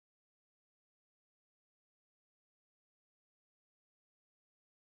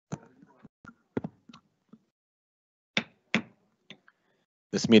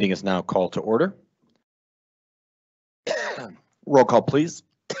This meeting is now called to order. Roll call, please.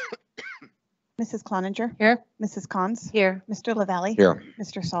 Mrs. Cloninger. Here. Mrs. Cons. Here. Mr. LaValle. Here.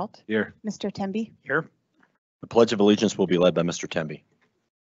 Mr. Salt. Here. Mr. Temby. Here. The Pledge of Allegiance will be led by Mr. Temby.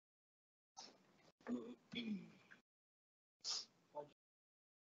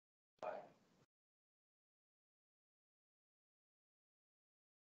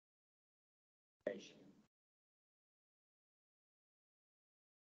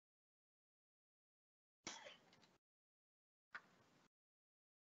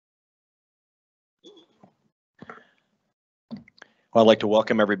 Well, I'd like to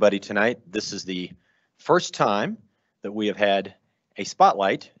welcome everybody tonight. This is the first time that we have had a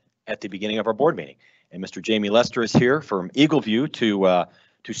spotlight at the beginning of our board meeting. And Mr. Jamie Lester is here from Eagleview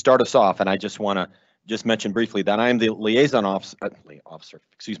to start us off. And I just want to mention briefly that I am the liaison officer,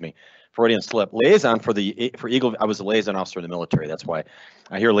 excuse me, Freudian slip, liaison for Eagle. I was a liaison officer in the military. That's why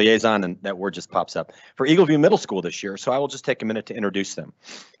I hear liaison and that word just pops up. For Eagleview Middle School this year, so I will just take a minute to introduce them.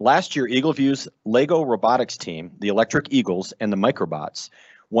 Last year, Eagleview's Lego robotics team, the Electric Eagles and the Microbots,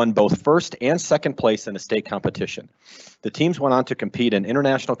 won both first and second place in a state competition. The teams went on to compete in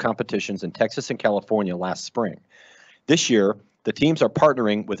international competitions in Texas and California last spring. This year, the teams are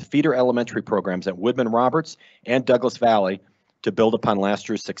partnering with feeder elementary programs at Woodman Roberts and Douglas Valley to build upon last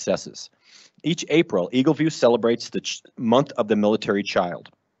year's successes. Each April, Eagleview celebrates the month of the military child.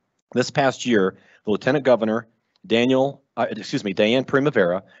 This past year, the Lieutenant Governor, Diane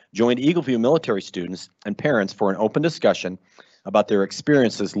Primavera, joined Eagleview military students and parents for an open discussion about their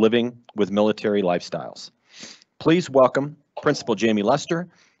experiences living with military lifestyles. Please welcome Principal Jamie Lester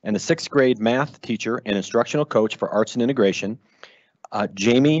and the 6th grade math teacher and instructional coach for arts and integration,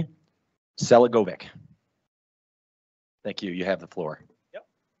 Jamie Selagovic. Thank you. You have the floor. Yep.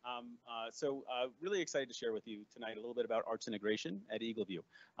 Really excited to share with you tonight a little bit about arts integration at Eagleview.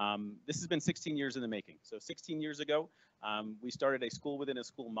 This has been 16 years in the making. So 16 years ago, we started a school within a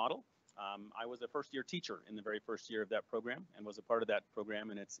school model. I was a first-year teacher in the very first year of that program and was a part of that program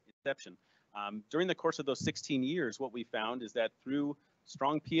in its inception. During the course of those 16 years, what we found is that through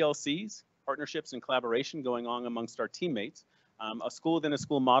strong PLCs, partnerships, and collaboration going on amongst our teammates, a school within a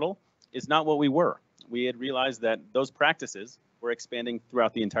school model is not what we were. We had realized that those practices were expanding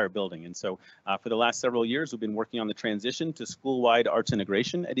throughout the entire building. And so for the last several years, we've been working on the transition to school-wide arts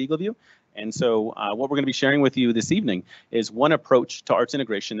integration at Eagleview. And so what we're going to be sharing with you this evening is one approach to arts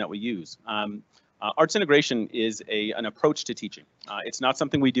integration that we use. Arts integration is an approach to teaching. It's not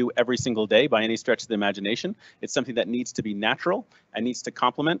something we do every single day by any stretch of the imagination. It's something that needs to be natural and needs to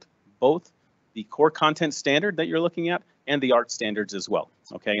complement both the core content standard that you're looking at and the art standards as well.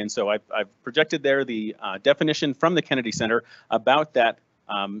 Okay, and so I've projected there the definition from the Kennedy Center about that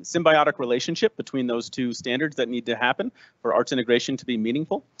symbiotic relationship between those two standards that need to happen for arts integration to be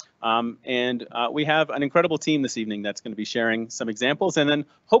meaningful. We have an incredible team this evening that's going to be sharing some examples and then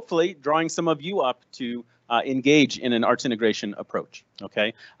hopefully drawing some of you up to engage in an arts integration approach.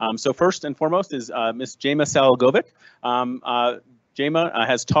 Okay, so first and foremost is Ms. Jema Selagovic. Jema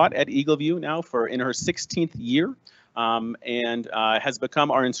has taught at Eagleview now in her 16th year. And has become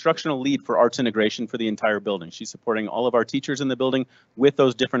our instructional lead for arts integration for the entire building. She's supporting all of our teachers in the building with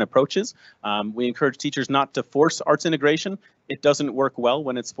those different approaches. We encourage teachers not to force arts integration. It doesn't work well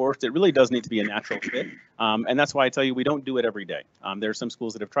when it's forced. It really does need to be a natural fit. And that's why I tell you we don't do it every day. There are some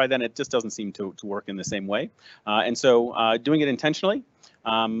schools that have tried that and it just doesn't seem to work in the same way. And so doing it intentionally,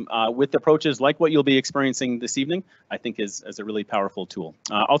 with approaches like what you'll be experiencing this evening, I think is a really powerful tool.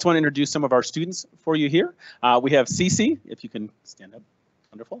 I also want to introduce some of our students for you here. We have Cece, if you can stand up,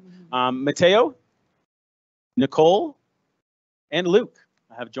 wonderful. Mateo, Nicole, and Luke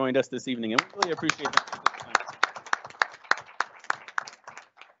have joined us this evening, and we really appreciate that.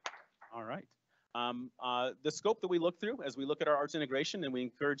 All right. The scope that we look through as we look at our arts integration, and we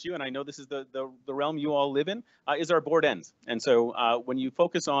encourage you, and I know this is the realm you all live in, is our board ends. And so when you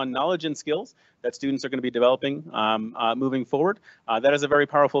focus on knowledge and skills that students are going to be developing moving forward, that is a very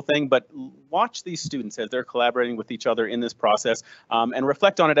powerful thing. But watch these students as they're collaborating with each other in this process and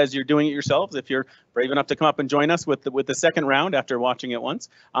reflect on it as you're doing it yourselves, if you're brave enough to come up and join us with the second round after watching it once.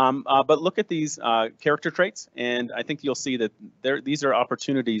 But look at these character traits, and I think you'll see that these are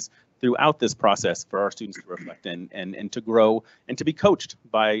opportunities throughout this process for our students to reflect and to grow and to be coached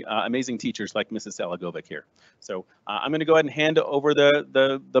by amazing teachers like Mrs. Selagovic here. So I'm going to go ahead and hand over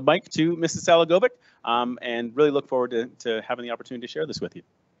the mic to Mrs. Selagovic and really look forward to having the opportunity to share this with you.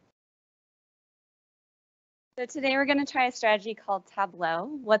 So today we're going to try a strategy called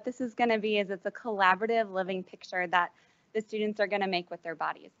Tableau. What this is going to be is it's a collaborative living picture that the students are going to make with their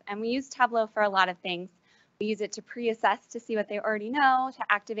bodies. And we use Tableau for a lot of things, We use it to pre-assess to see what they already know, to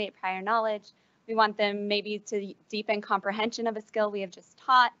activate prior knowledge. We want them maybe to deepen comprehension of a skill we have just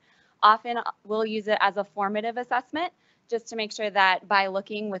taught. Often we'll use it as a formative assessment just to make sure that by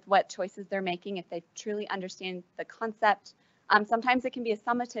looking with what choices they're making, if they truly understand the concept. Sometimes it can be a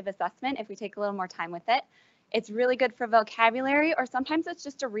summative assessment if we take a little more time with it. It's really good for vocabulary, or sometimes it's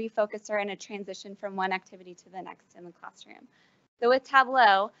just a refocuser and a transition from one activity to the next in the classroom. So with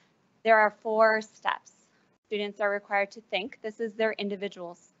Tableau, there are 4 steps. Students are required to think. This is their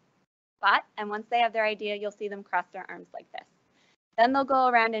individual spot, and once they have their idea, you'll see them cross their arms like this. Then they'll go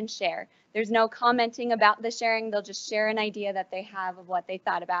around and share. There's no commenting about the sharing. They'll just share an idea that they have of what they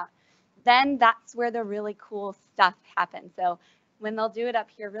thought about. Then that's where the really cool stuff happens. So when they'll do it up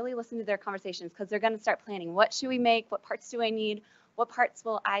here, really listen to their conversations, because they're going to start planning. What should we make? What parts do I need? What parts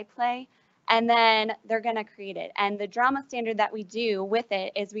will I play? And then they're going to create it. And the drama standard that we do with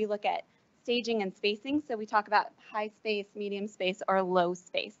it is we look at staging and spacing. So we talk about high space, medium space, or low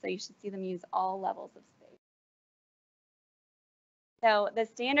space. So you should see them use all levels of space. So the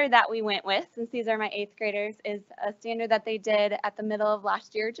standard that we went with, since these are my 8th graders, is a standard that they did at the middle of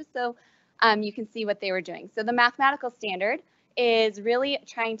last year, just so you can see what they were doing. So the mathematical standard is really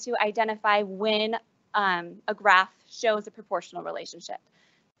trying to identify when a graph shows a proportional relationship.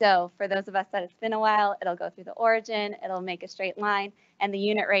 So for those of us that it's been a while, it'll go through the origin, it'll make a straight line, and the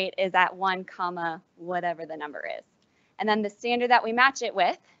unit rate is at 1 comma whatever the number is. And then the standard that we match it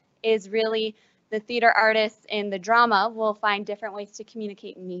with is really the theater artists in the drama will find different ways to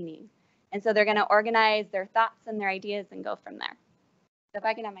communicate meaning. And so they're going to organize their thoughts and their ideas and go from there. So if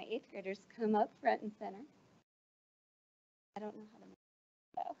I can have my 8th graders come up front and center. I don't know how to make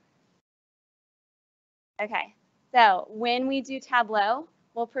it go. Okay, so when we do Tableau,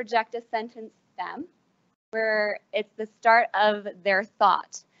 we'll project a sentence stem where it's the start of their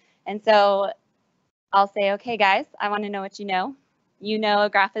thought. And so I'll say, okay, guys, I want to know what you know. You know a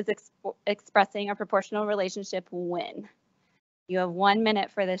graph is expressing a proportional relationship when. You have 1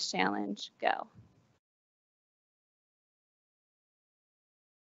 minute for this challenge. Go.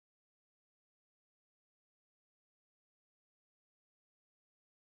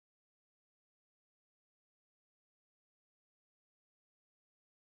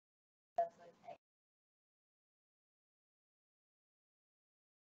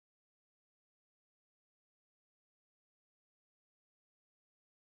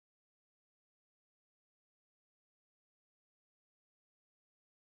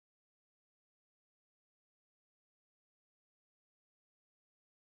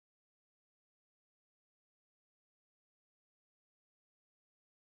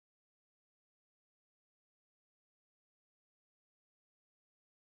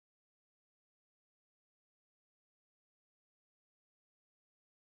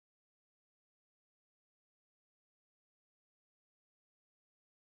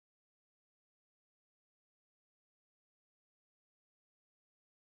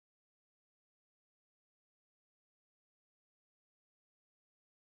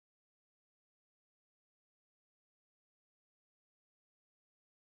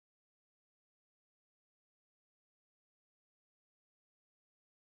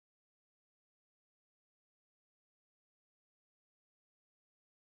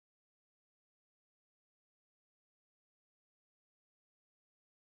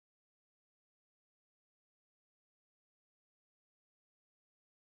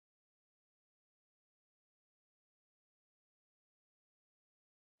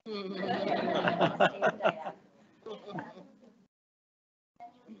 All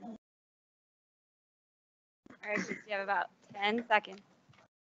right, you have about 10 seconds.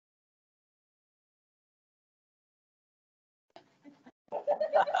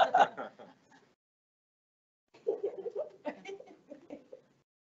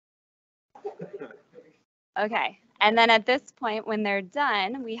 Okay, and then at this point, when they're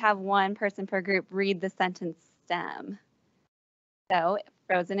done, we have 1 person per group read the sentence stem. So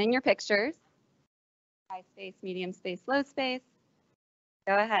frozen in your pictures, high space, medium space, low space.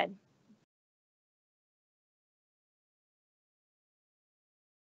 Go ahead.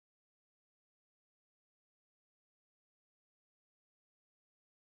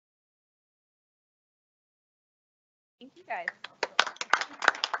 Thank you guys.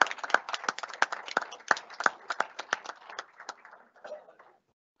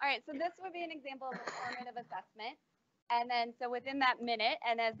 All right, so this would be an example of a formative assessment. And then so within that minute,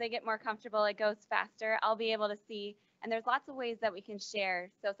 and as they get more comfortable, it goes faster, I'll be able to see, and there's lots of ways that we can share.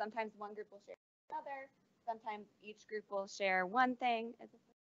 So sometimes one group will share another, sometimes each group will share one thing.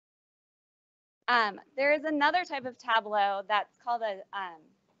 There is another type of Tableau that's called a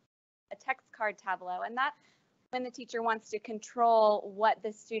a text card tableau, and that's when the teacher wants to control what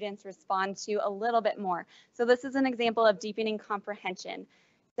the students respond to a little bit more. So this is an example of deepening comprehension.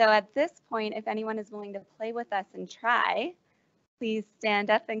 So at this point, if anyone is willing to play with us and try, please stand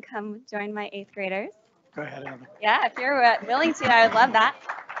up and come join my 8th graders. Go ahead, Heather. Yeah, if you're willing to, I would love that.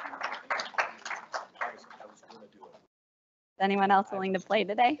 Is anyone else willing to play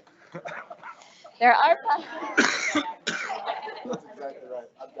today? There are.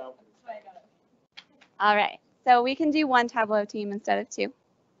 All right, so we can do one Tableau team instead of 2.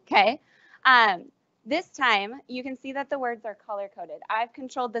 Okay. This time, you can see that the words are color-coded. I've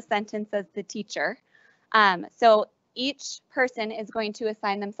controlled the sentence as the teacher. So each person is going to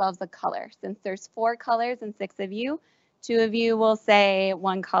assign themselves a color. Since there's 4 colors and 6 of you, 2 of you will say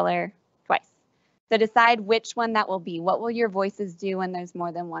one color twice. So decide which one that will be. What will your voices do when there's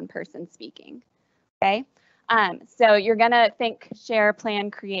more than one person speaking? Okay. So you're going to think, share,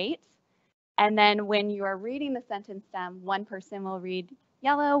 plan, create. And then when you are reading the sentence stem, one person will read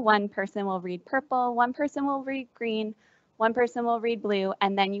yellow, one person will read purple, one person will read green, one person will read blue,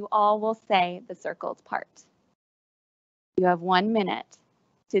 and then you all will say the circled part. You have 1 minute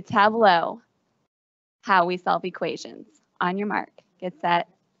to tableau how we solve equations. On your mark, get set,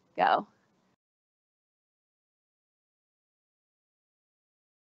 go.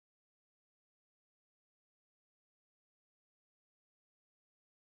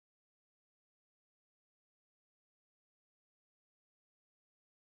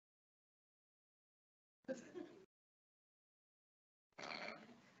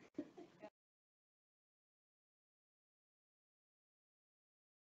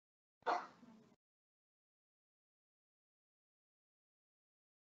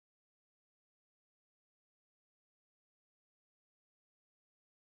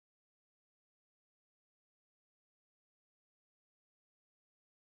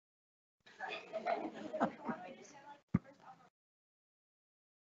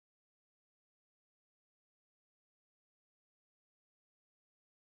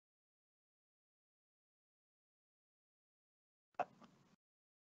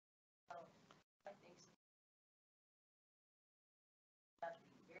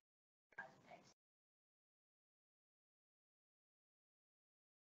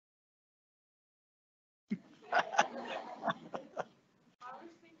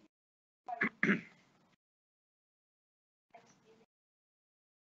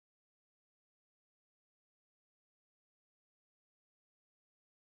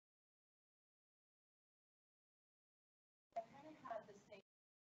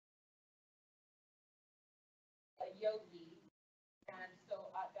 Yogi, and so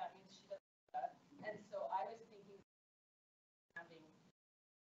that means she does that. And so I was thinking having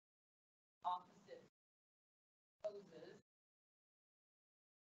opposite poses.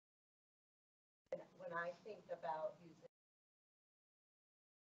 When I think about using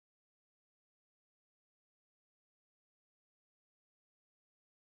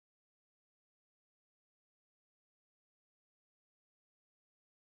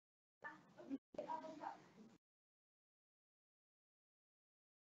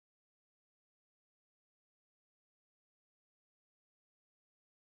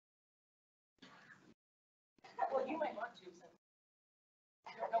well, you might want to, since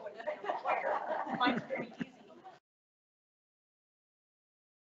I don't know what it's going to require. Mine's pretty easy.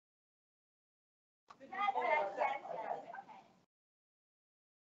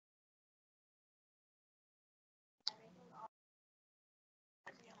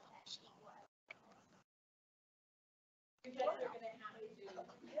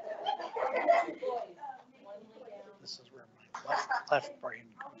 This is where my left brain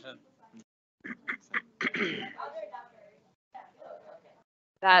comes in.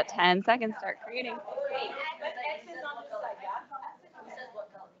 About 10 seconds, start creating.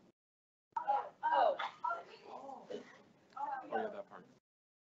 Oh, yeah, that part.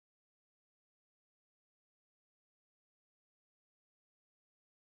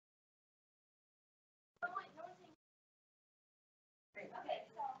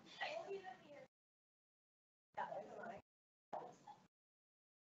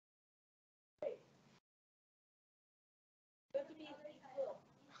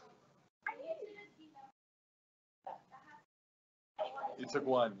 You took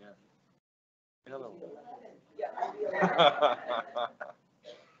one, yeah. Another one.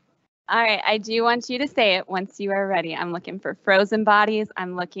 All right, I do want you to say it once you are ready. I'm looking for frozen bodies.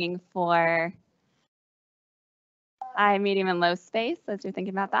 I'm looking for high, medium, and low space as you're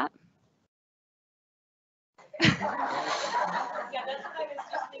thinking about that.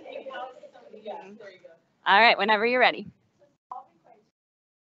 All right, whenever you're ready.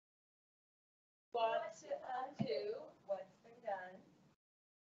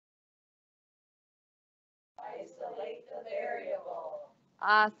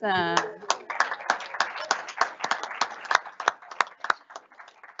 Awesome.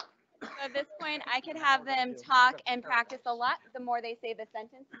 So at this point, I could have them talk and practice a lot. The more they say the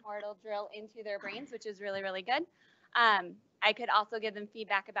sentence, the more it'll drill into their brains, which is really, really good. I could also give them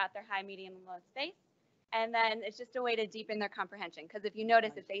feedback about their high, medium, and low space. And then it's just a way to deepen their comprehension. Because if you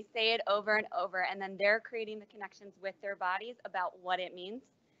notice, if they say it over and over, and then they're creating the connections with their bodies about what it means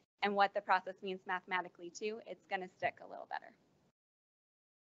and what the process means mathematically too, it's going to stick a little better.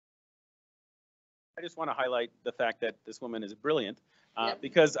 I just want to highlight the fact that this woman is brilliant, Yep.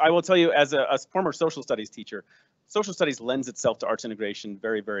 because I will tell you, as a former social studies teacher, social studies lends itself to arts integration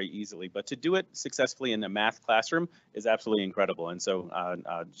very, very easily. But to do it successfully in a math classroom is absolutely incredible. And so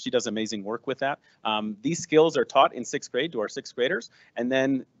she does amazing work with that. These skills are taught in 6th grade to our 6th graders, and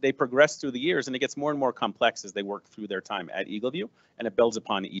then they progress through the years, and it gets more and more complex as they work through their time at Eagleview, and it builds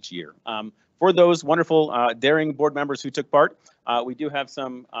upon each year. For those wonderful, daring board members who took part, we do have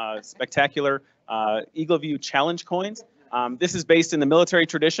some spectacular Eagleview challenge coins. This is based in the military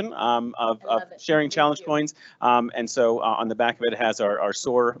tradition of sharing challenge coins. And so on the back of it has our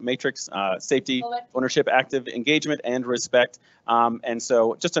SOAR matrix, safety, ownership, active engagement, and respect. And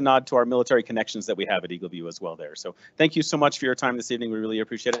so just a nod to our military connections that we have at Eagleview as well there. So thank you so much for your time this evening. We really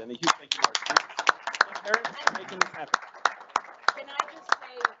appreciate it. And a huge thank you to our parents for making this happen. Can I just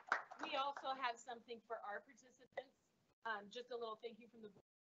say, we also have something for our participants, just a little thank you from the board.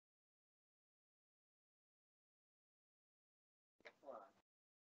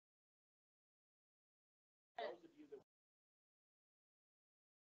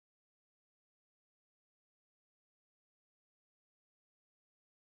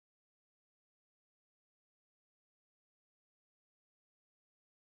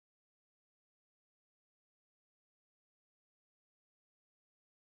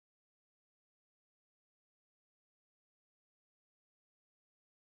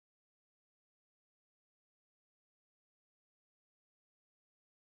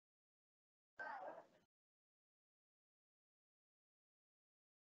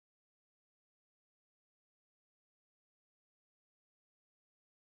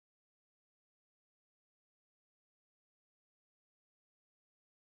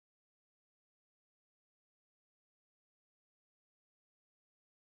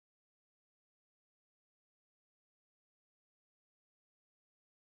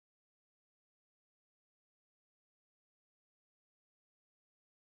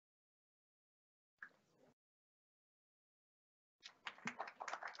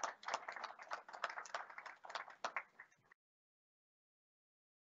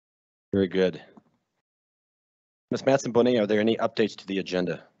 Very good. Ms. Matson-Bonet, are there any updates to the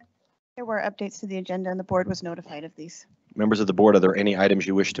agenda? There were updates to the agenda and the board was notified of these. Members of the board, are there any items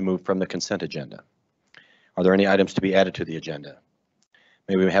you wish to move from the consent agenda? Are there any items to be added to the agenda?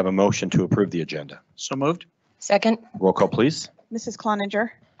 May we have a motion to approve the agenda? So moved? Second. Roll call, please. Mrs. Cloninger,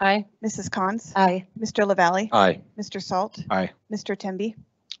 Aye. Mrs. Cons, Aye. Mr. LaValle, Aye. Mr. Salt, Aye. Mr. Temby.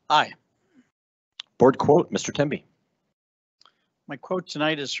 Aye. Board quote, Mr. Temby. My quote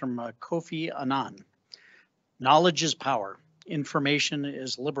tonight is from Kofi Annan. Knowledge is power. Information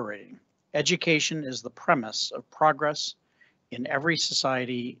is liberating. Education is the premise of progress in every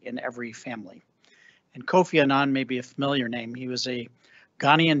society, in every family. And Kofi Annan may be a familiar name. He was a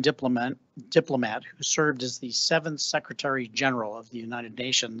Ghanaian diplomat who served as the 7th Secretary General of the United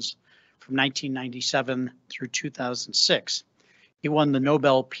Nations from 1997 through 2006. He won the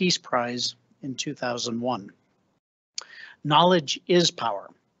Nobel Peace Prize in 2001. Knowledge is power.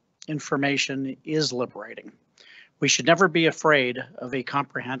 Information is liberating. We should never be afraid of a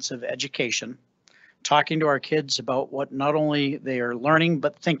comprehensive education, talking to our kids about what not only they are learning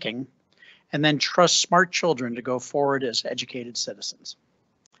but thinking, and then trust smart children to go forward as educated citizens.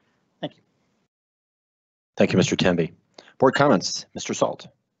 Thank you. Thank you, Mr. Temby. Board comments, Mr. Salt.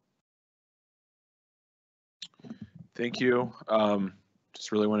 Thank you.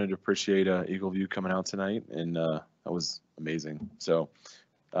 Just really wanted to appreciate Eagleview coming out tonight, and that was amazing. So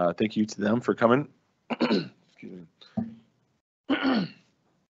thank you to them for coming. Excuse me.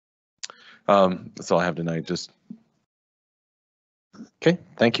 That's all I have tonight. Just Okay,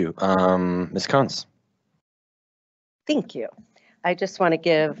 thank you. Ms. Cons. Thank you. I just want to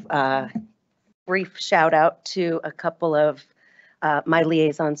give a brief shout out to a couple of my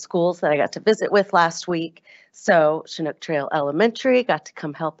liaison schools that I got to visit with last week. So Chinook Trail Elementary got to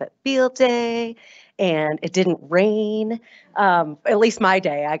come help at field day, and it didn't rain. At least my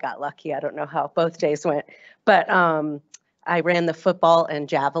day, I got lucky. I don't know how both days went, but I ran the football and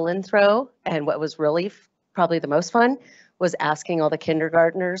javelin throw. And what was really probably the most fun was asking all the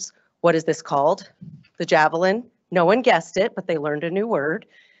kindergartners, what is this called? The javelin. No one guessed it, but they learned a new word.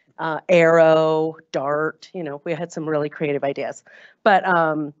 Arrow, dart, we had some really creative ideas. But,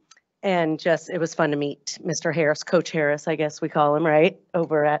 and just, it was fun to meet Mr. Harris, Coach Harris, I guess we call him, right?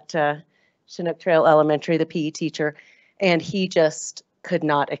 Over at Chinook Trail Elementary, the PE teacher. And he just could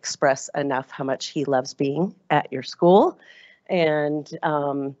not express enough how much he loves being at your school. And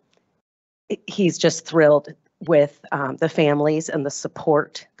he's just thrilled with the families and the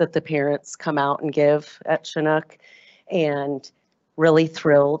support that the parents come out and give at Chinook, and really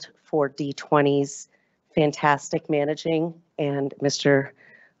thrilled for D20's fantastic managing and Mr.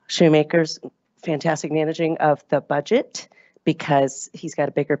 Shoemaker's fantastic managing of the budget, because he's got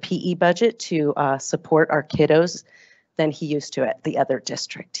a bigger PE budget to support our kiddos than he used to at the other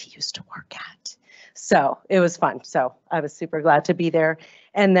district he used to work at. So it was fun. So I was super glad to be there.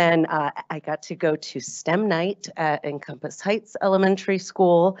 And then I got to go to STEM night at Encompass Heights Elementary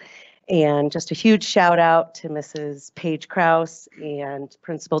School. And just a huge shout out to Mrs. Paige Krause and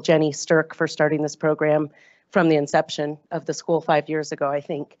Principal Jenny Stirk for starting this program from the inception of the school 5 years ago, I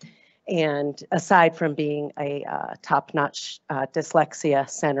think. And aside from being a top-notch dyslexia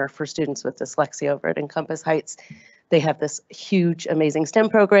center for students with dyslexia over at Encompass Heights, they have this huge, amazing STEM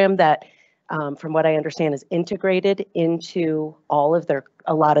program that, from what I understand, is integrated into a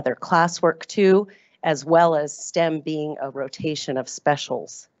lot of their classwork too, as well as STEM being a rotation of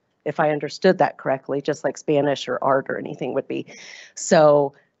specials, if I understood that correctly, just like Spanish or art or anything would be.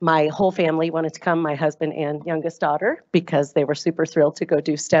 So my whole family wanted to come, my husband and youngest daughter, because they were super thrilled to go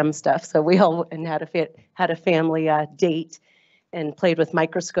do STEM stuff. So we all had a family date and played with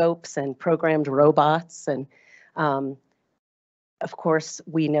microscopes and programmed robots. And of course,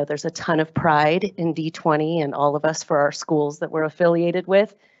 we know there's a ton of pride in D20 and all of us for our schools that we're affiliated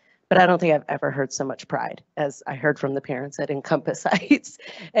with. But I don't think I've ever heard so much pride as I heard from the parents at Encompass Heights.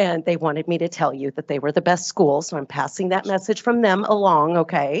 And they wanted me to tell you that they were the best school. So I'm passing that message from them along,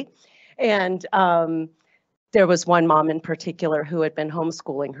 okay? And there was one mom in particular who had been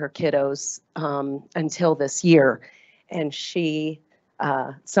homeschooling her kiddos until this year. And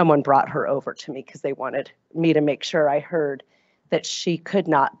someone brought her over to me because they wanted me to make sure I heard that she could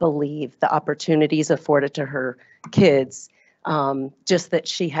not believe the opportunities afforded to her kids. Just that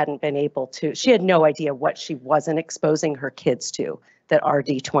she hadn't been able to, she had no idea what she wasn't exposing her kids to that our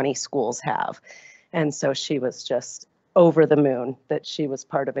D20 schools have. And so she was just over the moon that she was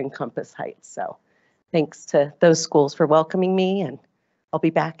part of Encompass Heights. So thanks to those schools for welcoming me, and I'll be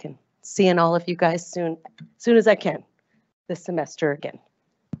back and seeing all of you guys soon as I can this semester again.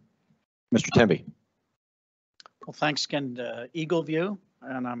 Mr. Temby. Well, thanks again to Eagle View,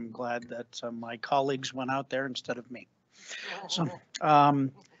 and I'm glad that my colleagues went out there instead of me. So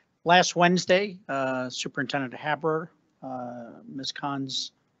last Wednesday, Superintendent Haber, Ms.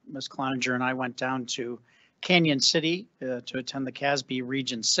 Cloninger, and I went down to Canyon City to attend the CASB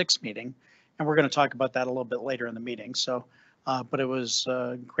Region 6 meeting, and we're going to talk about that a little bit later in the meeting. So, but it was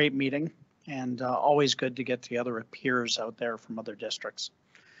a great meeting, and always good to get the other peers out there from other districts.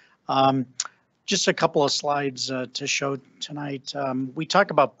 Just a couple of slides to show tonight. We talk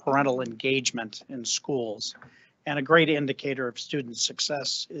about parental engagement in schools. And a great indicator of student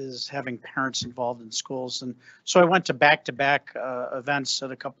success is having parents involved in schools. And so I went to back-to-back events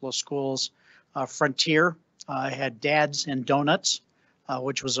at a couple of schools. Frontier had Dads and Donuts,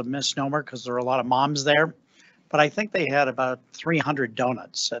 which was a misnomer because there were a lot of moms there. But I think they had about 300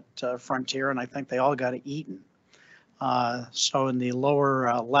 donuts at Frontier, and I think they all got eaten. So in the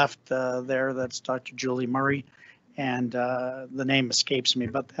lower left there, that's Dr. Julie Murray. And the name escapes me,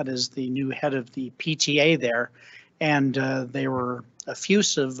 but that is the new head of the PTA there. And they were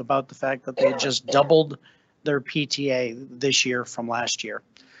effusive about the fact that they just doubled their PTA this year from last year.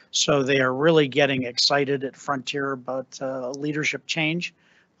 So they are really getting excited at Frontier about leadership change.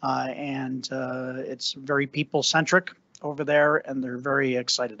 And it's very people-centric over there, and they're very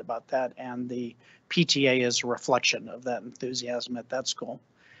excited about that. And the PTA is a reflection of that enthusiasm at that school.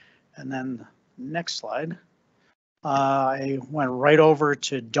 And then next slide. I went right over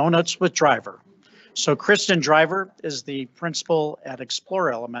to Donuts with Driver. So Kristen Driver is the principal at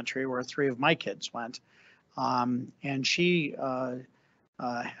Explorer Elementary, where 3 of my kids went. And she had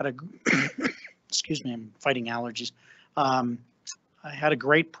a, excuse me, I'm fighting allergies. I had a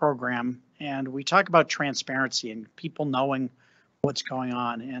great program, and we talk about transparency and people knowing what's going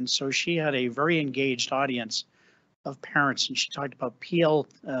on. And so she had a very engaged audience of parents, and she talked about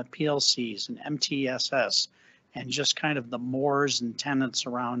PLCs and MTSS, and just kind of the mores and tenets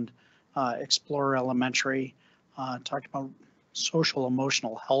around Explorer Elementary. Talked about social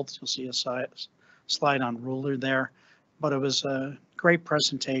emotional health. You'll see a slide on ruler there, but it was a great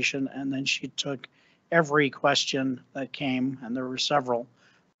presentation. And then she took every question that came, and there were several.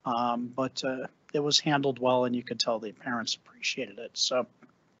 But it was handled well, and you could tell the parents appreciated it. So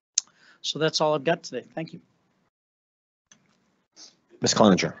that's all I've got today. Thank you. Ms.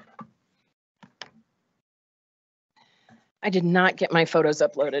 Cloninger. I did not get my photos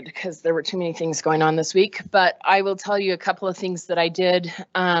uploaded because there were too many things going on this week, but I will tell you a couple of things that I did.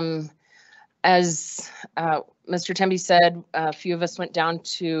 As Mr. Temby said, a few of us went down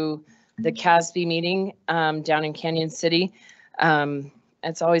to the CASB meeting down in Canyon City.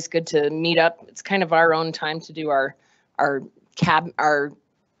 It's always good to meet up. It's kind of our own time to do our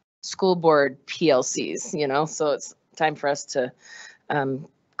school board PLCs, you know, so it's time for us to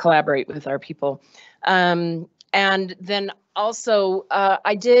collaborate with our people. And then also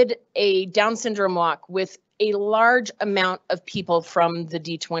I did a Down syndrome walk with a large amount of people from the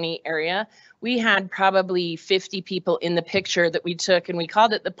D20 area. We had probably 50 people in the picture that we took, and we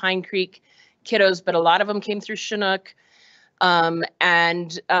called it the Pine Creek Kiddos, but a lot of them came through Chinook.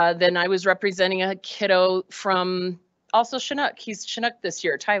 And then I was representing a kiddo from also Chinook. He's Chinook this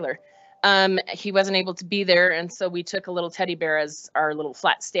year, Tyler. He wasn't able to be there, and so we took a little teddy bear as our little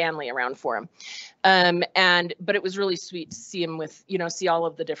flat Stanley around for him. But it was really sweet to see him with, you know, see all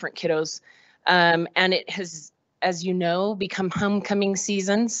of the different kiddos. And it has, as you know, become homecoming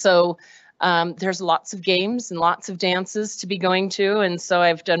season. So there's lots of games and lots of dances to be going to, and so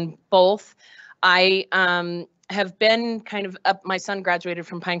I've done both. I have been kind of up, my son graduated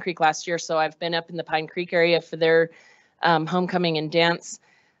from Pine Creek last year, so I've been up in the Pine Creek area for their homecoming and dance.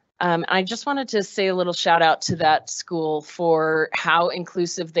 I just wanted to say a little shout out to that school for how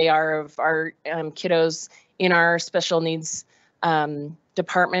inclusive they are of our kiddos in our special needs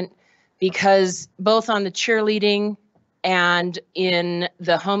department, because both on the cheerleading and in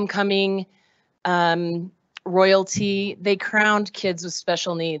the homecoming royalty, they crowned kids with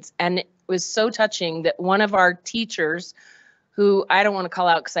special needs. And it was so touching that one of our teachers, who I don't want to call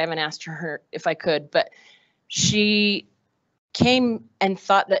out because I haven't asked her if I could, but she came and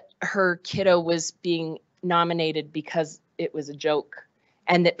thought that her kiddo was being nominated because it was a joke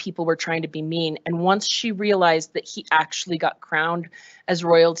and that people were trying to be mean. And once she realized that he actually got crowned as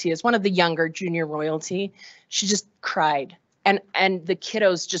royalty, as one of the younger junior royalty, she just cried. And the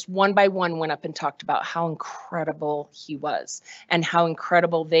kiddos just one by one went up and talked about how incredible he was and how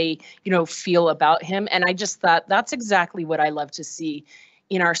incredible they, you know, feel about him. And I just thought that's exactly what I love to see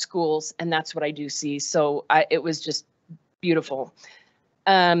in our schools. And that's what I do see. So it was just beautiful.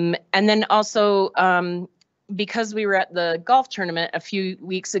 And then also, because we were at the golf tournament a few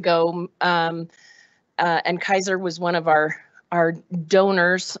weeks ago, and Kaiser was one of our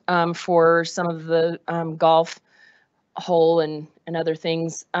donors for some of the golf hole and other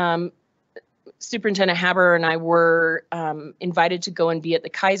things. Superintendent Haber and I were invited to go and be at the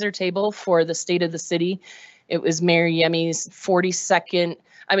Kaiser table for the State of the City. It was Mayor Yemi's 42nd,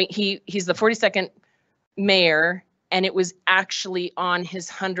 I mean, he's the 42nd mayor, and it was actually on his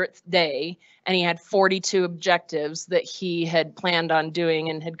 100th day, and he had 42 objectives that he had planned on doing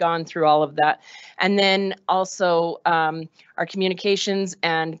and had gone through all of that. And then also our communications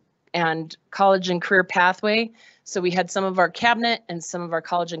and college and career pathway. So we had some of our cabinet and some of our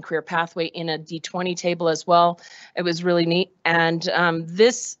college and career pathway in a D20 table as well. It was really neat. And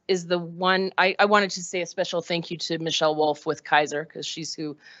this is the one, I wanted to say a special thank you to Michelle Wolf with Kaiser, because she's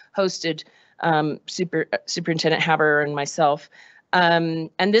who hosted Superintendent Haber and myself. And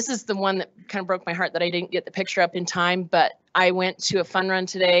this is the one that kind of broke my heart that I didn't get the picture up in time, but I went to a fun run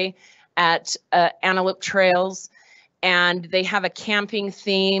today at Antelope Trails, and they have a camping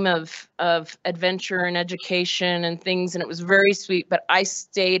theme of adventure and education and things, and it was very sweet. But I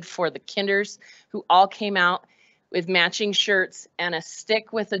stayed for the kinders, who all came out with matching shirts and a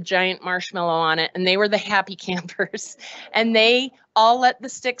stick with a giant marshmallow on it, and they were the happy campers. And they all let the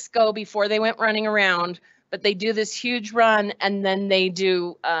sticks go before they went running around, but they do this huge run, and then they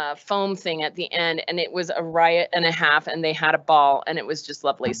do a foam thing at the end, and it was a riot and a half, and they had a ball, and it was just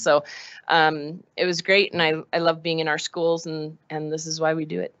lovely. So it was great, and I love being in our schools, and this is why we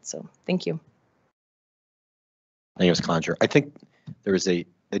do it. So thank you. My name is Cloninger. I think there's a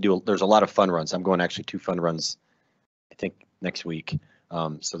lot of fun runs. I'm going actually 2 fun runs, I think, next week.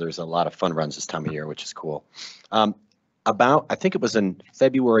 So there's a lot of fun runs this time of year, which is cool. I think it was in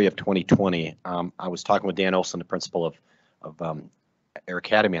February of 2020, I was talking with Dan Olson, the principal of Air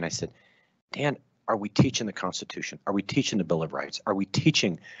Academy, and I said, Dan, are we teaching the Constitution? Are we teaching the Bill of Rights? Are we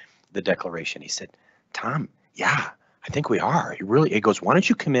teaching the Declaration? He said, Tom, yeah, I think we are. He goes, why don't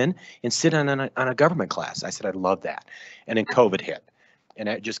you come in and sit on a government class? I said, I'd love that. And then COVID hit, and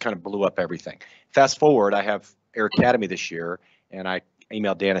it just kind of blew up everything. Fast forward, I have Air Academy this year, and I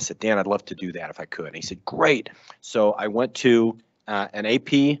emailed Dan. I said, Dan, I'd love to do that if I could. And he said, great. So I went to an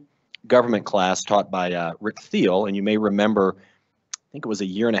AP government class taught by Rick Thiel, and you may remember, I think it was a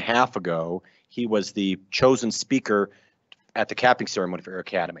year and a half ago, he was the chosen speaker at the capping ceremony for Air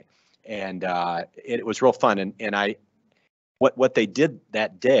Academy. And it was real fun. And what they did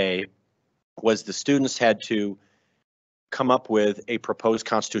that day was the students had to come up with a proposed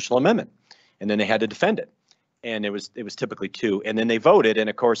constitutional amendment, and then they had to defend it. And it was typically 2, and then they voted. And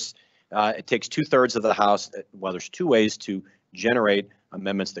of course, it takes 2/3 of the House. Well, there's 2 ways to generate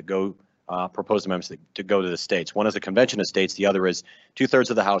amendments that go, proposed amendments to go to the states. One is a convention of states. The other is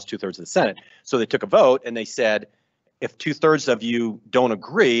 2/3 of the House, 2/3 of the Senate. So they took a vote, and they said, if 2/3 of you don't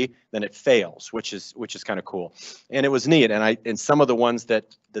agree, then it fails, which is kind of cool. And it was neat. And some of the ones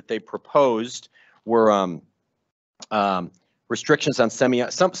that they proposed were restrictions on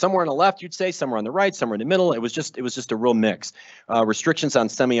somewhere on the left, you'd say, somewhere on the right, somewhere in the middle. It was just a real mix. Restrictions on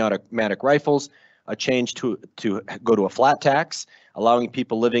semi-automatic rifles, a change to go to a flat tax, allowing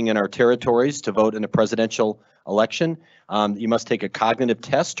people living in our territories to vote in a presidential election. You must take a cognitive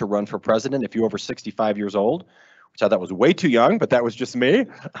test to run for president if you're over 65 years old, which I thought was way too young, but that was just me.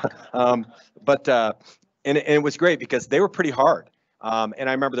 And it was great because they were pretty hard. And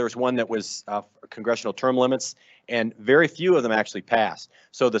I remember there was one that was congressional term limits, and very few of them actually passed.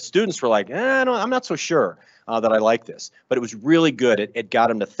 So the students were like, I'm not so sure that I like this. But it was really good. It got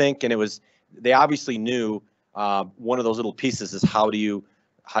them to think, and they obviously knew one of those little pieces is how do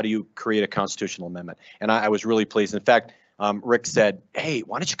you create a constitutional amendment. And I was really pleased. In fact, Rick said, hey,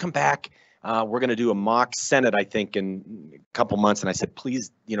 why don't you come back? We're going to do a mock Senate, I think, in a couple months. And I said,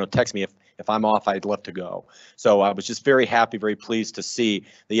 please, text me if I'm off. I'd love to go. So I was just very happy, very pleased to see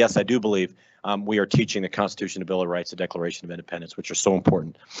that, yes, I do believe we are teaching the Constitution, the Bill of Rights, the Declaration of Independence, which are so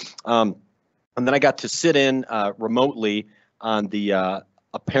important. And then I got to sit in remotely on the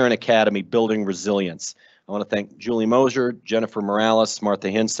Parent Academy Building Resilience. I want to thank Julie Moser, Jennifer Morales, Martha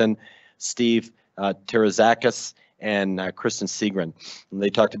Hinson, Steve Terazakis, and Kristen Segrin. And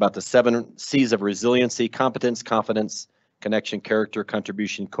they talked about the 7 C's of resiliency: competence, confidence, connection, character,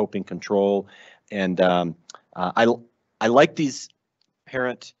 contribution, coping, control. And I like these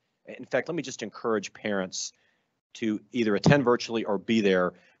parent. In fact, let me just encourage parents to either attend virtually or be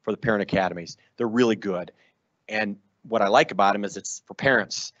there for the parent academies. They're really good. And what I like about them is it's for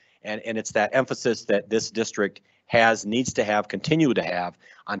parents. And it's that emphasis that this district needs to have, continue to have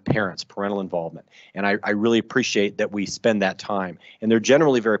on parents, parental involvement. And I really appreciate that we spend that time. And they're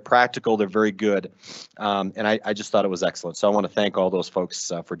generally very practical. They're very good. And I just thought it was excellent. So I want to thank all those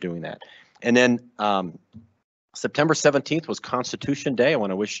folks for doing that. And then September 17th was Constitution Day. I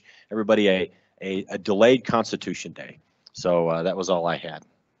want to wish everybody a delayed Constitution Day. So that was all I had.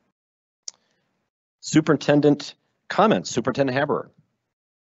 Superintendent comments. Superintendent Haberer.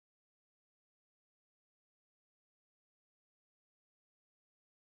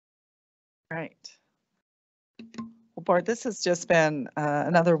 Right. Well, Board, this has just been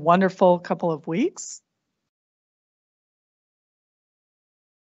another wonderful couple of weeks.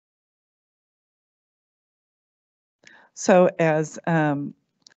 So as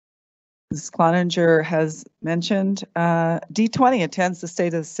Ms. Cloninger has mentioned, D20 attends the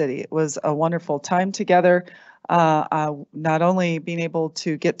State of the City. It was a wonderful time together, not only being able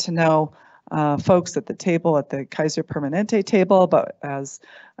to get to know folks at the table, at the Kaiser Permanente table, but as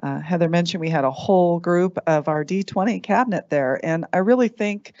Heather mentioned, we had a whole group of our D20 cabinet there. And I really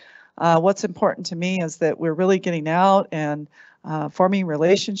think what's important to me is that we're really getting out and forming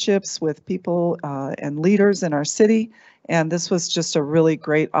relationships with people and leaders in our city. And this was just a really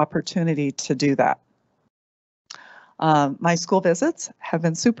great opportunity to do that. My school visits have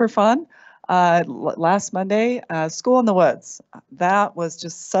been super fun. Last Monday, School in the Woods. That was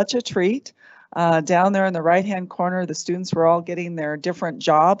just such a treat. Down there in the right-hand corner, the students were all getting their different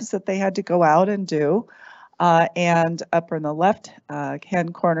jobs that they had to go out and do. And up in the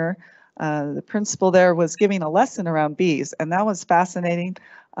left-hand corner, the principal there was giving a lesson around bees, and that was fascinating.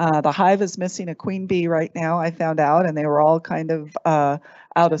 The hive is missing a queen bee right now, I found out, and they were all kind of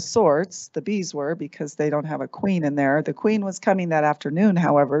out of sorts. The bees were, because they don't have a queen in there. The queen was coming that afternoon,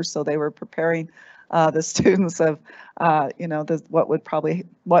 however, so they were preparing the students of,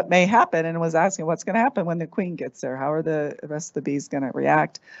 what may happen, and was asking what's going to happen when the queen gets there. How are the rest of the bees going to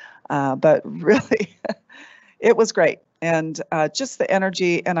react? But really, it was great. And just the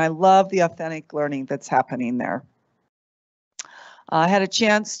energy, and I love the authentic learning that's happening there. I had a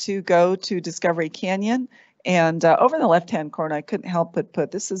chance to go to Discovery Canyon And over in the left-hand corner, I couldn't help but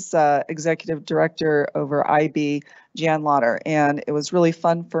put, this is Executive Director over IB, Jan Lauder. And it was really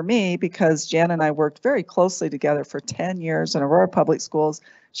fun for me because Jan and I worked very closely together for 10 years in Aurora Public Schools.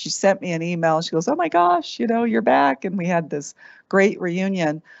 She sent me an email. She goes, oh my gosh, you're back. And we had this great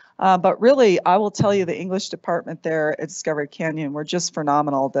reunion. But really, I will tell you, the English department there at Discovery Canyon were just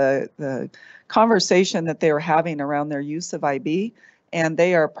phenomenal. The conversation that they were having around their use of IB, and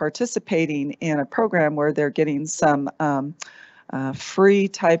they are participating in a program where they're getting some free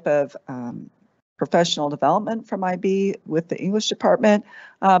type of professional development from IB with the English department.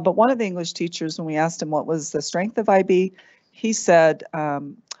 But one of the English teachers, when we asked him what was the strength of IB, he said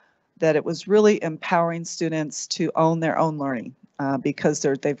that it was really empowering students to own their own learning. Because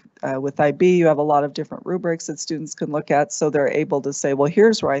with IB, you have a lot of different rubrics that students can look at, so they're able to say, well,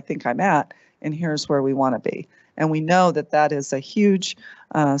 here's where I think I'm at, and here's where we want to be. And we know that that is a huge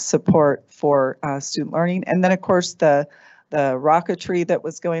support for student learning. And then, of course, the rocketry that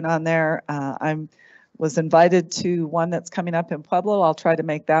was going on there. Was invited to one that's coming up in Pueblo. I'll try to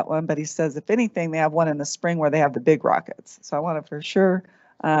make that one, but he says, if anything, they have one in the spring where they have the big rockets. So I want to for sure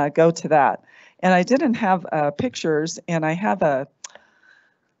go to that. And I didn't have pictures, and I have a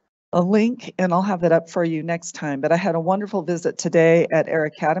link, and I'll have that up for you next time. But I had a wonderful visit today at Air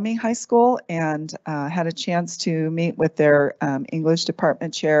Academy High School, and had a chance to meet with their English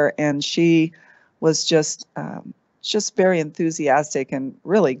department chair, and she was just very enthusiastic and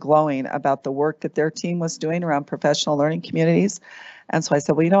really glowing about the work that their team was doing around professional learning communities. And so I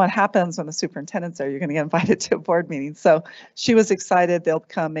said, well, you know what happens when the superintendent's there? You're going to get invited to a board meeting. So she was excited. They'll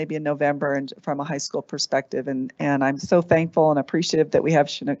come maybe in November and from a high school perspective. And I'm so thankful and appreciative that we have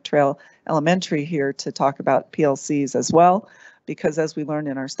Chinook Trail Elementary here to talk about PLCs as well, because as we learned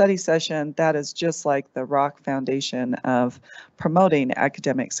in our study session, that is just like the rock foundation of promoting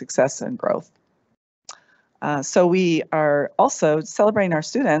academic success and growth. So we are also celebrating our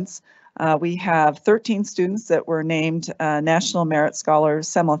students. We have 13 students that were named National Merit Scholars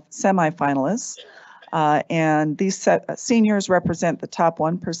semifinalists. And these seniors represent the top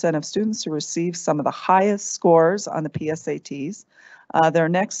 1% of students who receive some of the highest scores on the PSATs. Their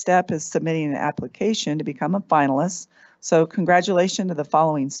next step is submitting an application to become a finalist. So congratulations to the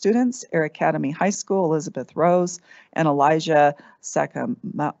following students: Air Academy High School, Elizabeth Rose and Elijah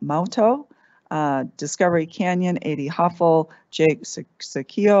Sakamoto. Discovery Canyon, Adi Hoffel, Jake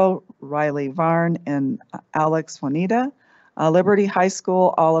Sakio, Riley Varn, and Alex Juanita. Liberty High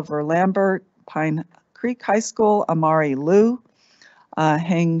School, Oliver Lambert. Pine Creek High School, Amari Liu,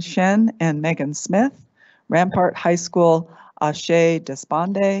 Heng Shen, and Megan Smith. Rampart High School, Ashe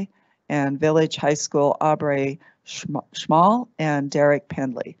Despande, and Village High School, Aubrey Schmal and Derek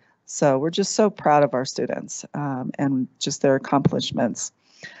Pendley. So we're just so proud of our students and just their accomplishments.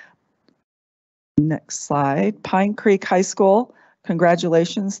 Next slide. Pine Creek High School.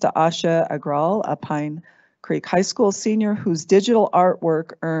 Congratulations to Asha Agrawal, a Pine Creek High School senior whose digital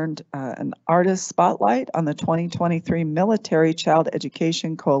artwork earned an artist spotlight on the 2023 Military Child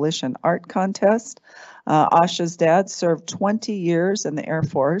Education Coalition Art Contest. Asha's dad served 20 years in the Air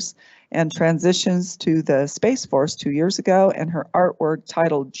Force and transitions to the Space Force 2 years ago, and her artwork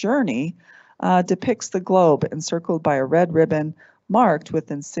titled Journey depicts the globe encircled by a red ribbon marked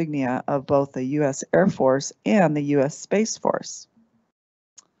with insignia of both the U.S. Air Force and the U.S. Space Force.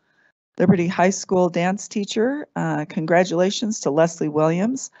 Liberty High School dance teacher, congratulations to Leslie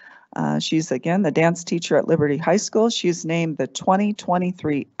Williams. She's again the dance teacher at Liberty High School. She's named the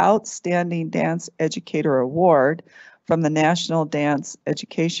 2023 Outstanding Dance Educator Award from the National Dance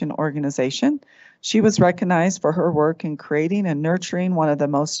Education Organization. She was recognized for her work in creating and nurturing one of the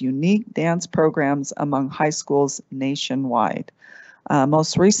most unique dance programs among high schools nationwide.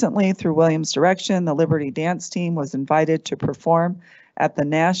 Most recently, through Williams' direction, the Liberty Dance Team was invited to perform at the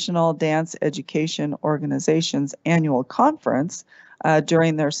National Dance Education Organization's annual conference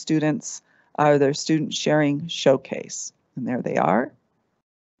during their student sharing showcase. And there they are.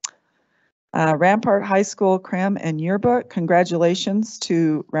 Rampart High School Cram and Yearbook. Congratulations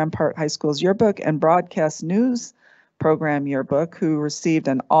to Rampart High School's Yearbook and Broadcast News Program Yearbook, who received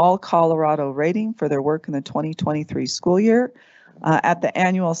an All Colorado rating for their work in the 2023 school year. At the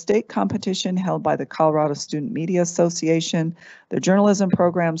annual state competition held by the Colorado Student Media Association, their journalism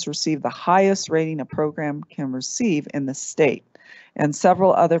programs received the highest rating a program can receive in the state, and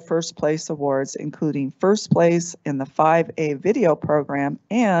several other first place awards, including first place in the 5A video program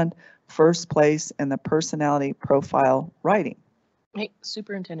and first place in the personality profile writing. Hey,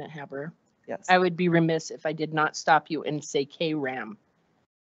 Superintendent Haber, Yes. I would be remiss if I did not stop you and say K-RAM.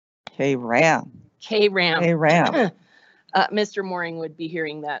 K-RAM. K-RAM. K-RAM. Mr. Mooring would be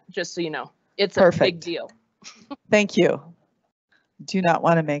hearing that, just so you know. It's a Perfect. big deal. Thank you. Do not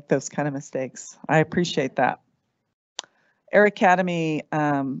want to make those kind of mistakes. I appreciate that. Air Academy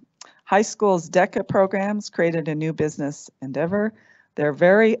High School's DECA programs created a new business endeavor, their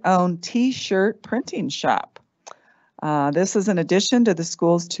very own T-shirt printing shop. This is in addition to the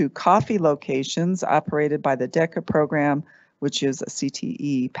school's 2 coffee locations operated by the DECA program, which is a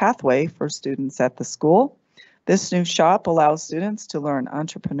CTE pathway for students at the school. This new shop allows students to learn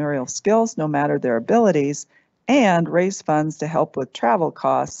entrepreneurial skills no matter their abilities and raise funds to help with travel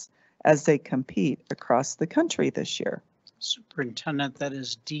costs as they compete across the country this year. Superintendent, that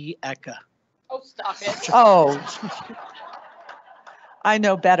is DECA. Oh, stop it. Oh, I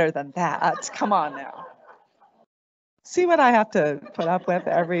know better than that. Come on now. See what I have to put up with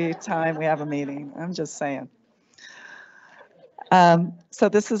every time we have a meeting. I'm just saying. So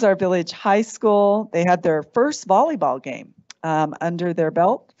this is our village high school. They had their first volleyball game under their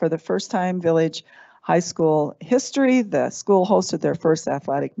belt for the first time village high school history. The school hosted their first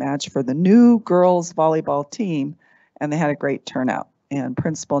athletic match for the new girls volleyball team, and they had a great turnout. And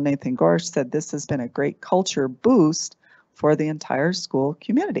Principal Nathan Gorsh said this has been a great culture boost for the entire school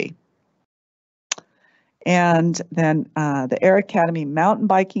community. And then the Air Academy mountain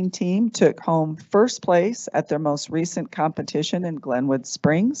biking team took home first place at their most recent competition in Glenwood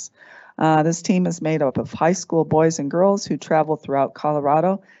Springs. This team is made up of high school boys and girls who travel throughout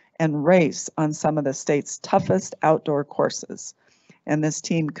Colorado and race on some of the state's toughest outdoor courses. And this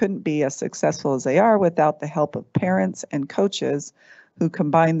team couldn't be as successful as they are without the help of parents and coaches who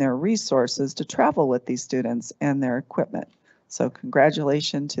combine their resources to travel with these students and their equipment. So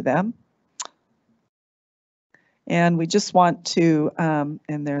congratulations to them. And we just want to,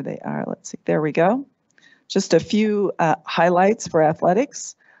 and there they are, let's see, there we go. Just a few highlights for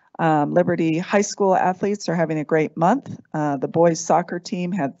athletics. Liberty High School athletes are having a great month. The boys soccer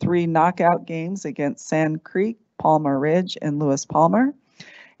team had 3 knockout games against Sand Creek, Palmer Ridge, and Lewis Palmer.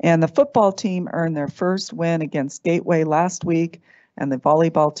 And the football team earned their first win against Gateway last week, and the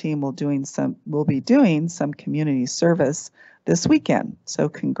volleyball team will be doing some community service this weekend. So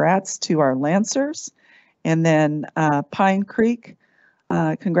congrats to our Lancers. And then Pine Creek,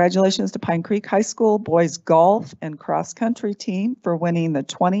 congratulations to Pine Creek High School boys golf and cross country team for winning the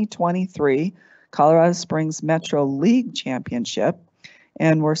 2023 Colorado Springs Metro League Championship.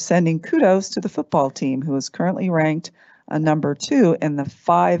 And we're sending kudos to the football team, who is currently ranked number 2 in the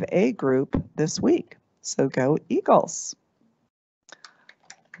 5A group this week. So go Eagles.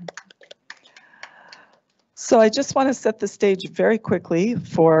 So I just want to set the stage very quickly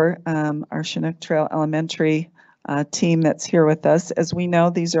for our Chinook Trail Elementary team that's here with us. As we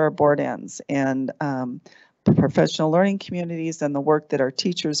know, these are our board ends, and the professional learning communities and the work that our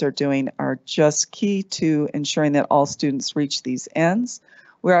teachers are doing are just key to ensuring that all students reach these ends.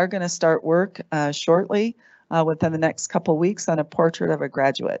 We are going to start work shortly within the next couple weeks on a portrait of a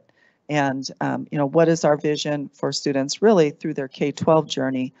graduate. And what is our vision for students really through their K-12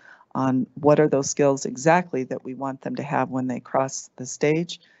 journey on what are those skills exactly that we want them to have when they cross the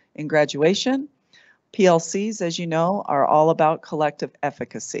stage in graduation. PLCs, as you know, are all about collective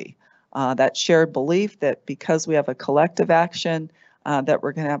efficacy. That shared belief that because we have a collective action, that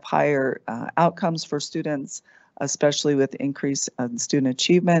we're going to have higher outcomes for students, especially with increase in student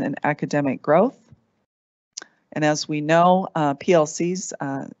achievement and academic growth. And as we know, PLCs,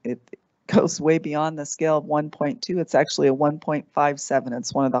 it goes way beyond the scale of 1.2. It's actually a 1.57.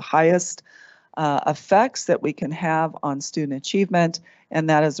 It's one of the highest effects that we can have on student achievement, and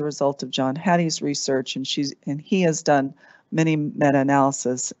that is a result of John Hattie's research, and he has done many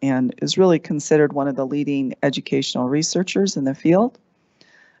meta-analysis and is really considered one of the leading educational researchers in the field.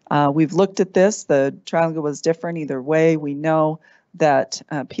 We've looked at this. The triangle was different either way. We know that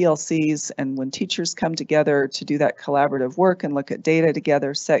PLCs, and when teachers come together to do that collaborative work and look at data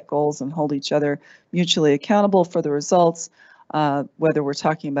together, set goals, and hold each other mutually accountable for the results, whether we're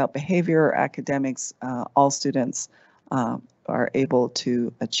talking about behavior or academics, all students are able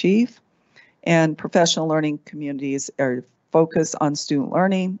to achieve. And professional learning communities are focused on student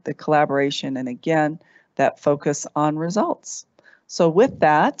learning, the collaboration, and again, that focus on results. So with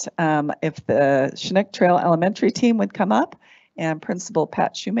that, if the Chinook Trail Elementary team would come up, and Principal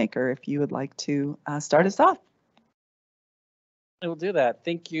Pat Shoemaker, if you would like to start us off. I will do that.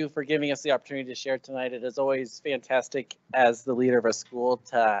 Thank you for giving us the opportunity to share tonight. It is always fantastic as the leader of a school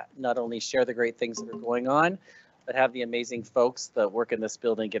to not only share the great things that are going on, but have the amazing folks that work in this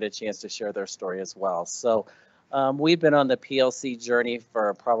building get a chance to share their story as well. So we've been on the PLC journey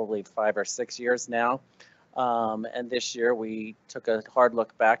for probably 5 or 6 years now. And this year we took a hard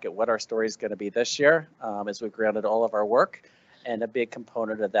look back at what our story is going to be this year as we've grounded all of our work. And a big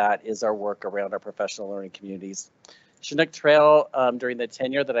component of that is our work around our professional learning communities. Chinook Trail, during the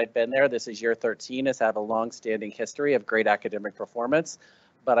tenure that I've been there, this is year 13, has had a long-standing history of great academic performance.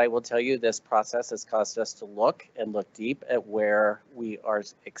 But I will tell you, this process has caused us to look deep at where we are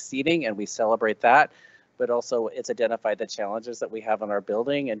exceeding, and we celebrate that. But also it's identified the challenges that we have in our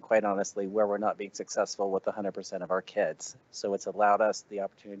building, and quite honestly, where we're not being successful with 100% of our kids. So it's allowed us the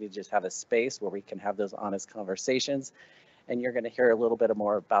opportunity to just have a space where we can have those honest conversations. And you're going to hear a little bit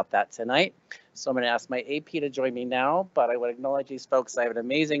more about that tonight. So I'm going to ask my AP to join me now, but I would acknowledge these folks. I have an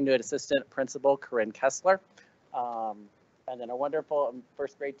amazing new assistant principal, Corinne Kessler. And then a wonderful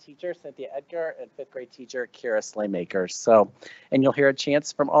first grade teacher, Cynthia Edgar, and fifth grade teacher, Kira Slaymaker. So, and you'll hear a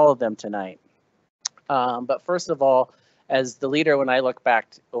chance from all of them tonight. But first of all, as the leader, when I look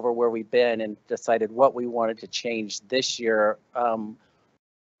back over where we've been and decided what we wanted to change this year,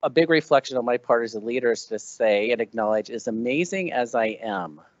 a big reflection on my part as a leader is to say and acknowledge, as amazing as I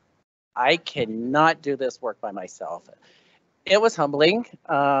am, I cannot do this work by myself. It was humbling,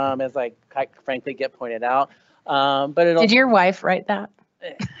 as I frankly get pointed out. But Did your wife write that?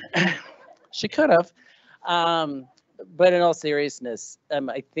 She could have. But in all seriousness,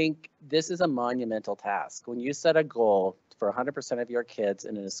 I think this is a monumental task. When you set a goal for 100% of your kids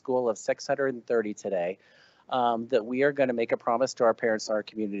in a school of 630 today, that we are going to make a promise to our parents and our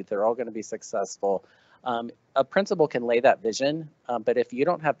community, they're all going to be successful. A principal can lay that vision, but if you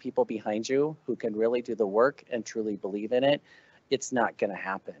don't have people behind you who can really do the work and truly believe in it, it's not going to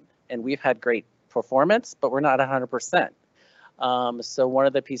happen. And we've had great performance, but we're not 100%. So one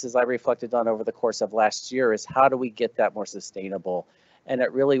of the pieces I reflected on over the course of last year is how do we get that more sustainable? And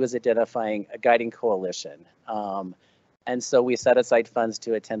it really was identifying a guiding coalition. And so we set aside funds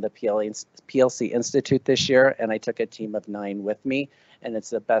to attend the PLC Institute this year, and I took a team of 9 with me, and it's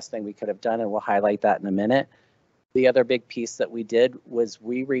the best thing we could have done, and we'll highlight that in a minute. The other big piece that we did was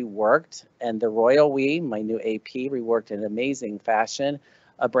we reworked, and the Royal We, my new AP, reworked in an amazing fashion,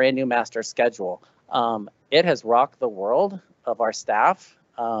 a brand new master schedule. It has rocked the world of our staff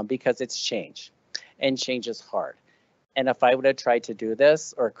because it's change, and change is hard. And if I would have tried to do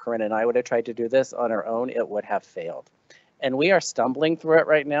this, or Corinne and I would have tried to do this on our own, it would have failed. And we are stumbling through it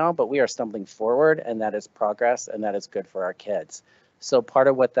right now, but we are stumbling forward, and that is progress, and that is good for our kids. So part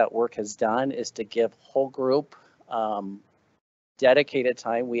of what that work has done is to give whole group dedicated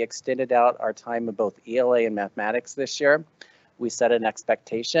time. We extended out our time in both ELA and mathematics this year. We set an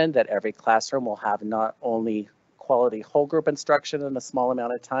expectation that every classroom will have not only quality whole group instruction in a small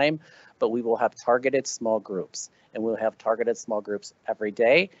amount of time, but we will have targeted small groups, and we'll have targeted small groups every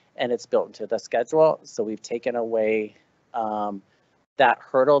day, and it's built into the schedule. So we've taken away that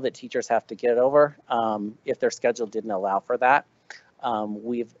hurdle that teachers have to get over if their schedule didn't allow for that.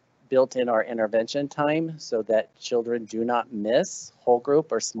 We've built in our intervention time so that children do not miss whole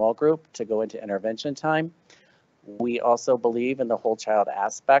group or small group to go into intervention time. We also believe in the whole child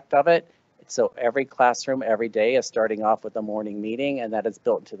aspect of it. So every classroom every day is starting off with a morning meeting, and that is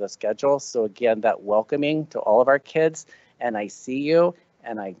built into the schedule. So again, that welcoming to all of our kids, and I see you,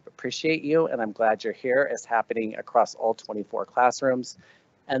 and I appreciate you, and I'm glad you're here, is happening across all 24 classrooms.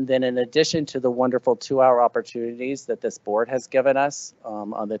 And then in addition to the wonderful 2-hour opportunities that this board has given us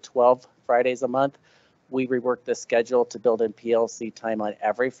on the 12 Fridays a month, we reworked the schedule to build in PLC time on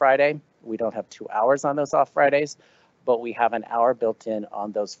every Friday. We don't have 2 hours on those off Fridays, but we have an hour built in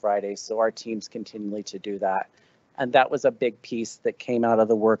on those Fridays. So our teams continually to do that. And that was a big piece that came out of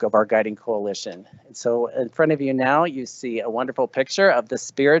the work of our guiding coalition. And so in front of you now, you see a wonderful picture of the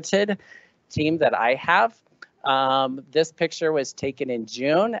spirited team that I have. This picture was taken in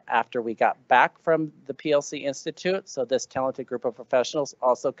June after we got back from the PLC Institute. So this talented group of professionals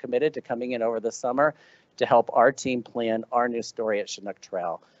also committed to coming in over the summer to help our team plan our new story at Chinook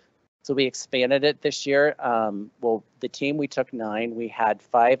Trail. So we expanded it this year. Well, the team, we took 9. We had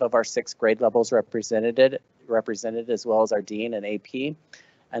 5 of our 6 grade levels represented, as well as our dean and AP.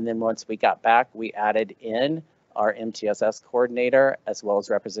 And then once we got back, we added in our MTSS coordinator, as well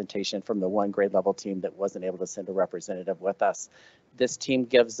as representation from the 1 grade level team that wasn't able to send a representative with us. This team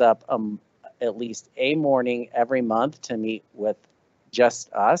gives up at least a morning every month to meet with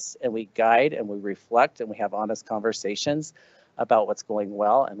just us, and we guide and we reflect and we have honest conversations about what's going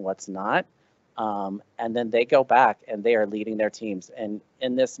well and what's not. And then they go back and they are leading their teams. And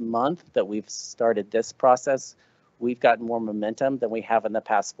in this month that we've started this process, we've gotten more momentum than we have in the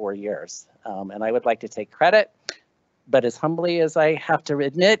past 4 years. And I would like to take credit, but as humbly as I have to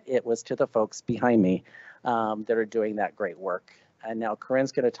admit, it was to the folks behind me that are doing that great work. And now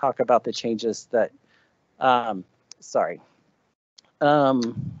Corinne's going to talk about the changes that,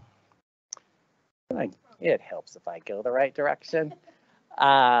 It helps if I go the right direction.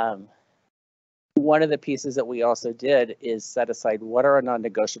 One of the pieces that we also did is set aside what are our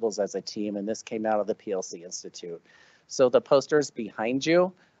non-negotiables as a team, and this came out of the PLC Institute. So the posters behind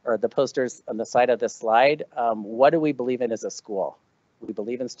you, or the posters on the side of this slide, what do we believe in as a school? We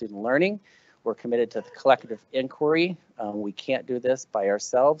believe in student learning. We're committed to the collective inquiry. We can't do this by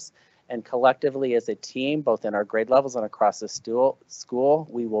ourselves. And collectively as a team, both in our grade levels and across the school,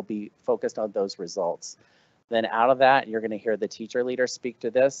 we will be focused on those results. Then out of that, you're going to hear the teacher leader speak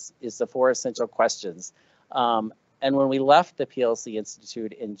to this, is the 4 essential questions. And when we left the PLC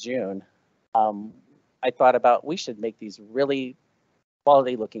Institute in June, I thought about we should make these really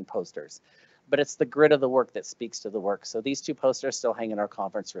quality looking posters. But it's the grit of the work that speaks to the work. So these 2 posters still hang in our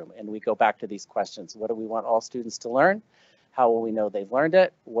conference room, and we go back to these questions. What do we want all students to learn? How will we know they've learned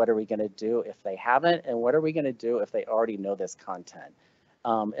it? What are we going to do if they haven't? And what are we going to do if they already know this content?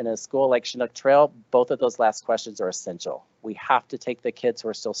 In a school like Chinook Trail, both of those last questions are essential. We have to take the kids who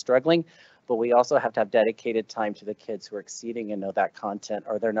are still struggling, but we also have to have dedicated time to the kids who are exceeding and know that content,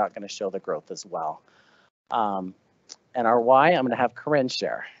 or they're not going to show the growth as well. And our why, I'm going to have Corinne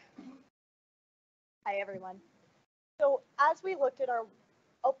share. Hi, everyone. So as we looked at our,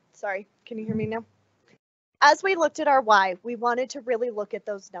 oh, sorry, can you hear me now? As we looked at our why, we wanted to really look at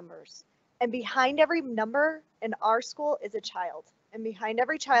those numbers. And behind every number in our school is a child. And behind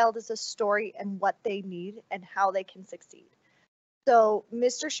every child is a story and what they need and how they can succeed. So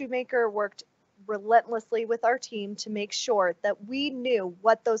Mr. Shoemaker worked relentlessly with our team to make sure that we knew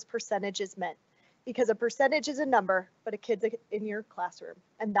what those percentages meant. Because a percentage is a number, but a kid's in your classroom.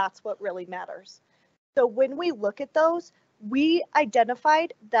 And that's what really matters. So when we look at those, we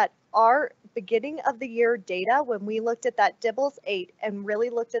identified that our beginning of the year data, when we looked at that DIBELS 8 and really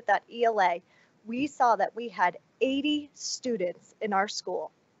looked at that ELA, we saw that we had 80 students in our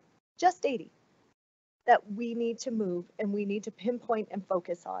school, just 80, that we need to move and we need to pinpoint and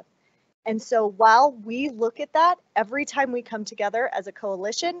focus on. And so while we look at that, every time we come together as a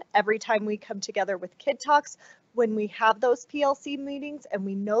coalition, every time we come together with Kid Talks, when we have those PLC meetings and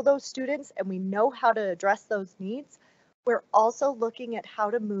we know those students and we know how to address those needs, we're also looking at how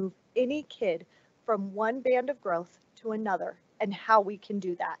to move any kid from one band of growth to another and how we can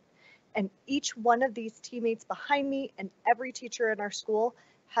do that. And each one of these teammates behind me and every teacher in our school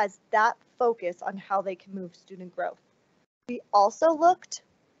has that focus on how they can move student growth. We also looked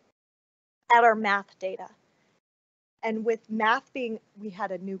at our math data. And with math being, we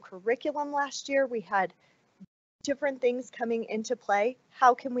had a new curriculum last year, we had different things coming into play.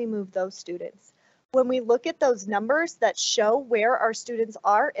 How can we move those students? When we look at those numbers that show where our students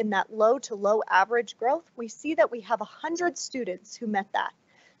are in that low to low average growth, we see that we have 100 students who met that.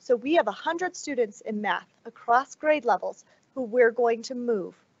 So we have 100 students in math across grade levels who we're going to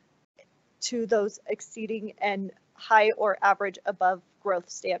move to those exceeding and high or average above growth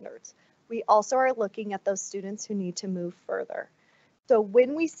standards. We also are looking at those students who need to move further. So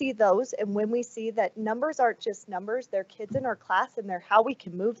when we see those and when we see that numbers aren't just numbers, they're kids in our class and they're how we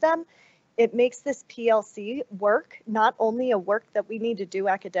can move them, it makes this PLC work not only a work that we need to do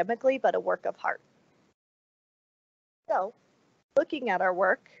academically, but a work of heart. So looking at our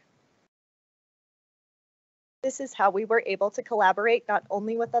work, this is how we were able to collaborate not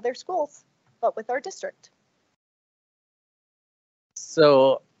only with other schools, but with our district.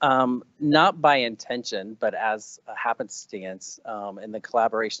 So not by intention, but as a happenstance, in the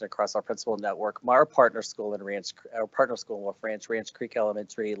collaboration across our principal network, our partner school in Wolf Ranch Creek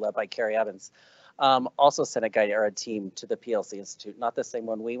Elementary, led by Carrie Evans, also sent a guide or a team to the PLC Institute. Not the same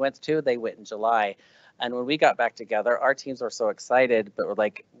one we went to, they went in July. And when we got back together, our teams were so excited, but we're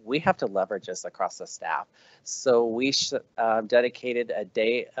like, we have to leverage this across the staff. So we dedicated a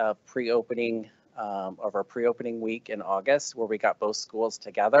day of pre-opening of our pre-opening week in August, where we got both schools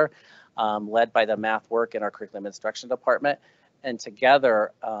together, led by the math work in our curriculum instruction department. And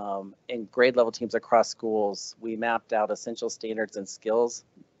together in grade level teams across schools, we mapped out essential standards and skills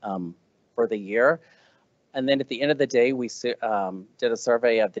for the year. And then at the end of the day, we did a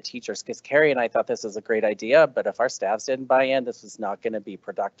survey of the teachers, because Carrie and I thought this was a great idea, but if our staffs didn't buy in, this was not going to be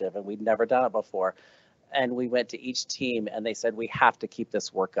productive, and we'd never done it before. And we went to each team and they said, we have to keep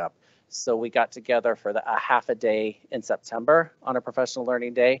this work up. So we got together for a half a day in September on a professional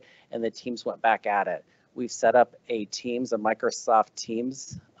learning day, and the teams went back at it. We've set up a Microsoft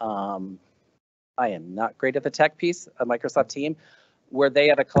Teams. I am not great at the tech piece, a Microsoft team, where they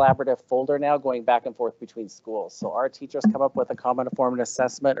have a collaborative folder now going back and forth between schools. So our teachers come up with a common formative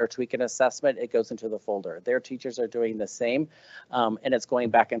assessment or tweak an assessment, it goes into the folder. Their teachers are doing the same, and it's going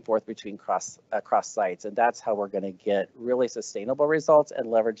back and forth between cross sites. And that's how we're going to get really sustainable results and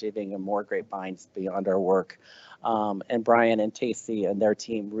leveraging more great minds beyond our work. And Brian and Tacey and their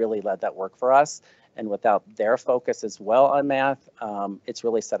team really led that work for us. And without their focus as well on math, it's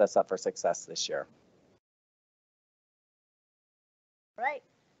really set us up for success this year. Right.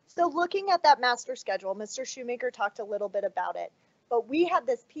 So looking at that master schedule, Mr. Shoemaker talked a little bit about it, but we had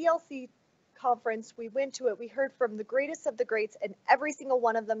this PLC conference. We went to it. We heard from the greatest of the greats, and every single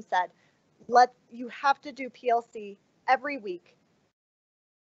one of them said, you have to do PLC every week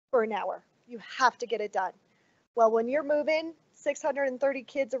for an hour. You have to get it done. Well, when you're moving 630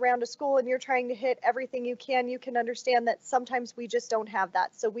 kids around a school and you're trying to hit everything you can understand that sometimes we just don't have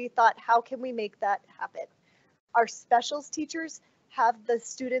that. So we thought, how can we make that happen? Our specials teachers have the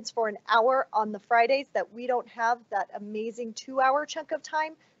students for an hour on the Fridays that we don't have that amazing 2-hour chunk of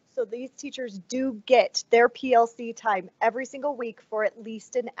time. So these teachers do get their PLC time every single week for at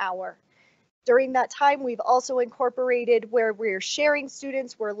least an hour. During that time, we've also incorporated where we're sharing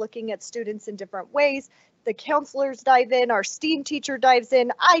students, we're looking at students in different ways. The counselors dive in, our STEAM teacher dives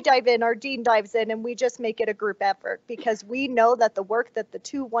in, I dive in, our dean dives in, and we just make it a group effort because we know that the work that the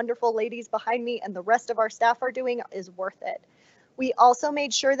two wonderful ladies behind me and the rest of our staff are doing is worth it. We also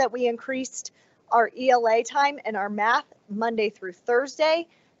made sure that we increased our ELA time and our math Monday through Thursday,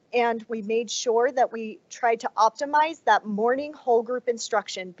 and we made sure that we tried to optimize that morning whole group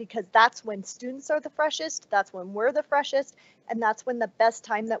instruction because that's when students are the freshest, that's when we're the freshest, and that's when the best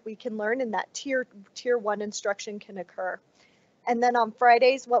time that we can learn and that tier 1 instruction can occur. And then on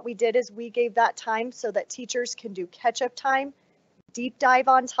Fridays, what we did is we gave that time so that teachers can do catch-up time, deep dive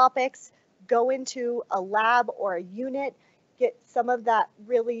on topics, go into a lab or a unit, get some of that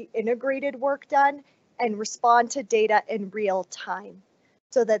really integrated work done, and respond to data in real time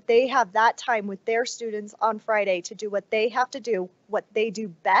so that they have that time with their students on Friday to do what they have to do, what they do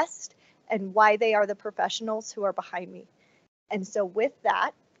best, and why they are the professionals who are behind me. And so with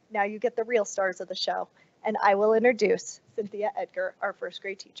that, now you get the real stars of the show, and I will introduce Cynthia Edgar, our first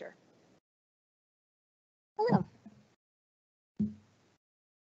grade teacher. Hello.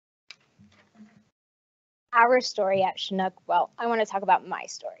 Our story at Chinook, well, I want to talk about my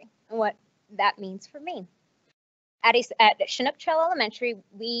story and what that means for me. At Chinook Trail Elementary,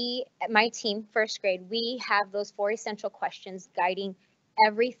 my team, first grade, we have those 4 essential questions guiding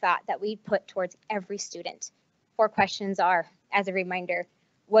every thought that we put towards every student. 4 questions are, as a reminder,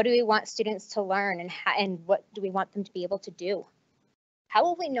 what do we want students to learn and what do we want them to be able to do? How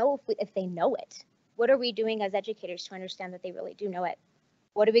will we know if they know it? What are we doing as educators to understand that they really do know it?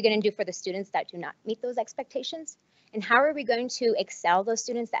 What are we going to do for the students that do not meet those expectations? And how are we going to excel those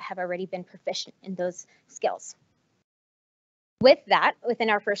students that have already been proficient in those skills? With that, within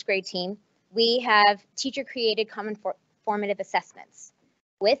our first grade team, we have teacher-created common formative assessments.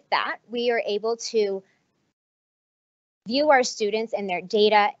 With that, we are able to view our students and their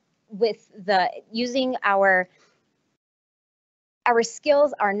data using our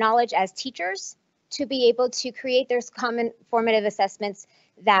skills, our knowledge as teachers to be able to create those common formative assessments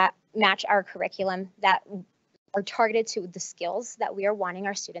that match our curriculum, that are targeted to the skills that we are wanting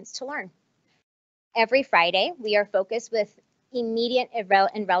our students to learn. Every Friday, we are focused with immediate and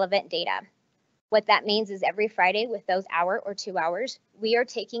relevant data. What that means is every Friday with those hour or 2 hours, we are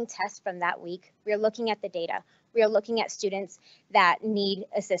taking tests from that week. We are looking at the data. We are looking at students that need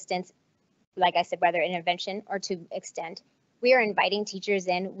assistance, like I said, whether intervention or to extend. We are inviting teachers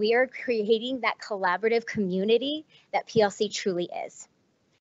in. We are creating that collaborative community that PLC truly is.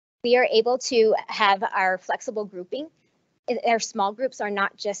 We are able to have our flexible grouping. Our small groups are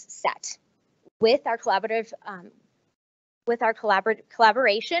not just set. With our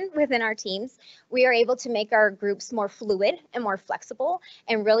collaboration within our teams, we are able to make our groups more fluid and more flexible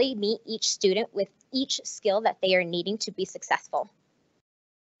and really meet each student with each skill that they are needing to be successful.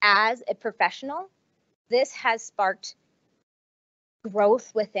 As a professional, this has sparked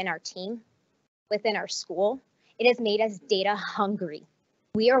growth within our team, within our school. It has made us data hungry.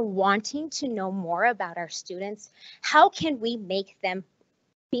 We are wanting to know more about our students. How can we make them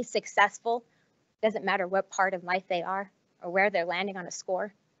be successful? Doesn't matter what part of life they are or where they're landing on a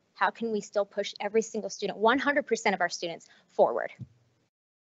score. How can we still push every single student, 100% of our students, forward?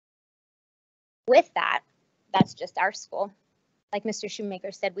 With that, that's just our school. Like Mr.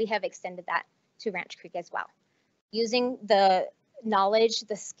 Shoemaker said, we have extended that to Ranch Creek as well. Using the knowledge,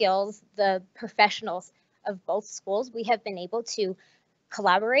 the skills, the professionals of both schools, we have been able to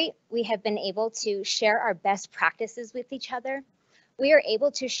collaborate. We have been able to share our best practices with each other. we are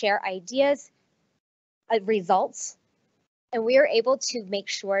able to share ideas, results, and we are able to make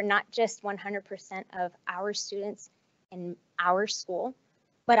sure not just 100% of our students in our school,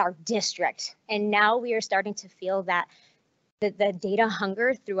 but our district. And now we are starting to feel that the data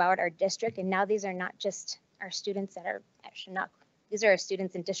hunger throughout our district. And now these are not just our students that are at Chinook. These are our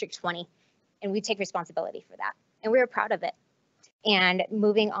students in District 20. And we take responsibility for that. And we're proud of it. And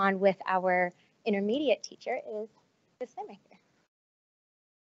moving on with our intermediate teacher is this thing right here.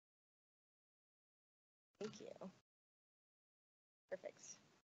 Thank you. Perfect.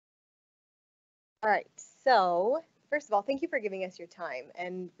 All right, so first of all, thank you for giving us your time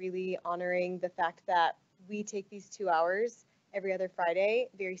and really honoring the fact that we take these 2 hours every other Friday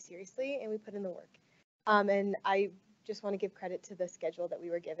very seriously and we put in the work. And I just want to give credit to the schedule that we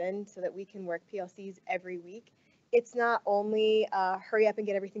were given so that we can work PLCs every week. It's not only hurry up and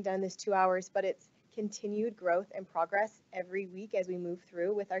get everything done in this 2 hours, but it's continued growth and progress every week as we move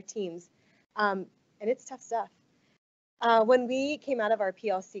through with our teams. And it's tough stuff. When we came out of our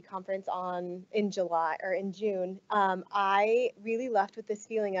PLC conference in June, I really left with this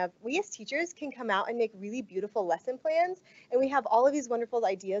feeling of we as teachers can come out and make really beautiful lesson plans, and we have all of these wonderful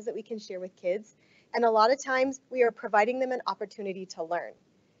ideas that we can share with kids. And a lot of times we are providing them an opportunity to learn.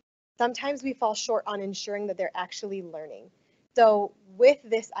 Sometimes we fall short on ensuring that they're actually learning. So with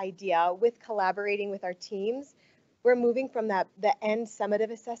this idea, with collaborating with our teams, we're moving from the end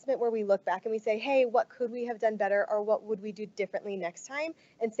summative assessment where we look back and we say, hey, what could we have done better, or what would we do differently next time?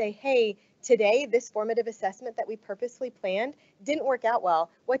 And say, hey, today, this formative assessment that we purposely planned didn't work out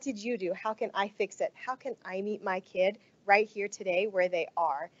well. What did you do? How can I fix it? How can I meet my kid right here today where they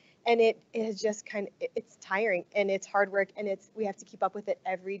are? And it is just it's tiring and it's hard work, and we have to keep up with it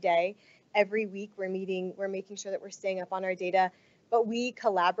every day. Every week we're making sure that we're staying up on our data, but we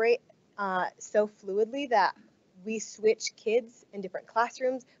collaborate so fluidly that we switch kids in different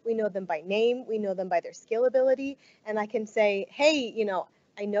classrooms. We know them by name. We know them by their skill ability. And I can say, hey,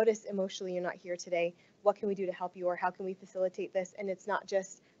 I noticed emotionally you're not here today. What can we do to help you, or how can we facilitate this? And it's not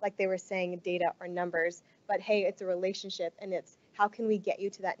just like they were saying data or numbers, but hey, it's a relationship, and it's how can we get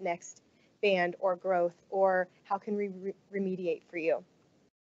you to that next band or growth, or how can we remediate for you?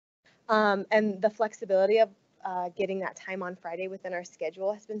 And the flexibility of getting that time on Friday within our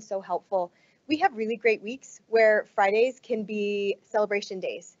schedule has been so helpful. We have really great weeks where Fridays can be celebration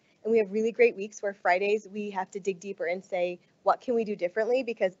days. And we have really great weeks where Fridays we have to dig deeper and say, what can we do differently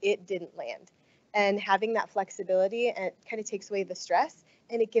because it didn't land? And having that flexibility, and it kind of takes away the stress,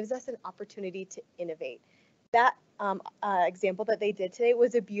 and it gives us an opportunity to innovate. That example that they did today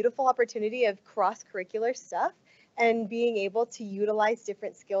was a beautiful opportunity of cross-curricular stuff and being able to utilize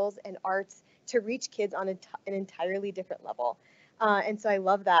different skills and arts to reach kids on an entirely different level. And so I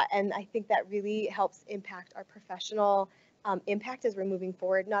love that. And I think that really helps impact our professional impact as we're moving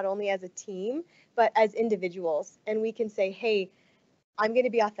forward, not only as a team, but as individuals. And we can say, hey, I'm going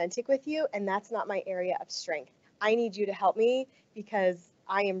to be authentic with you, and that's not my area of strength. I need you to help me because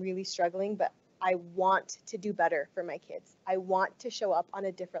I am really struggling, but I want to do better for my kids. I want to show up on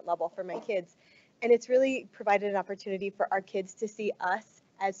a different level for my kids. And it's really provided an opportunity for our kids to see us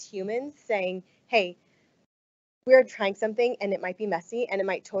as humans saying, hey, we're trying something and it might be messy and it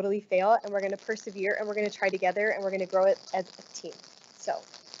might totally fail, and we're going to persevere and we're going to try together and we're going to grow it as a team. So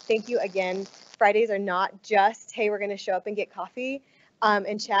thank you again. Fridays are not just, hey, we're going to show up and get coffee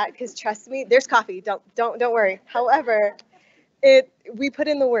and chat, because trust me, there's coffee. Don't worry. However, we put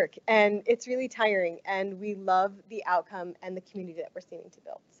in the work and it's really tiring, and we love the outcome and the community that we're seeming to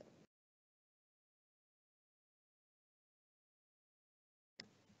build.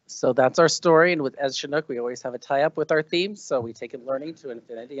 So that's our story, and as Chinook, we always have a tie-up with our themes, so we take it learning to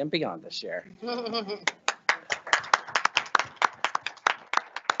infinity and beyond this year.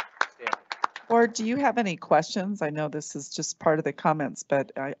 Board, do you have any questions? I know this is just part of the comments,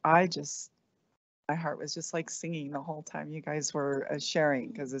 but my heart was just like singing the whole time you guys were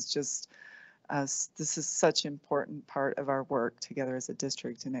sharing, because it's just, this is such an important part of our work together as a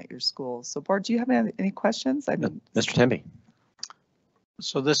district and at your school. So Board, do you have any questions? I mean, Mr. Temby.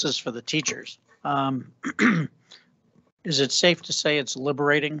 So this is for the teachers. Is it safe to say it's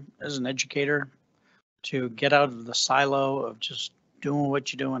liberating as an educator to get out of the silo of just doing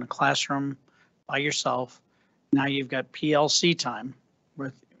what you do in a classroom by yourself? Now you've got PLC time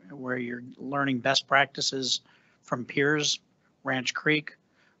where you're learning best practices from peers, Ranch Creek.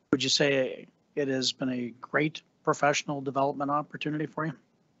 Would you say it has been a great professional development opportunity for you?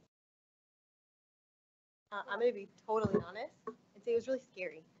 I'm going to be totally honest and say it was really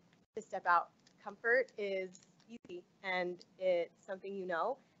scary to step out. Comfort is easy and it's something you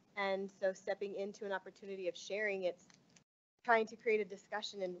know. And so stepping into an opportunity of sharing, it's trying to create a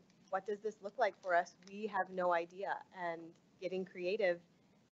discussion and what does this look like for us? We have no idea, and getting creative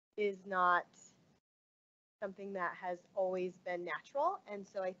is not something that has always been natural. And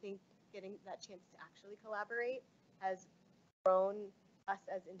so I think getting that chance to actually collaborate has grown us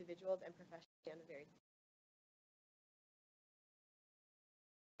as individuals and professionally on a very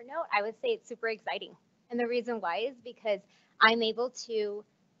note, I would say it's super exciting. And the reason why is because I'm able to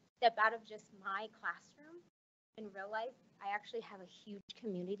step out of just my classroom and realize I actually have a huge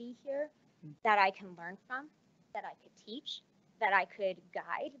community here that I can learn from, that I could teach, that I could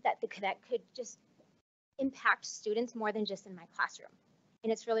guide, that could just impact students more than just in my classroom.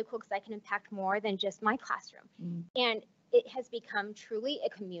 And it's really cool because I can impact more than just my classroom. And it has become truly a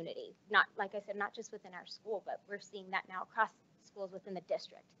community. Not, like I said, not just within our school, but we're seeing that now across schools within the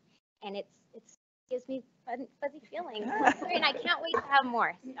district. And it gives me fuzzy feelings. And I can't wait to have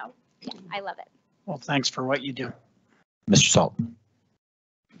more. So yeah, I love it. Well, thanks for what you do. Mr. Salt.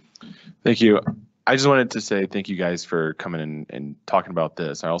 Thank you. I just wanted to say thank you guys for coming in and talking about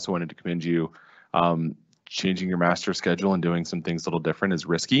this. I also wanted to commend you. Changing your master schedule and doing some things a little different is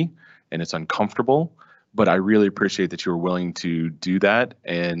risky and it's uncomfortable, but I really appreciate that you were willing to do that.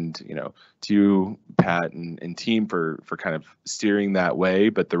 And, you know, to you, Pat and team for kind of steering that way,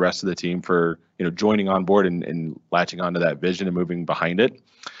 but the rest of the team for, you know, joining on board and latching onto that vision and moving behind it.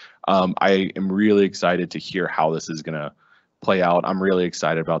 I am really excited to hear how this is going to play out. I'm really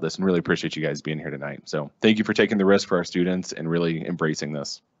excited about this and really appreciate you guys being here tonight. So thank you for taking the risk for our students and really embracing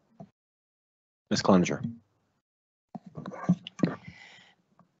this. Ms. Clemenger.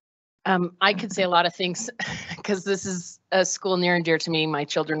 I could say a lot of things because this is a school near and dear to me. My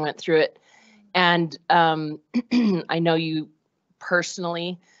children went through it. And I know you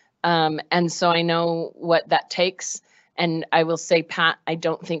personally. And so I know what that takes. And I will say, Pat, I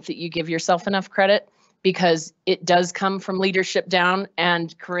don't think that you give yourself enough credit because it does come from leadership down.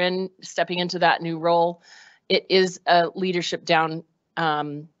 And Corinne stepping into that new role, it is a leadership down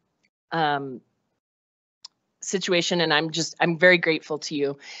situation. And I'm very grateful to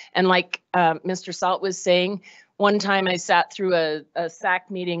you. And like Mr. Salt was saying, one time I sat through a SAC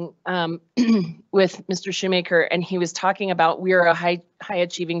meeting with Mr. Shoemaker, and he was talking about we're a high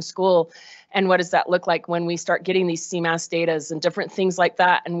achieving school. And what does that look like when we start getting these CMAS datas and different things like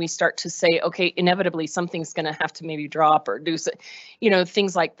that? And we start to say, okay, inevitably something's going to have to maybe drop or do, you know,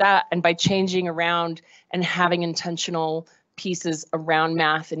 things like that. And by changing around and having intentional pieces around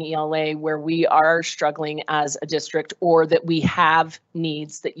math and ELA where we are struggling as a district or that we have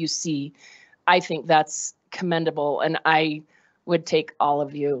needs that you see, I think that's commendable. And I would take all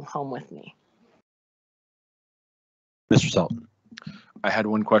of you home with me. Mr. Salt. I had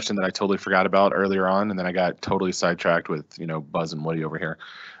one question that I totally forgot about earlier on, and then I got totally sidetracked with, you know, Buzz and Woody over here.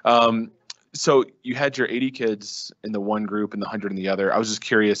 So you had your 80 kids in the one group and the 100 in the other. I was just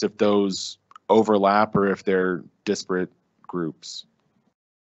curious if those overlap or if they're disparate groups.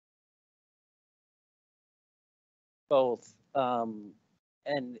 Both,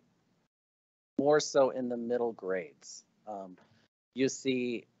 and more so in the middle grades. You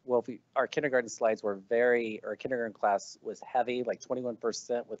see, well, our kindergarten slides were our kindergarten class was heavy, like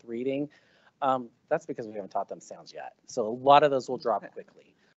 21% with reading. That's because we haven't taught them sounds yet. So a lot of those will drop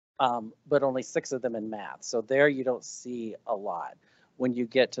quickly, but only 6 of them in math. So there you don't see a lot. When you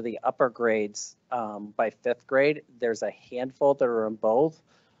get to the upper grades, by 5th grade, there's a handful that are in both.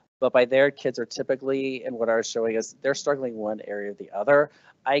 But by there, kids are typically, and what I was showing us, they're struggling one area or the other.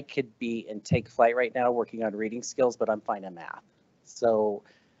 I could be in take flight right now working on reading skills, but I'm fine in math. So,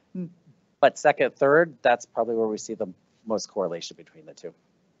 but 2nd, 3rd, that's probably where we see the most correlation between the two.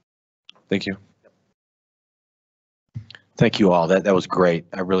 Thank you. Thank you all. That was great.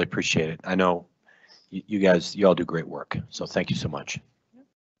 I really appreciate it. I know you all do great work. So thank you so much.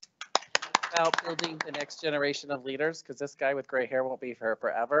 About building the next generation of leaders, because this guy with gray hair won't be here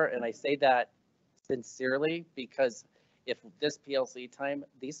forever. And I say that sincerely because if this PLC time,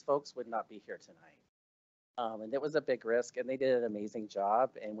 these folks would not be here tonight. And it was a big risk and they did an amazing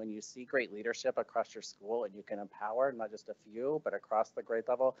job. And when you see great leadership across your school and you can empower not just a few, but across the grade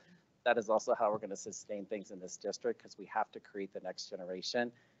level, that is also how we're going to sustain things in this district because we have to create the next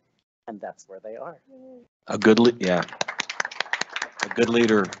generation. And that's where they are. A good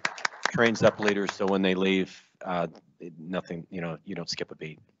leader trains up leaders so when they leave, nothing, you know, you don't skip a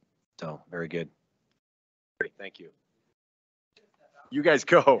beat. So very good. Great, thank you. You guys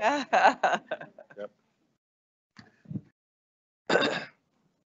go. Yep.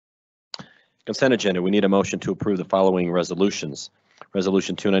 Consent agenda. We need a motion to approve the following resolutions.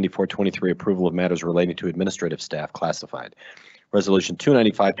 Resolution 294-23, approval of matters relating to administrative staff classified. Resolution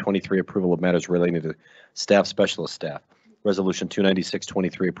 295-23, approval of matters relating to staff specialist staff. Resolution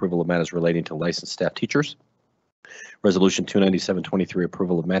 296-23, approval of matters relating to licensed staff teachers. Resolution 297-23,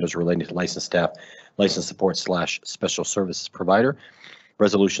 approval of matters relating to licensed staff, license support / special services provider.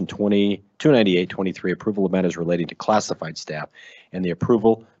 Resolution 298-23, approval of matters relating to classified staff, and the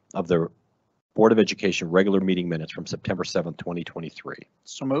approval of the Board of Education regular meeting minutes from September 7th, 2023.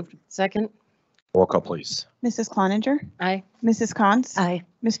 So moved. Second. Roll call, please. Mrs. Cloninger? Aye. Mrs. Cons? Aye.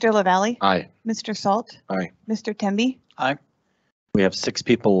 Mr. Lavalley? Aye. Mr. Salt? Aye. Mr. Temby? Aye. We have 6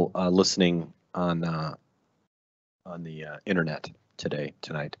 people listening on the internet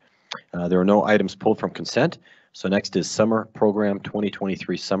tonight. There are no items pulled from consent. So next is Summer Program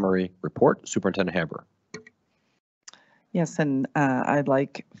 2023 Summary Report. Superintendent Hamburg. Yes, and I'd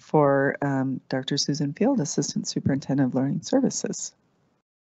like for Dr. Susan Field, Assistant Superintendent of Learning Services.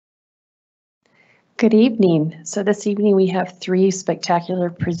 Good evening. So this evening we have 3 spectacular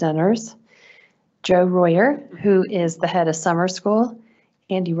presenters. Joe Royer, who is the head of summer school,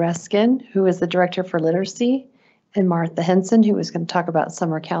 Andy Reskin, who is the director for literacy, and Martha Henson, who is going to talk about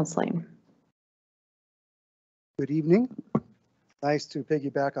summer counseling. Good evening. Nice to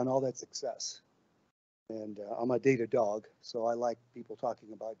piggyback on all that success. And I'm a data dog, so I like people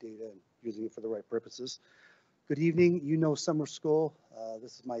talking about data and using it for the right purposes. Good evening. You know summer school.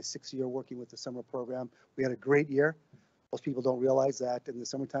 This is my 6th year working with the summer program. We had a great year. Most people don't realize that in the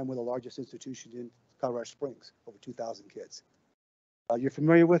summertime we're the largest institution in Colorado Springs, over 2,000 kids. You're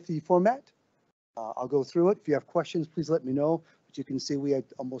familiar with the format? I'll go through it. If you have questions, please let me know. But you can see we had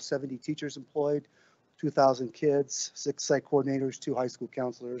almost 70 teachers employed, 2,000 kids, 6 site coordinators, 2 high school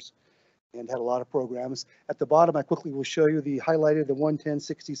counselors, and had a lot of programs. At the bottom, I quickly will show you the highlighted, the 110,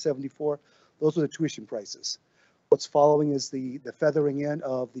 60, 74. Those are the tuition prices. What's following is the feathering in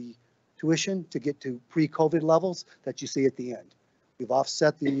of the tuition to get to pre-COVID levels that you see at the end. We've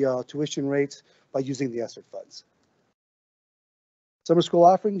offset the tuition rates by using the ESSER funds. Summer school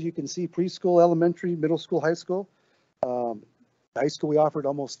offerings, you can see preschool, elementary, middle school, high school. High school, we offered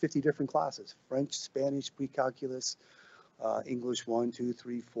almost 50 different classes: French, Spanish, pre-calculus, English 1, 2,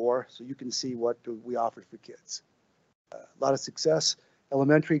 3, 4. So you can see what we offered for kids. A lot of success.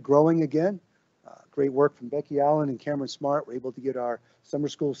 Elementary growing again. Great work from Becky Allen and Cameron Smart. We're able to get our summer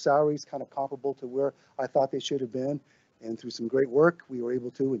school salaries kind of comparable to where I thought they should have been. And through some great work, we were able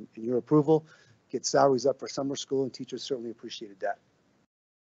to, in your approval, get salaries up for summer school, and teachers certainly appreciated that.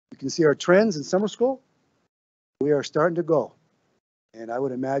 You can see our trends in summer school. We are starting to go. And I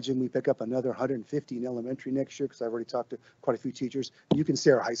would imagine we pick up another 150 in elementary next year, because I've already talked to quite a few teachers. You can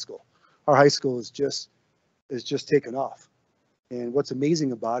see our high school. Our high school is just taken off. And what's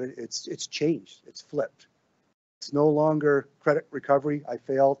amazing about it, it's changed. It's flipped. It's no longer credit recovery. I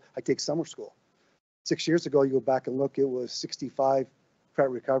failed. I take summer school. 6 years ago, you go back and look, it was 65 credit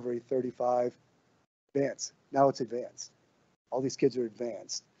recovery, 35 advanced. Now it's advanced. All these kids are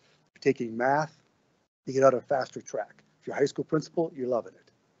advanced. You're taking math, you get out a faster track. If you're a high school principal, you're loving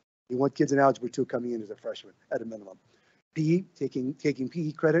it. You want kids in Algebra 2 coming in as a freshman at a minimum. PE, taking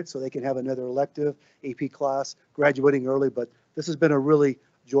PE credit so they can have another elective AP class, graduating early, but this has been a really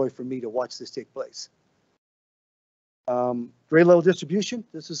joy for me to watch this take place. Grade level distribution,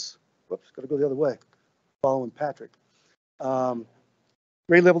 this is, whoops, gotta go the other way, following Patrick.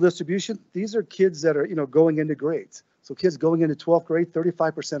 Grade level distribution, these are kids that are, going into grades. So kids going into 12th grade,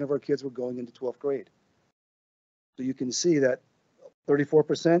 35% of our kids were going into 12th grade. So you can see that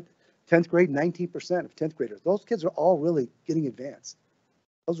 34%, 10th grade, 19% of 10th graders. Those kids are all really getting advanced.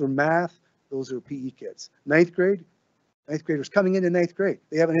 Those are math, those are PE kids. 9th graders coming into 9th grade.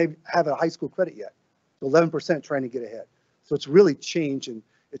 They haven't have a high school credit yet. So 11% trying to get ahead. So it's really changed, and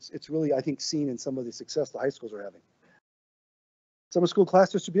it's really, I think, seen in some of the success the high schools are having. Summer school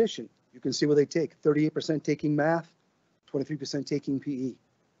class distribution. You can see what they take. 38% taking math, 23% taking PE.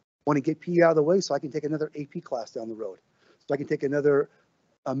 Want to get PE out of the way so I can take another AP class down the road. So I can take another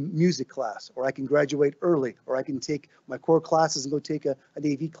music class, or I can graduate early, or I can take my core classes and go take an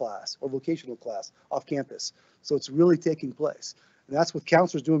AV class or vocational class off campus. So it's really taking place. And that's with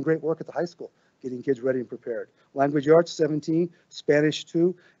counselors doing great work at the high school, getting kids ready and prepared. Language arts, 17, Spanish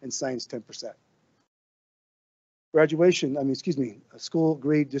 2, and science 10%. School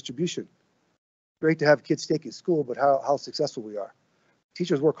grade distribution. Great to have kids taking school, but how successful we are.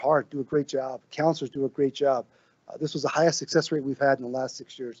 Teachers work hard, do a great job. Counselors do a great job. This was the highest success rate we've had in the last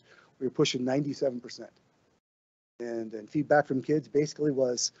 6 years. We were pushing 97%. And feedback from kids basically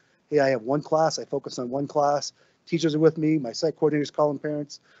was, hey, I have one class, I focus on one class. Teachers are with me, my site coordinators calling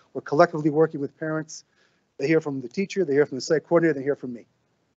parents. We're collectively working with parents. They hear from the teacher, they hear from the site coordinator, they hear from me.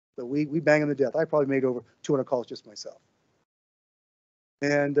 So we bang them to death. I probably made over 200 calls just myself.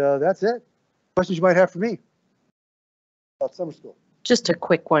 And that's it. Questions you might have for me? about summer school. Just a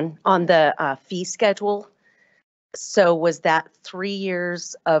quick one on the fee schedule. So was that 3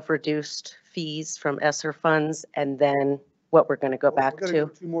 years of reduced fees from ESSER funds and then what we're going to go back We're gonna go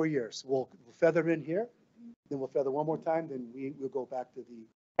to? 2 more years. We'll feather in here, then we'll feather one more time, then we'll go back to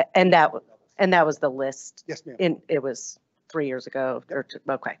the. And that was the list. Yes, ma'am. It was 3 years ago or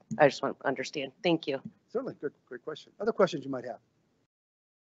okay. I just want to understand. Thank you. Certainly, great question. Other questions you might have?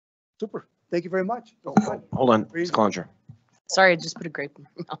 Super. Thank you very much. Hold on, Ms. Cloninger. Sorry, I just put a grape in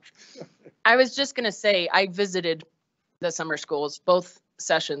my mouth. I was just gonna say, I visited the summer schools, both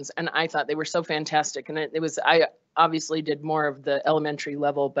sessions, and I thought they were so fantastic. And I obviously did more of the elementary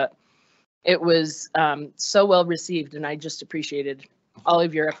level, but it was so well received, and I just appreciated all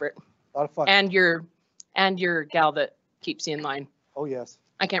of your effort. A lot of fun. And your gal that keeps you in line. Oh, yes.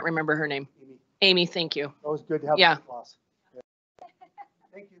 I can't remember her name. Amy. Amy, thank you. Always good to have Yeah. you, boss. Yeah.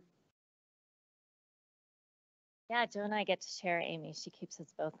 Thank you. Yeah, Joe and I get to share Amy. She keeps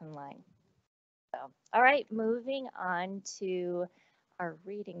us both in line. So, all right, moving on to our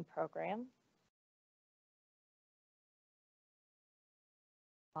reading program.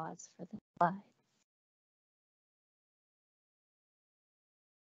 Pause for the slide.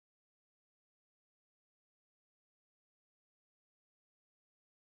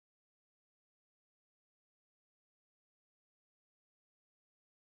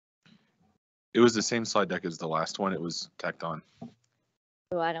 It was the same slide deck as the last one. It was tacked on.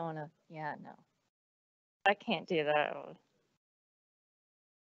 Oh, I don't want to, yeah, no. I can't do that.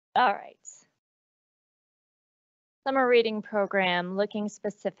 All right. Summer reading program, looking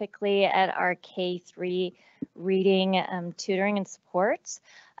specifically at our K-3 reading tutoring and support.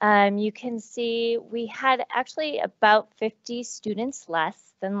 You can see we had actually about 50 students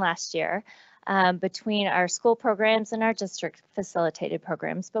less than last year between our school programs and our district facilitated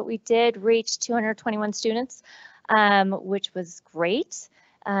programs, but we did reach 221 students, which was great.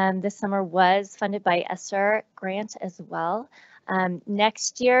 This summer was funded by ESSER grant as well.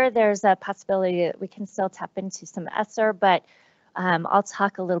 Next year, there's a possibility that we can still tap into some ESSER, but I'll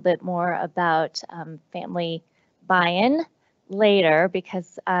talk a little bit more about family buy-in later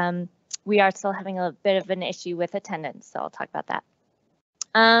because we are still having a bit of an issue with attendance, so I'll talk about that.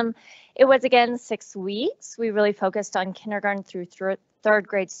 It was again 6 weeks. We really focused on kindergarten through third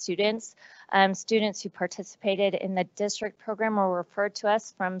grade students. Students who participated in the district program were referred to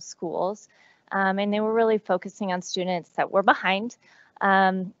us from schools, and they were really focusing on students that were behind.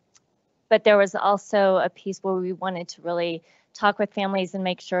 But there was also a piece where we wanted to really talk with families and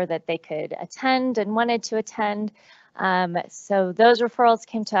make sure that they could attend and wanted to attend. So those referrals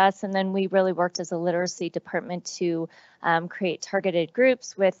came to us, and then we really worked as a literacy department to create targeted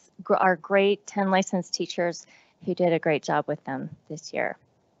groups with our great 10 licensed teachers who did a great job with them this year.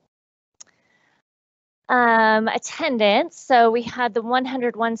 Attendance. So we had the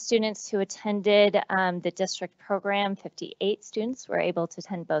 101 students who attended the district program. 58 students were able to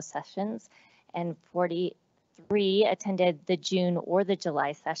attend both sessions, and 43 attended the June or the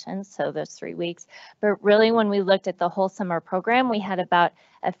July sessions, so those 3 weeks. But really, when we looked at the whole summer program, we had about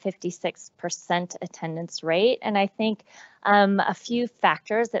a 56% attendance rate. And I think a few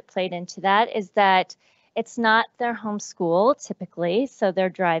factors that played into that is that it's not their home school typically, so they're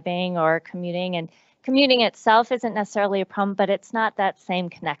driving or commuting, and commuting itself isn't necessarily a problem, but it's not that same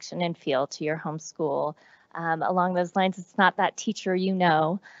connection and feel to your home school. Along those lines, it's not that teacher you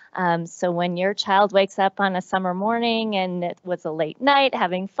know. So when your child wakes up on a summer morning and it was a late night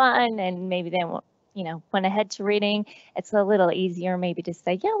having fun and maybe they went ahead to reading, it's a little easier maybe to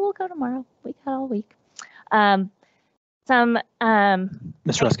say, yeah, we'll go tomorrow. We got all week.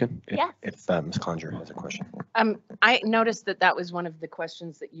 Ms. Ruskin? Yes. If Ms. Cloninger has a question. I noticed that was one of the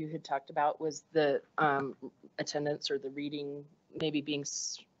questions that you had talked about was the attendance or the reading maybe being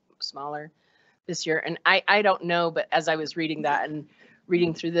smaller this year. And I don't know, but as I was reading that and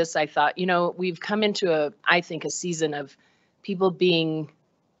reading through this, I thought, we've come into I think a season of people being,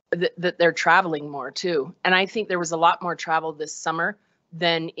 that they're traveling more too. And I think there was a lot more travel this summer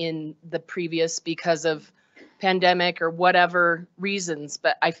than in the previous because of pandemic or whatever reasons,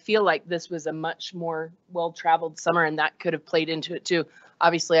 but I feel like this was a much more well-traveled summer and that could have played into it too.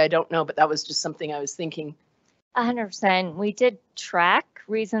 Obviously, I don't know, but that was just something I was thinking. 100%. We did track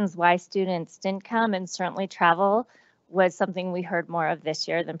reasons why students didn't come, and certainly travel was something we heard more of this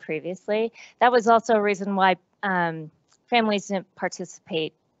year than previously. That was also a reason why families didn't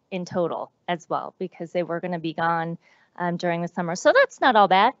participate in total as well, because they were going to be gone during the summer. So that's not all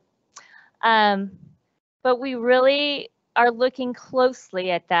bad. But we really are looking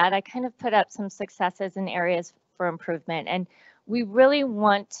closely at that. I kind of put up some successes and areas for improvement, and we really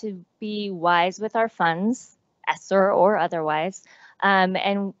want to be wise with our funds ESSER or otherwise.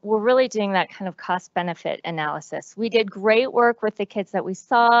 And we're really doing that kind of cost benefit analysis. We did great work with the kids that we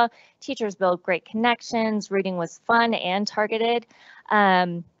saw. Teachers built great connections. Reading was fun and targeted.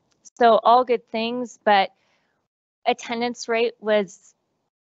 So all good things, but attendance rate was,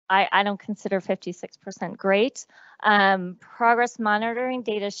 I don't consider 56% great. Progress monitoring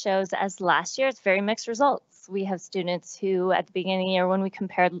data shows as last year, it's very mixed results. We have students who at the beginning of the year, when we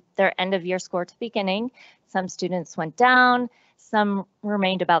compared their end of year score to beginning, some students went down, some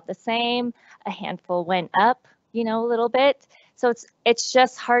remained about the same, a handful went up, a little bit. So it's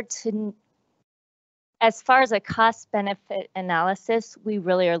just hard to, as far as a cost benefit analysis, we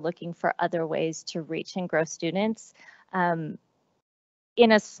really are looking for other ways to reach and grow students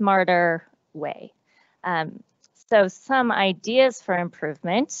in a smarter way. So some ideas for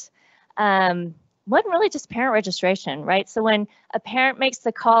improvement. One, really just parent registration, right? So when a parent makes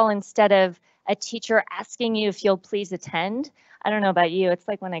the call instead of a teacher asking you if you'll please attend, I don't know about you, it's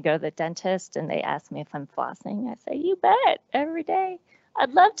like when I go to the dentist and they ask me if I'm flossing, I say, you bet, every day.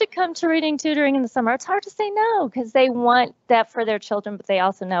 I'd love to come to reading tutoring in the summer. It's hard to say no because they want that for their children, but they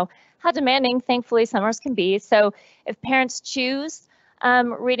also know how demanding, thankfully, summers can be. So if parents choose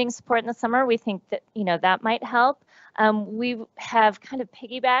reading support in the summer, we think that, that might help. We have kind of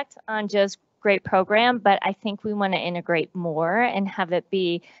piggybacked on Joe's great program, but I think we want to integrate more and have it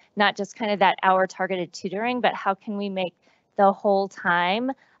be not just kind of that hour targeted tutoring, but how can we make the whole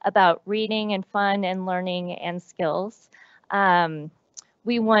time about reading and fun and learning and skills.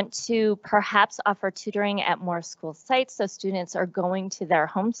 We want to perhaps offer tutoring at more school sites so students are going to their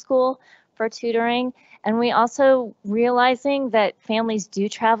home school for tutoring. And we also realizing that families do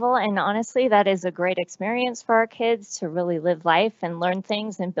travel, and honestly, that is a great experience for our kids to really live life and learn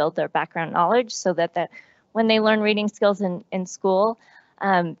things and build their background knowledge so that when they learn reading skills in school,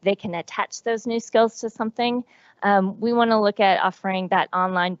 they can attach those new skills to something. We want to look at offering that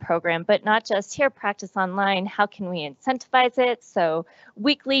online program, but not just here, practice online. How can we incentivize it? So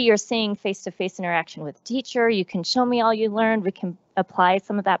weekly, you're seeing face-to-face interaction with teacher. You can show me all you learned. We can apply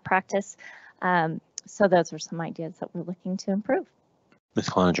some of that practice. So those are some ideas that we're looking to improve. Ms.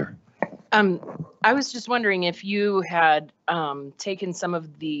 Cloninger. I was just wondering if you had taken some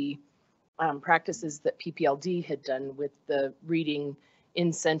of the practices that PPLD had done with the reading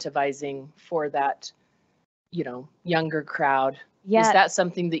incentivizing for that, younger crowd. Yeah. Is that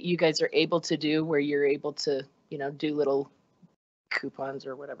something that you guys are able to do where you're able to, do little coupons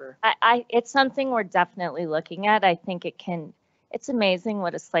or whatever? It's something we're definitely looking at. I think it's amazing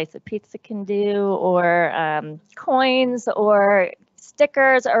what a slice of pizza can do, or coins or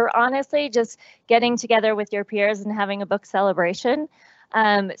stickers, or honestly, just getting together with your peers and having a book celebration.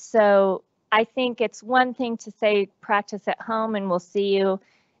 So I think it's one thing to say practice at home and we'll see you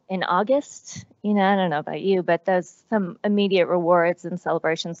in August. I don't know about you, but there's some immediate rewards and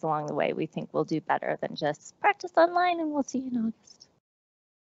celebrations along the way we think we'll do better than just practice online and we'll see you in August.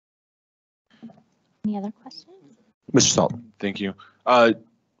 Any other questions? Mr. Salt. Thank you.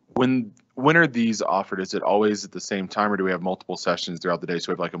 When are these offered? Is it always at the same time, or do we have multiple sessions throughout the day?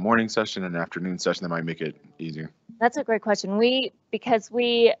 So we have like a morning session and an afternoon session that might make it easier. That's a great question. Because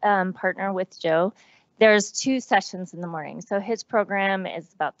we partner with Joe, there's 2 sessions in the morning. So his program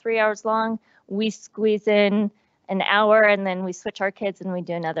is about 3 hours long. We squeeze in an hour and then we switch our kids and we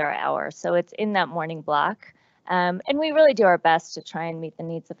do another hour. So it's in that morning block. And we really do our best to try and meet the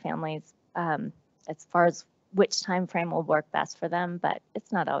needs of families as far as which time frame will work best for them, but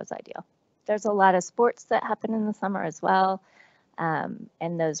it's not always ideal. There's a lot of sports that happen in the summer as well. And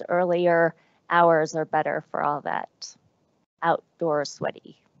those earlier hours are better for all that outdoor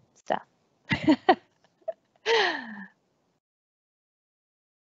sweaty stuff.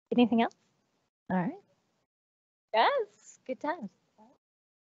 Anything else? All right. Yes, good times.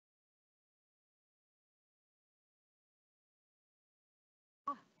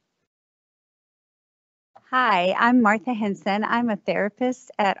 Hi, I'm Martha Henson. I'm a therapist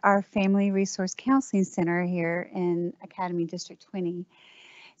at our Family Resource Counseling Center here in Academy District 20.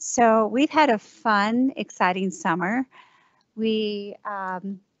 So we've had a fun, exciting summer. We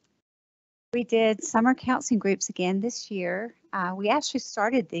did summer counseling groups again this year. We actually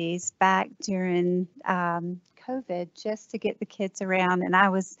started these back during COVID just to get the kids around, and I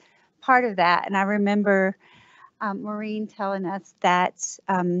was part of that. And I remember Maureen telling us that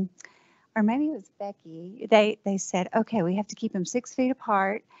or maybe it was Becky, they said, okay, we have to keep them 6 feet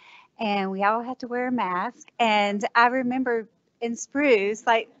apart and we all have to wear a mask. And I remember in Spruce,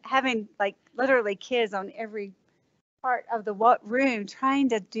 having literally kids on every part of the room trying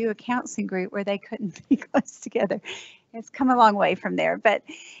to do a counseling group where they couldn't be close together. it's come a long way from there. But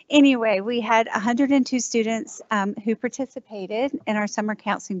anyway, we had 102 students who participated in our summer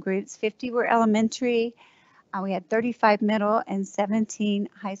counseling groups. 50 were elementary. We had 35 middle and 17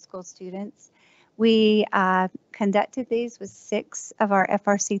 high school students. We conducted these with 6 of our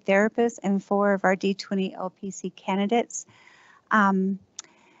FRC therapists and 4 of our D20 LPC candidates. The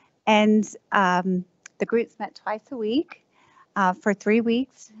groups met twice a week for 3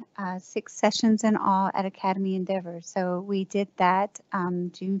 weeks, 6 sessions in all at Academy Endeavor. So we did that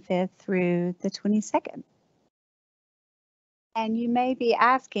June 5th through the 22nd. And you may be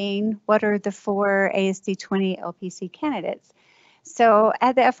asking, what are the 4 ASD 20 LPC candidates? So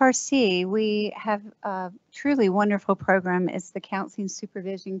at the FRC, we have a truly wonderful program. It's the Counseling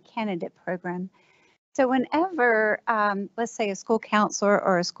Supervision Candidate Program. So whenever, let's say, a school counselor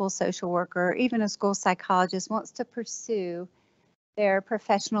or a school social worker, or even a school psychologist wants to pursue their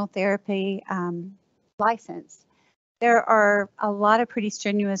professional therapy license, there are a lot of pretty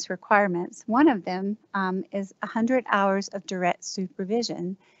strenuous requirements. One of them is 100 hours of direct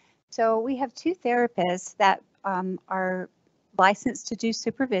supervision. So we have 2 therapists that are licensed to do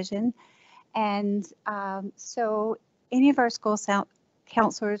supervision. And so any of our school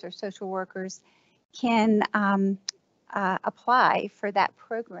counselors or social workers can apply for that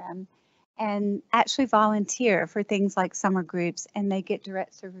program and actually volunteer for things like summer groups, and they get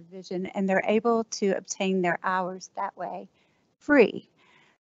direct supervision and they're able to obtain their hours that way free.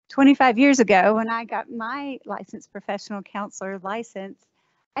 25 years ago, when I got my licensed professional counselor license,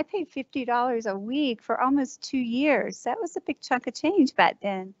 I paid $50 a week for almost 2 years. That was a big chunk of change back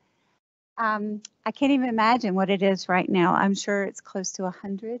then. I can't even imagine what it is right now. I'm sure it's close to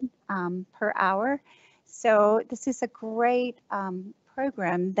 100 per hour. So this is a great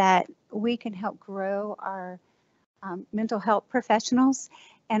program that we can help grow our mental health professionals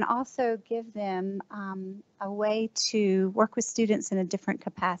and also give them a way to work with students in a different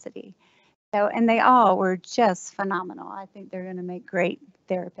capacity. So, and they all were just phenomenal. I think they're going to make great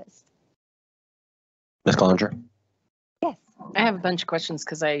therapists. Ms. Cloninger? Yes. I have a bunch of questions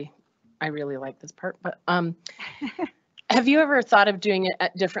because I really like this part, but have you ever thought of doing it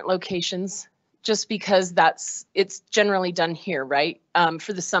at different locations? Just because it's generally done here, right?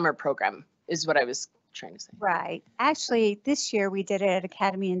 For the summer program is what I was trying to say. Right. Actually, this year we did it at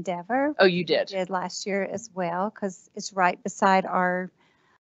Academy Endeavor. Oh, you did? We did last year as well because it's right beside our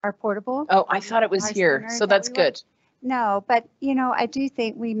portable. Oh, I thought it was here, so that's good. No, but you know, I do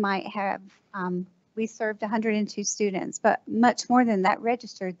think we might have, we served 102 students, but much more than that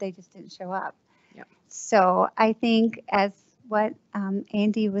registered, they just didn't show up. Yep. So I think as what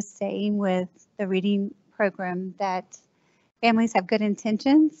Andy was saying with the reading program, that families have good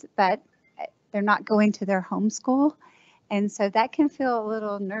intentions, but they're not going to their home school. And so that can feel a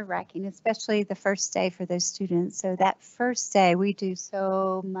little nerve-wracking, especially the first day for those students. So that first day, we do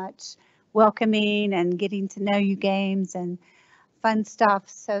so much welcoming and getting to know you games and fun stuff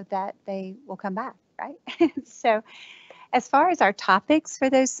so that they will come back, right? So as far as our topics for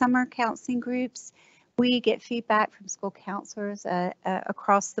those summer counseling groups, we get feedback from school counselors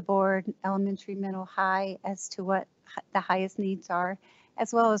across the board, elementary, middle, high, as to what the highest needs are,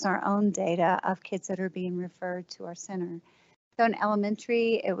 as well as our own data of kids that are being referred to our center. So in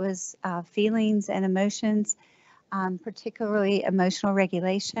elementary, it was feelings and emotions, particularly emotional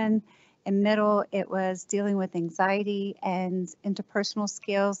regulation. In middle, it was dealing with anxiety and interpersonal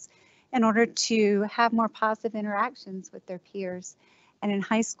skills in order to have more positive interactions with their peers. And in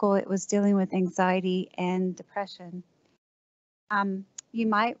high school, it was dealing with anxiety and depression. You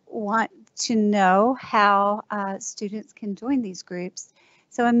might want to know how students can join these groups.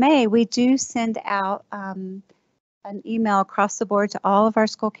 So in May, we do send out an email across the board to all of our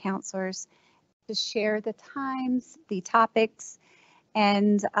school counselors to share the times, the topics,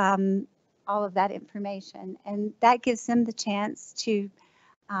 and all of that information. And that gives them the chance to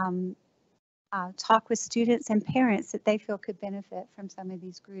talk with students and parents that they feel could benefit from some of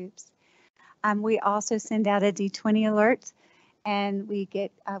these groups. We also send out a D20 alert, and we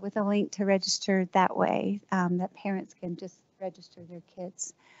get with a link to register that way, that parents can just register their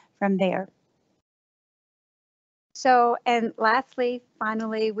kids from there. So, and lastly,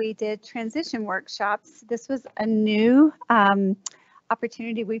 finally, we did transition workshops. This was a new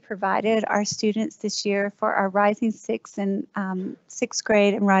opportunity we provided our students this year for our Rising 6th and 6th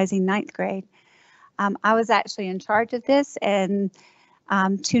grade and Rising 9th grade. I was actually in charge of this, and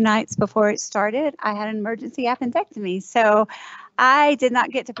 2 nights before it started, I had an emergency appendectomy. So I did not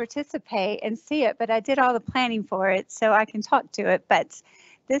get to participate and see it, but I did all the planning for it, so I can talk to it. But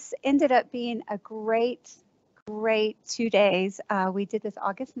this ended up being a great 2 days. We did this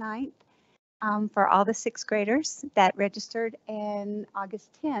August 9th, for all the sixth graders that registered, and August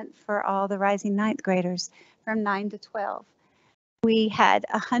 10th for all the rising ninth graders from 9 to 12. We had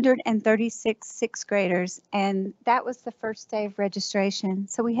 136 sixth graders, and that was the first day of registration.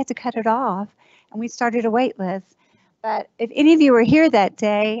 So we had to cut it off, and we started a wait list. But if any of you were here that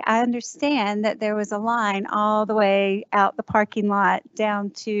day, I understand that there was a line all the way out the parking lot down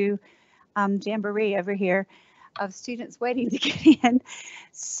to Jamboree over here of students waiting to get in.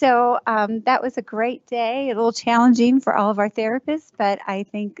 So that was a great day, a little challenging for all of our therapists, but I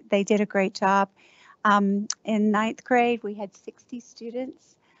think they did a great job. In ninth grade, we had 60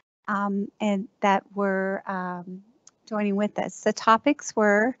 students and that were joining with us. The topics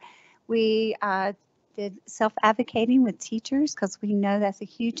were, we did self-advocating with teachers because we know that's a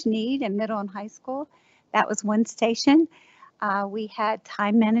huge need in middle and high school. That was one station. We had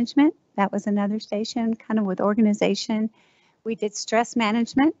time management. That was another station, kind of with organization. We did stress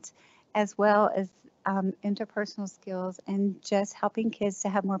management as well as interpersonal skills and just helping kids to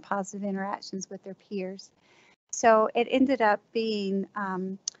have more positive interactions with their peers. So it ended up being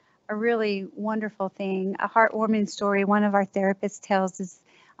a really wonderful thing, a heartwarming story. One of our therapists tells us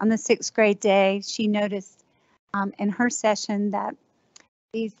on the sixth grade day, she noticed in her session that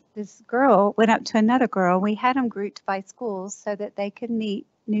this girl went up to another girl. We had them grouped by schools so that they could meet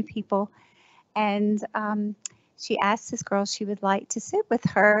new people. And she asked this girl she would like to sit with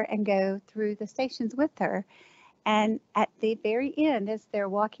her and go through the stations with her. And at the very end, as they're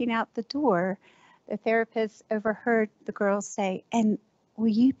walking out the door, the therapist overheard the girl say, "And will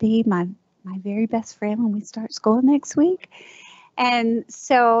you be my very best friend when we start school next week?" And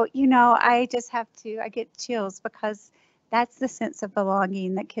so, you know, I get chills because that's the sense of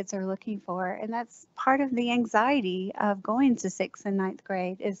belonging that kids are looking for. And that's part of the anxiety of going to sixth and ninth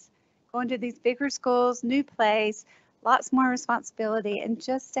grade is going to these bigger schools, new place, lots more responsibility. And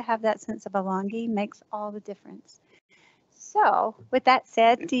just to have that sense of belonging makes all the difference. So with that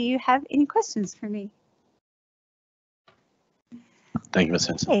said, do you have any questions for me? Thank you, Ms.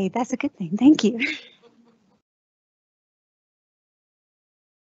 Henson. Hey, that's a good thing. Thank you.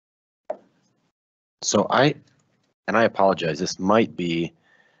 So I apologize, this might be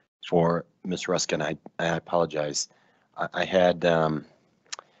for Ms. Ruskin. I apologize. I had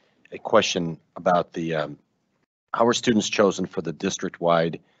a question about the how are students chosen for the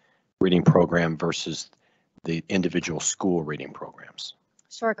district-wide reading program versus the individual school reading programs?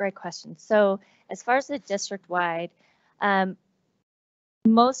 Sure, great question. So as far as the district-wide,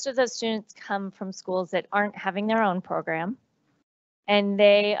 most of those students come from schools that aren't having their own program. And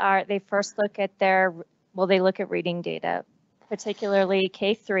they first look at they look at reading data, particularly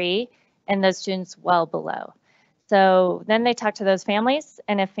K3 and those students well below. So then they talk to those families,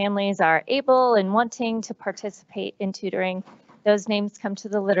 and if families are able and wanting to participate in tutoring, those names come to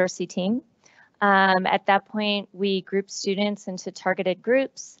the literacy team. At that point, we group students into targeted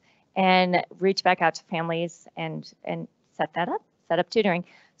groups and reach back out to families and set up tutoring.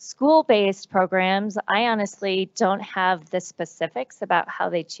 School-based programs, I honestly don't have the specifics about how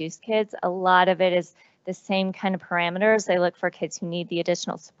they choose kids. A lot of it is the same kind of parameters. They look for kids who need the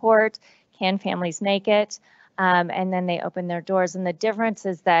additional support. Can families make it? And then they open their doors. And the difference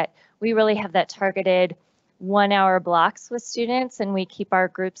is that we really have that targeted 1 hour blocks with students, and we keep our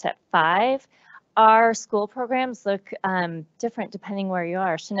groups at 5. Our school programs look different depending where you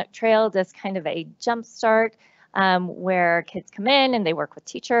are. Chinook Trail does kind of a jump start where kids come in and they work with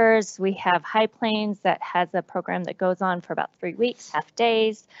teachers. We have High Plains that has a program that goes on for about 3 weeks, half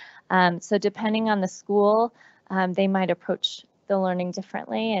days. So depending on the school, they might approach the learning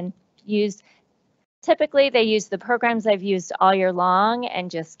differently and typically they use the programs I've used all year long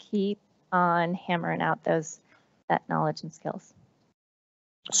and just keep on hammering out that knowledge and skills.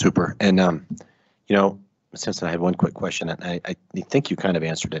 Super. And, you know, since I had one quick question, and I think you kind of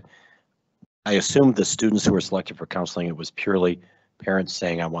answered it. I assume the students who were selected for counseling, it was purely parents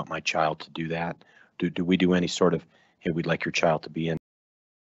saying, I want my child to do that. Do we do any sort of, hey, we'd like your child to be in?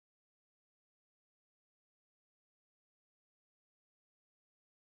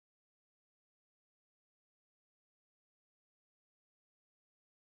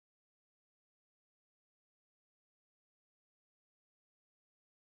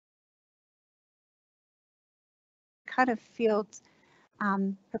 Kind of fields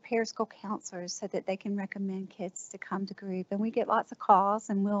prepare school counselors so that they can recommend kids to come to group. And we get lots of calls,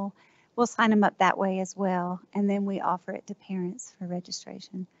 and we'll sign them up that way as well. And then we offer it to parents for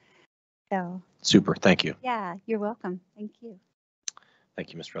registration. So Super. Thank you. yeah, you're welcome. Thank you.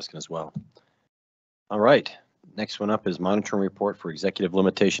 Thank you, Ms. Ruskin, as well. All right. Next one up is monitoring report for executive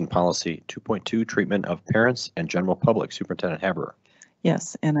limitation policy 2.2, treatment of parents and general public. Superintendent Haberer.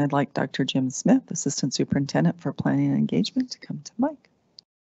 Yes, and I'd like Dr. Jim Smith, Assistant Superintendent for Planning and Engagement, to come to the mic.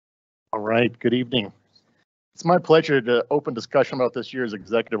 All right, good evening. It's my pleasure to open discussion about this year's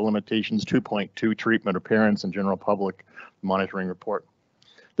Executive Limitations 2.2 Treatment of Parents and General Public Monitoring Report.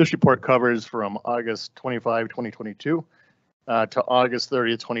 This report covers from August 25, 2022 to August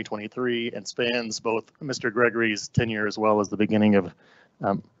 30th, 2023, and spans both Mr. Gregory's tenure as well as the beginning of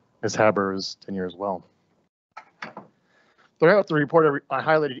Ms. Haber's tenure as well. Throughout the report, I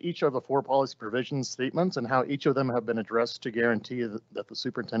highlighted each of the 4 policy provisions statements and how each of them have been addressed to guarantee that the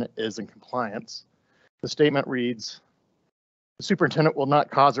superintendent is in compliance. The statement reads, the superintendent will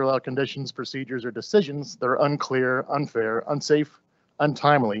not cause or allow conditions, procedures, or decisions that are unclear, unfair, unsafe,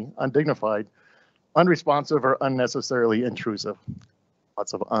 untimely, undignified, unresponsive, or unnecessarily intrusive.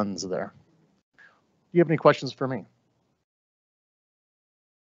 Lots of uns there. Do you have any questions for me?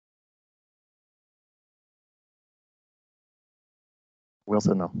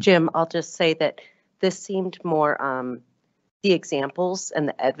 Wilson, no. Jim, I'll just say that this seemed more, the examples and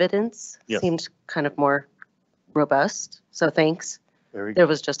the evidence Yes. seemed kind of more robust. So thanks. Very There good.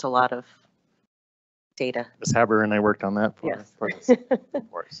 was just a lot of data. Ms. Haber and I worked on that for, Yes. for this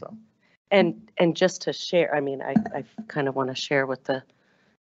report, so. And just to share, I mean, I kind of want to share with the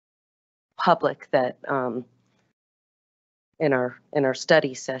public that in our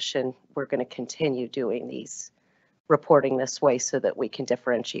study session, we're going to continue doing these reporting this way so that we can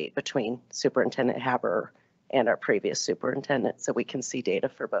differentiate between Superintendent Haber and our previous superintendent, so we can see data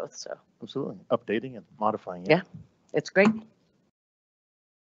for both. So Absolutely, updating and modifying it. yeah, it's great.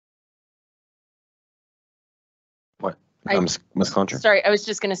 What? I- Ms. Cloninger? Sorry, I was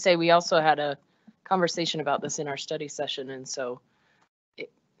just going to say, we also had a conversation about this in our study session, and so it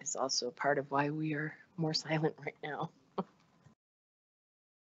is also part of why we are more silent right now.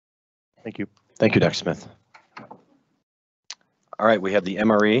 Thank you. Thank you, Dr. Smith. All right, we have the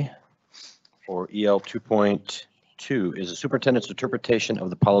MRE for EL 2.2. Is the superintendent's interpretation of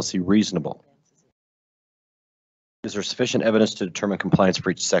the policy reasonable? Is there sufficient evidence to determine compliance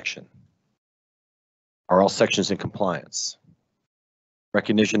for each section? Are all sections in compliance?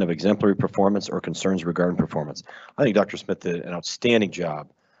 Recognition of exemplary performance or concerns regarding performance. I think Dr. Smith did an outstanding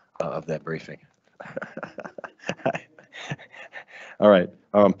job of that briefing. All right,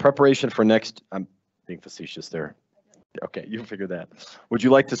 preparation for next, I'm being facetious there. Okay, you figure that. Would you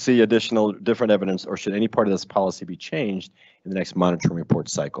like to see additional different evidence, or should any part of this policy be changed in the next monitoring report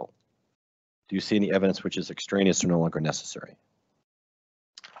cycle? Do you see any evidence which is extraneous or no longer necessary?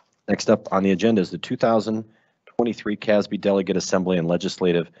 Next up on the agenda is the 2023 CASB Delegate Assembly and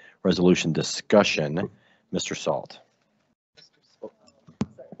Legislative Resolution discussion. Mr. Salt.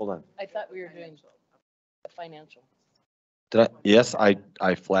 Hold on. I thought we were doing financial. Did I? Yes, I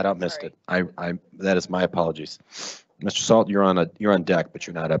flat out missed it. That is my apologies. Mr. Salt, you're on deck, but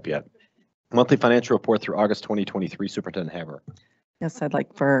you're not up yet. Monthly financial report through August 2023, Superintendent Haber. Yes, I'd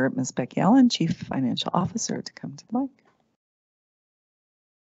like for Ms. Becky Allen, Chief Financial Officer, to come to the mic.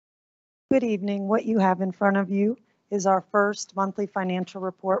 Good evening. What you have in front of you is our first monthly financial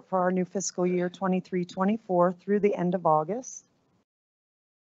report for our new fiscal year 23-24 through the end of August.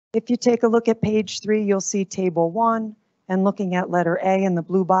 If you take a look at page 3, you'll see table 1. And looking at letter A in the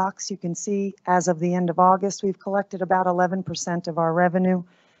blue box, you can see as of the end of August, we've collected about 11% of our revenue,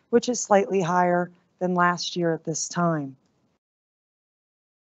 which is slightly higher than last year at this time.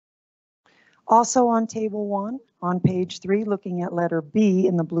 Also on table 1, on page 3, looking at letter B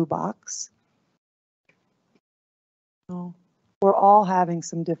in the blue box. Oh, we're all having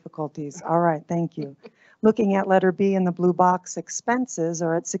some difficulties. All right, thank you. Looking at letter B in the blue box, expenses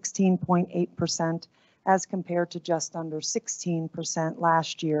are at 16.8%. as compared to just under 16%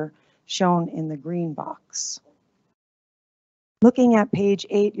 last year, shown in the green box. Looking at page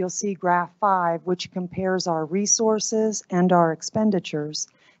 8, you'll see graph 5, which compares our resources and our expenditures.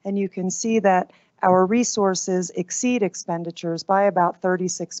 And you can see that our resources exceed expenditures by about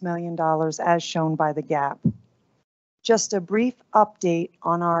 $36 million, as shown by the gap. Just a brief update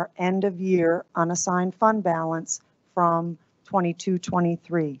on our end of year unassigned fund balance from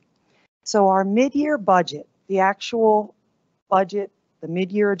 22-23. So our mid-year budget, the actual budget, the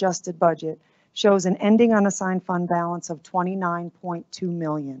mid-year adjusted budget, shows an ending unassigned fund balance of $29.2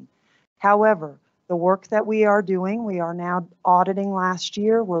 million. However, the work that we are doing, we are now auditing last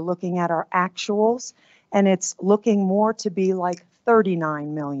year, we're looking at our actuals, and it's looking more to be like $39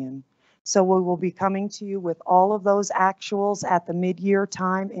 million. So we will be coming to you with all of those actuals at the mid-year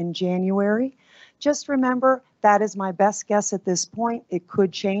time in January. Just remember, that is my best guess at this point. It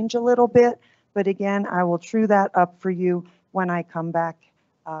could change a little bit, but again, I will true that up for you when I come back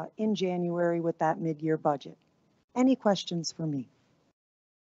in January with that mid-year budget. Any questions for me?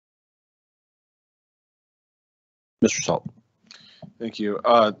 Mr. Salt. Thank you.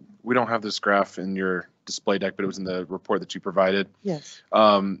 We don't have this graph in your display deck, but it was in the report that you provided. Yes.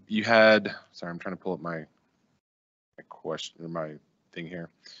 You had, sorry, I'm trying to pull up my question or my thing here.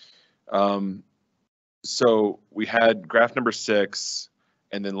 So we had graph number 6,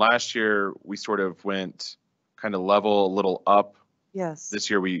 and then last year we sort of went kind of level, a little up. Yes. This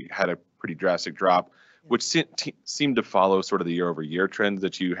year we had a pretty drastic drop, which seemed to follow sort of the year-over-year trends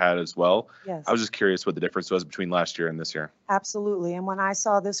that you had as well. Yes. I was just curious what the difference was between last year and this year. Absolutely. And when I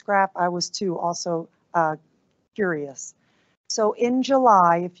saw this graph, I was too also curious. So in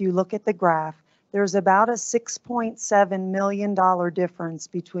July, if you look at the graph, there's about a $6.7 million difference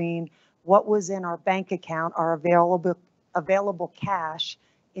between what was in our bank account, our available cash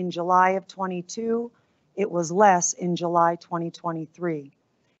in July of 22. It was less in July 2023.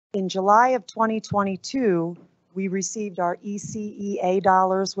 In July of 2022, we received our ECEA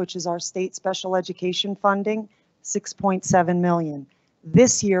dollars, which is our state special education funding, 6.7 million.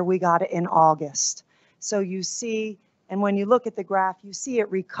 This year we got it in August. So you see, and when you look at the graph, you see it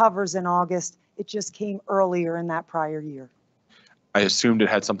recovers in August. It just came earlier in that prior year. I assumed it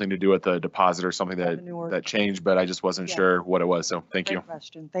had something to do with the deposit or something that changed, but I just wasn't sure what it was. So thank you. Great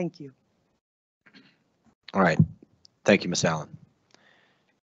question. Thank you. All right. Thank you, Ms. Allen.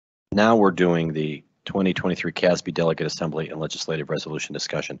 Now we're doing the 2023 CASB Delegate Assembly and Legislative Resolution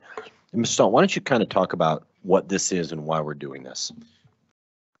discussion. And Mr. Salt, why don't you kind of talk about what this is and why we're doing this?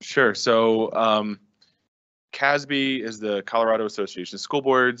 Sure. So CASB is the Colorado Association of School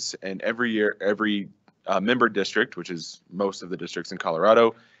Boards, and every year, every member district, which is most of the districts in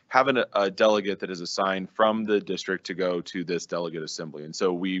Colorado, have a delegate that is assigned from the district to go to this delegate assembly. And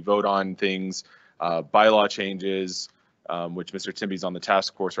so we vote on things, bylaw changes, which Mr. Timby's on the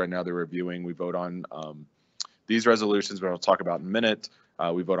task force right now, they're reviewing. We vote on these resolutions, which I'll talk about in a minute.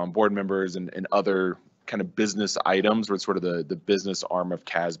 We vote on board members and other kind of business items, or sort of the business arm of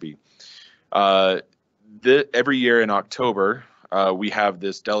CASB. Every year in October, we have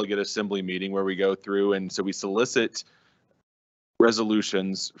this delegate assembly meeting where we go through, and so we solicit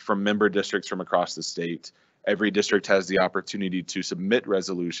resolutions from member districts from across the state. Every district has the opportunity to submit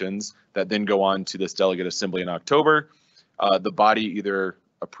resolutions that then go on to this delegate assembly in October. The body either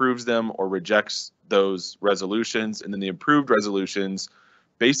approves them or rejects those resolutions, and then the approved resolutions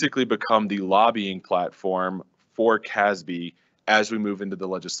basically become the lobbying platform for CASB as we move into the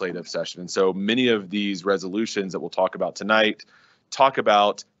legislative session. And so many of these resolutions that we'll talk about tonight talk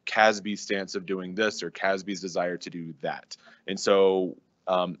about CASB's stance of doing this or CASB's desire to do that. And so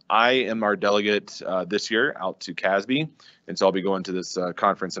I am our delegate this year out to CASB, and so I'll be going to this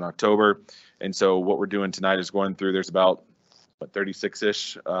conference in October. And so what we're doing tonight is going through, there's about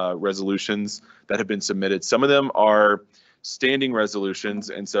 36-ish resolutions that have been submitted. Some of them are standing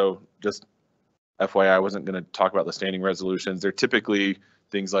resolutions, and so just FYI, I wasn't going to talk about the standing resolutions. They're typically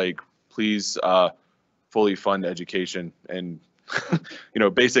things like, please fully fund education and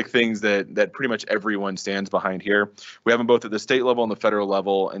basic things that pretty much everyone stands behind here. We have them both at the state level and the federal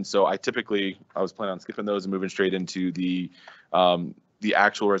level, and so I was planning on skipping those and moving straight into the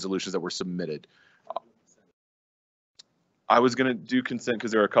actual resolutions that were submitted. I was going to do consent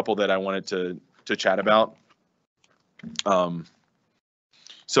because there are a couple that I wanted to chat about.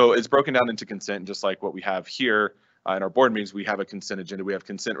 So it's broken down into consent, just like what we have here in our board meetings. We have a consent agenda. We have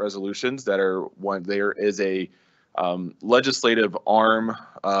consent resolutions that are there is a legislative arm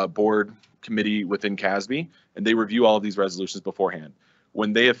board committee within CASB, and they review all of these resolutions beforehand.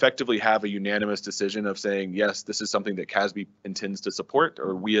 When they effectively have a unanimous decision of saying, yes, this is something that CASB intends to support,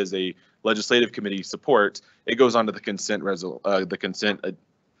 or we as a legislative committee support, it goes on to the consent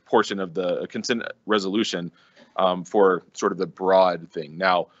portion of the consent resolution for sort of the broad thing.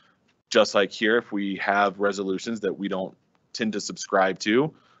 Now, just like here, if we have resolutions that we don't tend to subscribe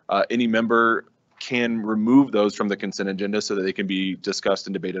to, any member can remove those from the consent agenda so that they can be discussed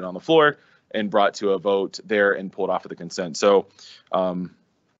and debated on the floor and brought to a vote there and pulled off of the consent. So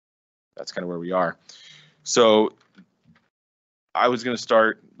that's kind of where we are. So I was going to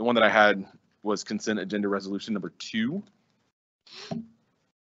start, the one that I had was consent agenda resolution number 2.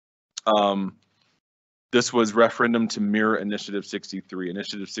 This was referendum to mirror Initiative 63.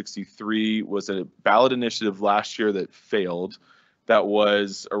 Initiative 63 was a ballot initiative last year that failed. That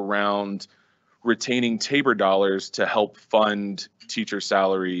was around retaining Tabor dollars to help fund teacher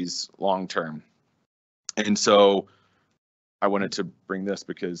salaries long term. And so I wanted to bring this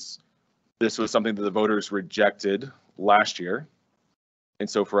because this was something that the voters rejected last year. And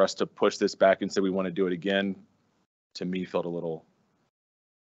so for us to push this back and say we want to do it again, to me felt a little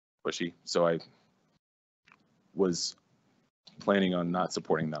pushy. So I was planning on not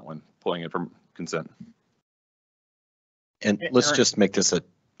supporting that one, pulling it from consent. And let's Aaron. just make this Sure.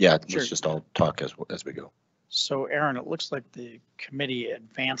 let's just all talk as we go. So Aaron, it looks like the committee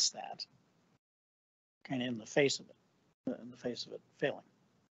advanced that kind of in the face of it failing.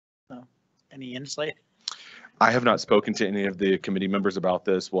 So, any insight? I have not spoken to any of the committee members about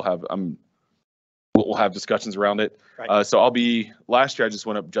this. We'll have discussions around it. Right. So last year I just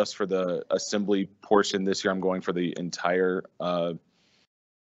went up just for the assembly portion. This year I'm going for the entire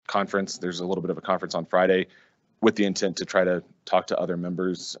conference. There's a little bit of a conference on Friday with the intent to try to talk to other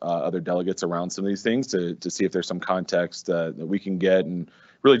members, other delegates around some of these things to see if there's some context that we can get and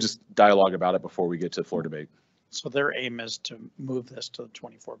really just dialogue about it before we get to the floor debate. So their aim is to move this to the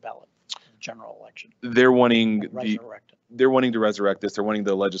 24 ballot general election. They're wanting Resurrect it. they're wanting to resurrect this. They're wanting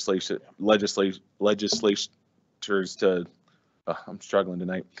the legislators to, I'm struggling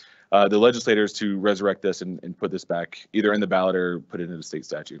tonight. The legislators to resurrect this and put this back either in the ballot or put it into the state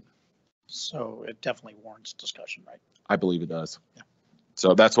statute. So it definitely warrants discussion, right? I believe it does. Yeah.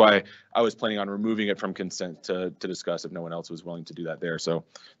 So that's why I was planning on removing it from consent to discuss if no one else was willing to do that there. So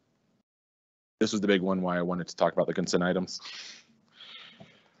this was the big one why I wanted to talk about the consent items.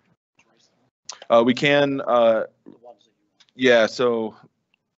 We can, yeah, so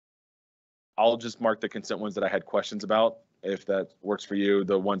I'll just mark the consent ones that I had questions about. If that works for you,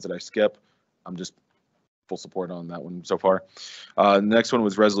 the ones that I skip, I'm just full support on that one so far. The next one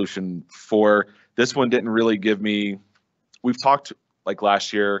was resolution 4. This one didn't really give me, we've talked like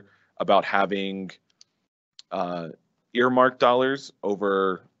last year about having earmarked dollars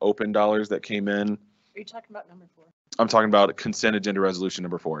over open dollars that came in. Are you talking about number 4? I'm talking about consent agenda resolution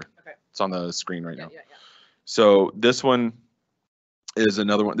number 4. Okay. It's on the screen right now. Yeah. So this one is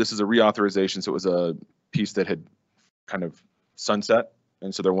another one. This is a reauthorization. So it was a piece that had kind of sunset.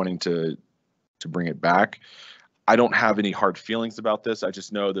 And so they're wanting to bring it back. I don't have any hard feelings about this. I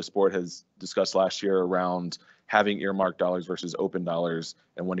just know this board has discussed last year around having earmarked dollars versus open dollars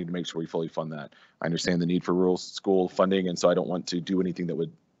and wanting to make sure we fully fund that. I understand the need for rural school funding, and so I don't want to do anything that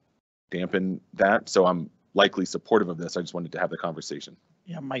would dampen that. So I'm likely supportive of this. I just wanted to have the conversation.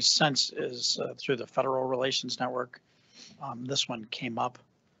 Yeah, my sense is through the Federal Relations Network, this one came up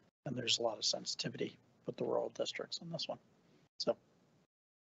and there's a lot of sensitivity with the rural districts on this one.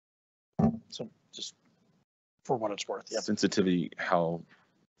 So just for what it's worth. Yep. Sensitivity, how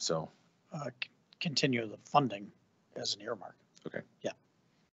so? Continue the funding as an earmark. Okay. Yeah.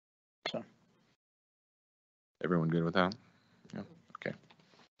 So. Everyone good with that? Yeah. Okay.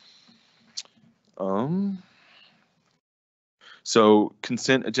 So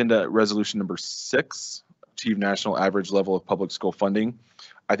consent agenda resolution number 6, achieve national average level of public school funding.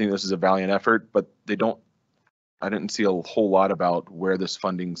 I think this is a valiant effort, but I didn't see a whole lot about where this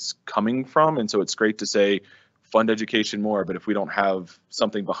funding's coming from. And so it's great to say fund education more, but if we don't have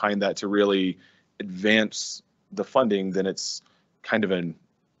something behind that to really advance the funding, then it's kind of an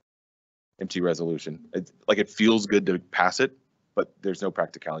empty resolution. It feels good to pass it, but there's no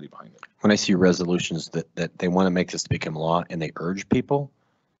practicality behind it. When I see resolutions that they want to make this to become law and they urge people,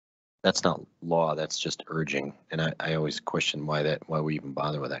 that's not law, that's just urging. And I always question why we even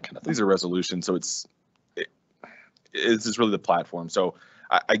bother with that kind of thing. These are resolutions, so it's just really the platform. So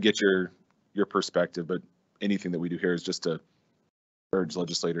I get your perspective, but anything that we do here is just to urge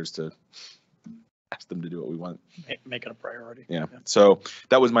legislators to ask them to do what we want. Make it a priority. Yeah. So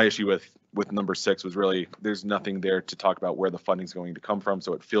that was my issue with number 6 was really there's nothing there to talk about where the funding's going to come from.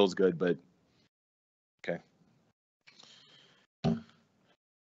 So it feels good, but okay.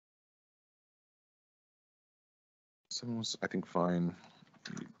 Someone was, I think, fine.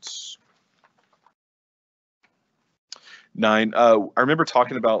 9. I remember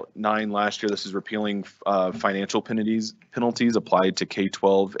talking about 9 last year. This is repealing financial penalties applied to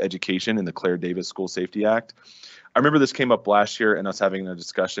K-12 education in the Claire Davis School Safety Act. I remember this came up last year and us having a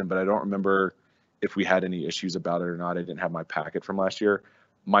discussion, but I don't remember if we had any issues about it or not. I didn't have my packet from last year.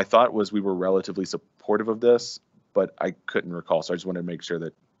 My thought was we were relatively supportive of this, but I couldn't recall. So I just wanted to make sure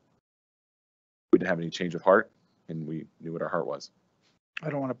that we didn't have any change of heart and we knew what our heart was. I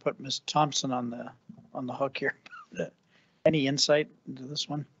don't want to put Ms. Thompson on the hook here. Any insight into this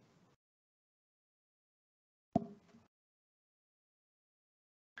one?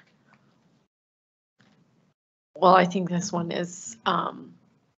 Well, I think this one is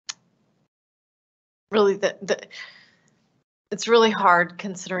really it's really hard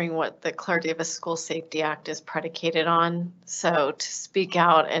considering what the Claire Davis School Safety Act is predicated on. So to speak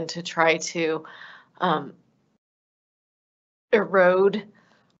out and to try to erode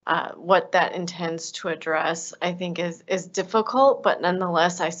what that intends to address, I think is difficult, but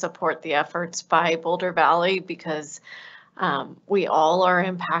nonetheless, I support the efforts by Boulder Valley because we all are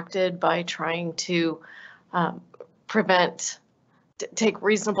impacted by trying to take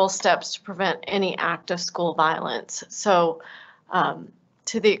reasonable steps to prevent any act of school violence. So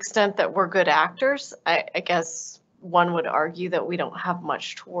to the extent that we're good actors, I guess one would argue that we don't have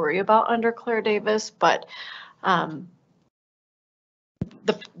much to worry about under Claire Davis, but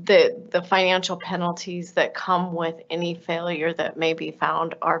the financial penalties that come with any failure that may be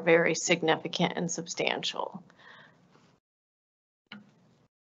found are very significant and substantial.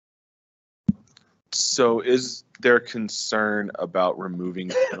 So is there concern about removing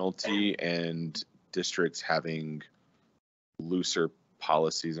the penalty and districts having looser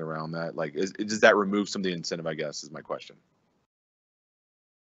policies around that? Like, does that remove some of the incentive, I guess, is my question.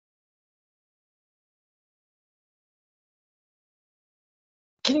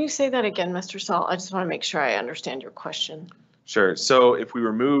 Can you say that again, Mr. Salt? I just want to make sure I understand your question. Sure. So if we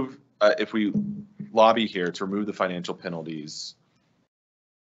remove, if we lobby here to remove the financial penalties,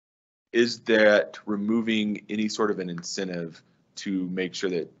 is that removing any sort of an incentive to make sure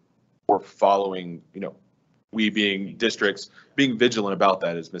that we're following, we being districts, being vigilant about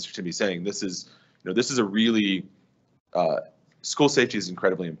that, as Mr. Timmy's saying, this is a really, school safety is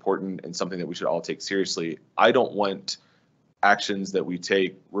incredibly important and something that we should all take seriously. I don't want actions that we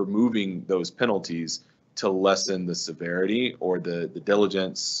take removing those penalties to lessen the severity or the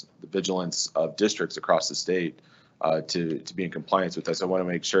diligence, the vigilance of districts across the state to be in compliance with this. I want to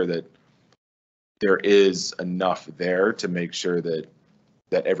make sure that there is enough there to make sure that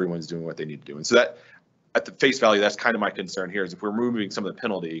everyone's doing what they need to do. And so that, at the face value, that's kind of my concern here, is if we're removing some of the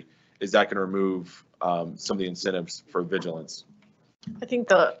penalty, is that going to remove some of the incentives for vigilance? I think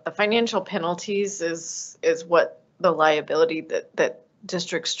the financial penalties is what the liability that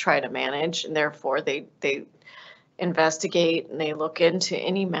districts try to manage, and therefore they investigate and they look into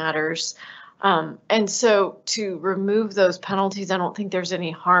any matters. And so to remove those penalties, I don't think there's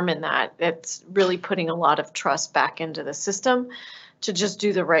any harm in that. It's really putting a lot of trust back into the system to just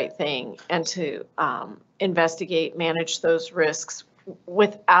do the right thing and to investigate, manage those risks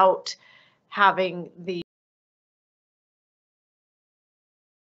without having the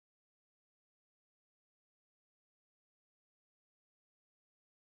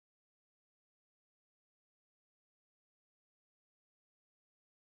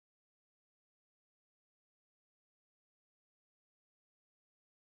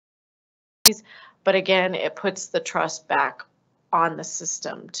but again, it puts the trust back on the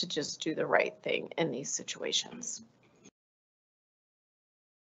system to just do the right thing in these situations.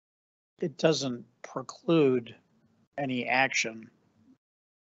 It doesn't preclude any action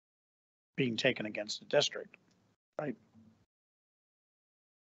being taken against a district, right?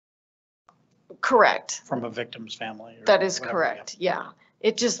 Correct. From a victim's family. That is whatever, correct. Yeah.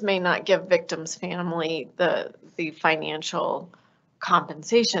 It just may not give victim's family the financial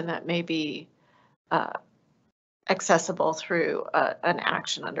compensation that may be accessible through an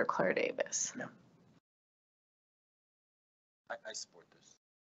action under Claire Davis. Yeah. I support this.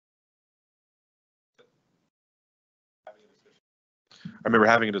 I remember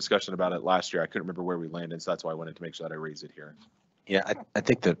having a discussion about it last year. I couldn't remember where we landed, so that's why I wanted to make sure that I raise it here. Yeah, I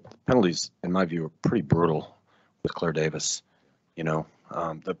think the penalties, in my view, are pretty brutal with Claire Davis.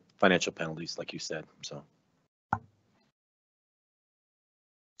 The financial penalties, like you said. So,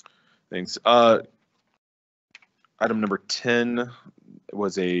 thanks. Item number 10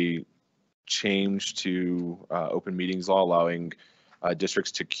 was a change to open meetings law, allowing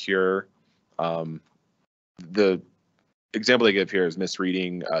districts to cure. The example they give here is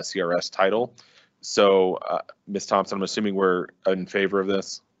misreading CRS title. So, Ms. Thompson, I'm assuming we're in favor of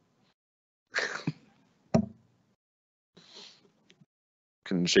this.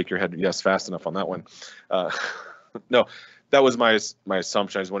 Can shake your head yes fast enough on that one. No, that was my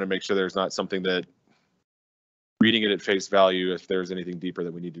assumption. I just want to make sure there's not something that, reading it at face value, if there's anything deeper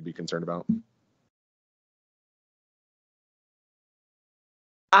that we need to be concerned about.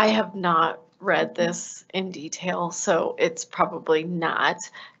 I have not read this in detail, so it's probably not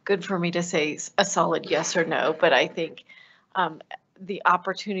good for me to say a solid yes or no, but I think the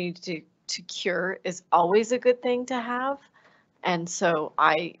opportunity to cure is always a good thing to have. And so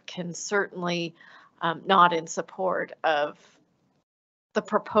I can certainly nod in support of the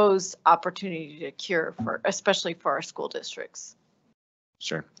proposed opportunity to cure, especially for our school districts.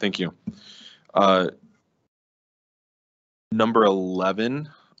 Sure, thank you. Number 11,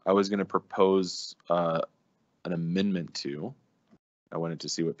 I was going to propose an amendment to. I wanted to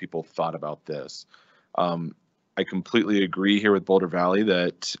see what people thought about this. I completely agree here with Boulder Valley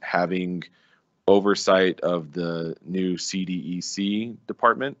that having oversight of the new CDEC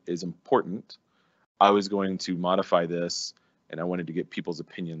department is important. I was going to modify this, and I wanted to get people's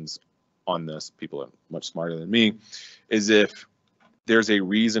opinions on this, people are much smarter than me, is if there's a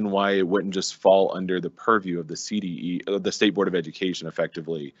reason why it wouldn't just fall under the purview of the CDE, the State Board of Education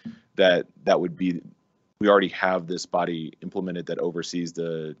effectively, that would be, we already have this body implemented that oversees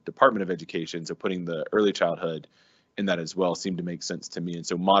the Department of Education. So putting the early childhood in that as well seemed to make sense to me. And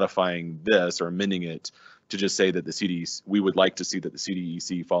so modifying this or amending it to just say that the CDEC, we would like to see that the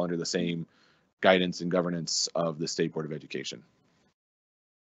CDEC fall under the same guidance and governance of the State Board of Education.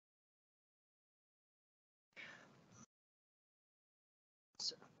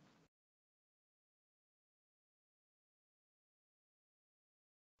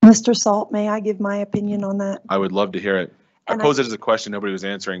 Mr. Salt, may I give my opinion on that? I would love to hear it. I And posed it as a question, nobody was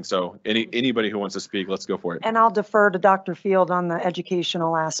answering. So anybody who wants to speak, let's go for it. And I'll defer to Dr. Field on the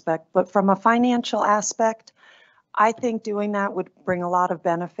educational aspect, but from a financial aspect, I think doing that would bring a lot of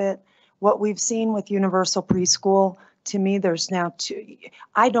benefit. What we've seen with universal preschool, to me, there's now two,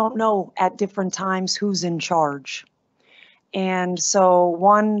 I don't know at different times who's in charge. And so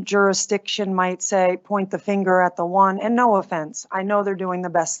one jurisdiction might say, point the finger at the one, and no offense, I know they're doing the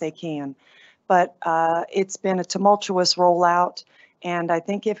best they can, but it's been a tumultuous rollout. And I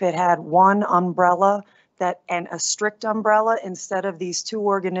think if it had one umbrella and a strict umbrella instead of these two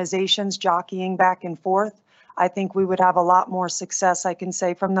organizations jockeying back and forth, I think we would have a lot more success, I can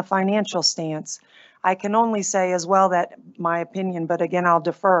say, from the financial stance. I can only say as well that my opinion, but again, I'll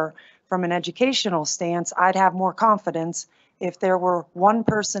defer. From an educational stance, I'd have more confidence if there were one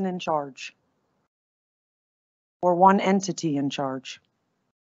person in charge or one entity in charge.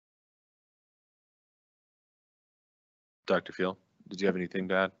 Dr. Field, did you have anything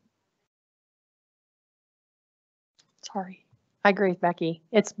to add? Sorry. I agree with Becky.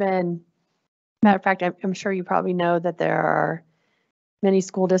 It's been, matter of fact, I'm sure you probably know that there are many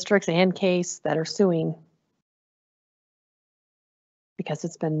school districts and CASE that are suing because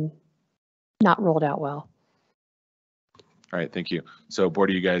it's been not rolled out well. All right, thank you. So board,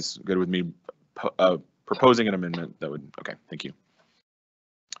 are you guys good with me proposing an amendment that would, okay, thank you.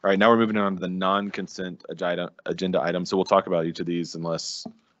 All right, now we're moving on to the non-consent agenda items. So we'll talk about each of these unless,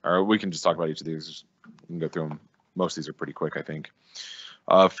 or we can just talk about each of these. We can go through them. Most of these are pretty quick, I think.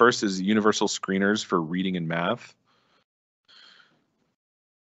 First is universal screeners for reading and math.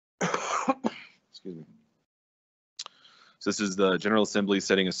 Excuse me. So this is the General Assembly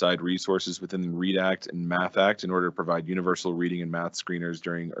setting aside resources within the READ Act and Math Act in order to provide universal reading and math screeners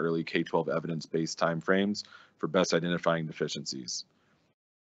during early K-12 evidence-based timeframes for best identifying deficiencies.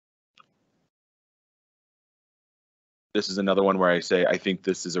 This is another one where I say I think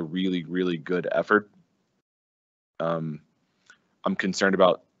this is a really, really good effort. I'm concerned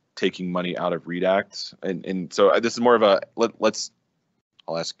about taking money out of READ Act, and so this is more of a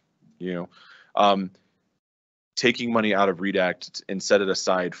I'll ask you. Taking money out of READ Act and set it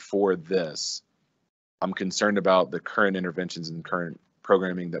aside for this, I'm concerned about the current interventions and current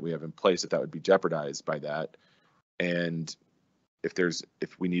programming that we have in place, if that would be jeopardized by that. And if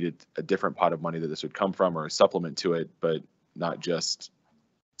we needed a different pot of money that this would come from or a supplement to it, but not just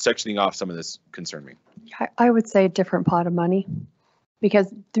sectioning off some of this concern me. I would say a different pot of money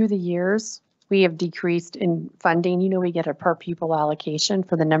because through the years, we have decreased in funding. You know, we get a per pupil allocation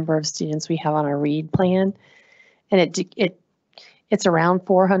for the number of students we have on our READ plan. And it's around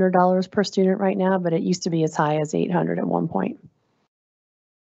 $400 per student right now, but it used to be as high as $800 at one point.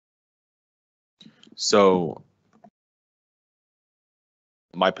 So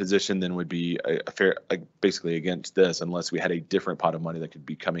my position then would be a fair, basically against this, unless we had a different pot of money that could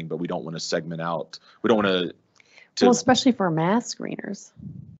be coming, but we don't want to segment out. We don't want to. Well, especially for math screeners.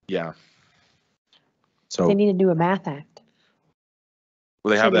 Yeah. So they need to do a math act.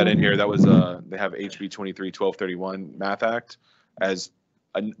 Well, they have that in here. That was they have HB 23-1231 Math Act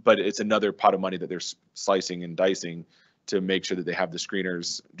but it's another pot of money that they're slicing and dicing to make sure that they have the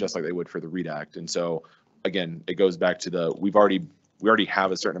screeners just like they would for the READ Act. And so again, it goes back to we already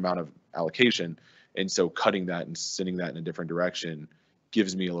have a certain amount of allocation, and so cutting that and sending that in a different direction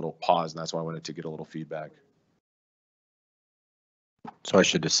gives me a little pause, and that's why I wanted to get a little feedback. So I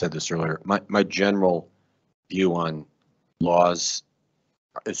should have said this earlier. My general view on laws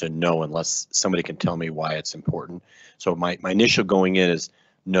is a no unless somebody can tell me why it's important. So my initial going in is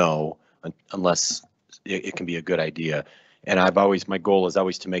no unless it can be a good idea. And my goal is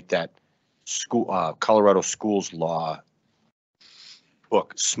always to make that Colorado schools law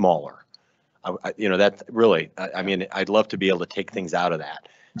book smaller. That really, I mean, I'd love to be able to take things out of that.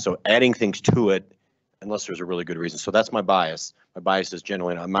 So adding things to it, unless there's a really good reason. So that's my bias. My bias is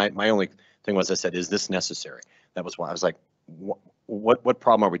generally, my only thing was I said, is this necessary? That was why I was like, what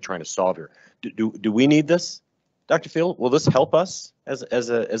problem are we trying to solve here? Do we need this, Dr. Field? Will this help us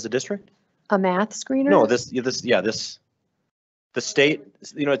as a district? A math screener? No, the state, it's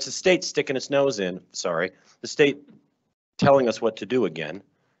the state sticking its nose in, sorry, the state telling us what to do again.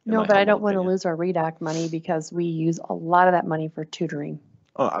 in No, my but I humble don't want to opinion. lose our READ Act money because we use a lot of that money for tutoring.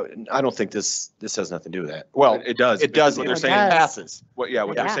 Oh, I don't think this has nothing to do with that. Well, It does. It does because What if they're it saying, passes. what Yeah.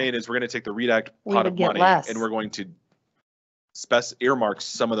 they're saying is we're going to take the READ Act We pot would of get money less. and we're going to earmark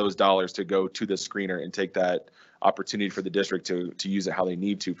some of those dollars to go to the screener and take that opportunity for the district to use it how they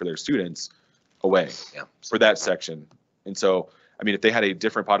need to for their students away for that section. And so, I mean, if they had a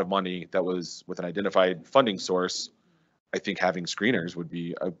different pot of money that was with an identified funding source, I think having screeners would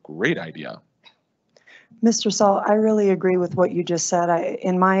be a great idea. Mr. Saul, I really agree with what you just said.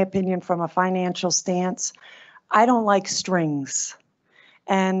 In my opinion, from a financial stance, I don't like strings.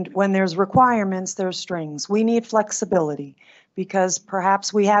 And when there's requirements, there's strings. We need flexibility because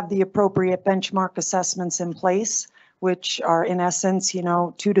perhaps we have the appropriate benchmark assessments in place, which are in essence,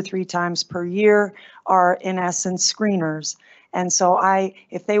 2 to 3 times per year, are in essence screeners. And so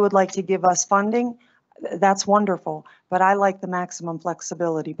if they would like to give us funding, that's wonderful, but I like the maximum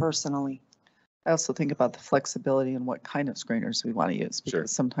flexibility personally. I also think about the flexibility and what kind of screeners we want to use.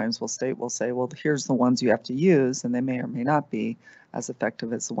 Because sometimes we'll say, well, here's the ones you have to use, and they may or may not be as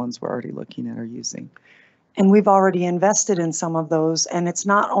effective as the ones we're already looking at or using. And we've already invested in some of those, and it's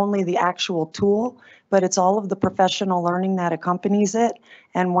not only the actual tool, but it's all of the professional learning that accompanies it.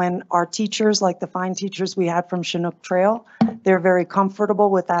 And when our teachers, like the fine teachers we had from Chinook Trail, they're very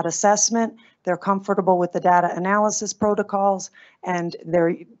comfortable with that assessment, they're comfortable with the data analysis protocols, and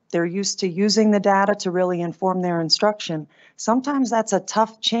they're used to using the data to really inform their instruction. Sometimes that's a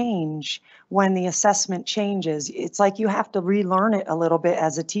tough change when the assessment changes. It's like you have to relearn it a little bit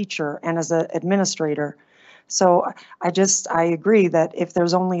as a teacher and as an administrator. So I agree that if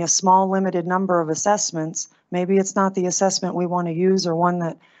there's only a small limited number of assessments, maybe it's not the assessment we want to use or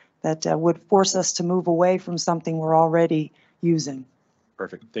one that would force us to move away from something we're already using.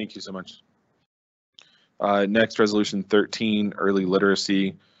 Perfect. Thank you so much. Next, resolution 13, early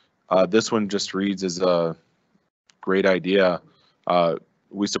literacy. This one just reads as a great idea.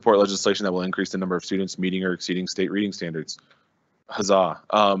 We support legislation that will increase the number of students meeting or exceeding state reading standards. Huzzah.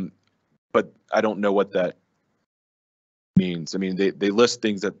 But I don't know what that means. I mean, they list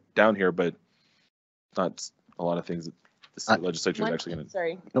things down here, but not a lot of things that the state legislature is actually going to.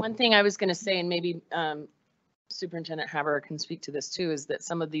 Sorry, one thing I was going to say, and maybe Superintendent Haber can speak to this too, is that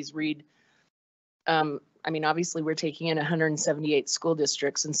some of these read, I mean, obviously we're taking in 178 school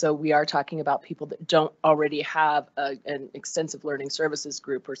districts, and so we are talking about people that don't already have an extensive learning services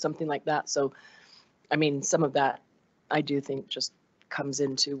group or something like that. So, I mean, some of that I do think just comes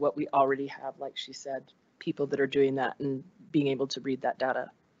into what we already have, like she said, people that are doing that and being able to read that data.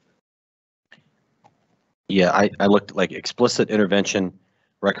 Yeah, I looked like explicit intervention,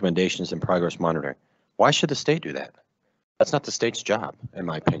 recommendations, and progress monitoring. Why should the state do that? That's not the state's job, in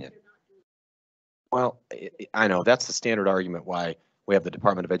my opinion. Well, I know that's the standard argument why we have the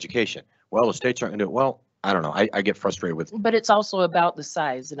Department of Education. Well, the states aren't going to do it. Well, I don't know. I get frustrated with. But it's also about the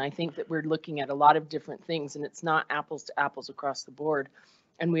size, and I think that we're looking at a lot of different things, and it's not apples to apples across the board.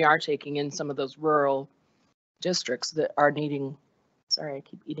 And we are taking in some of those rural districts that are needing. Sorry, I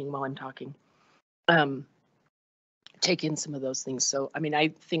keep eating while I'm talking. Take in some of those things. So, I mean, I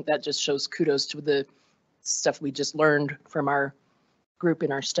think that just shows kudos to the stuff we just learned from our group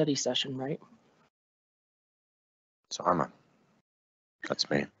in our study session, right? So that's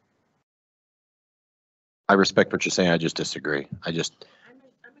me. I respect what you're saying. I just disagree. I'm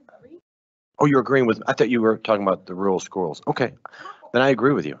agreeing. Oh, you're agreeing with, I thought you were talking about the rural schools. Okay, then I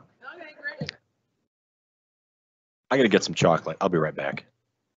agree with you. Okay, great. I gotta get some chocolate. I'll be right back.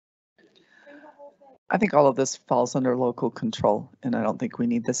 I think all of this falls under local control, and I don't think we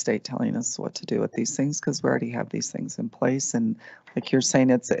need the state telling us what to do with these things because we already have these things in place. And like you're saying,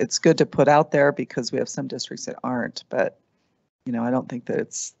 it's good to put out there because we have some districts that aren't, but I don't think that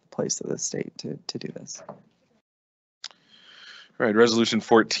it's the place of the state to do this. All right, resolution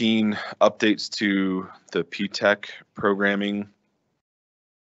 14, updates to the P-TECH programming.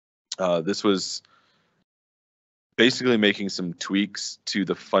 This was basically making some tweaks to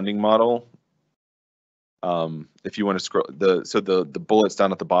the funding model. If you want to scroll, the bullets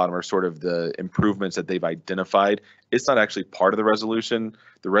down at the bottom are sort of the improvements that they've identified. It's not actually part of the resolution.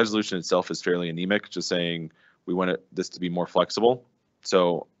 The resolution itself is fairly anemic, just saying we want this to be more flexible.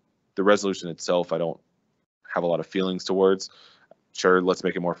 So the resolution itself, I don't have a lot of feelings towards. Sure, let's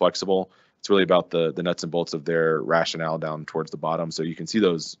make it more flexible. It's really about the nuts and bolts of their rationale down towards the bottom. So you can see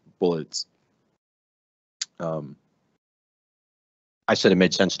those bullets. I said it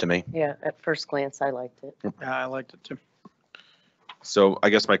made sense to me. Yeah, at first glance, I liked it. Yeah, I liked it too. So I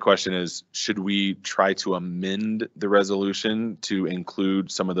guess my question is, should we try to amend the resolution to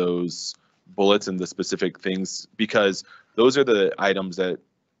include some of those bullets and the specific things? Because those are the items that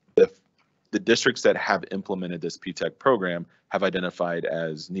the districts that have implemented this P-TECH program have identified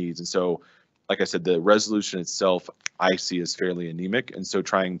as needs. And so, like I said, the resolution itself I see as fairly anemic. And so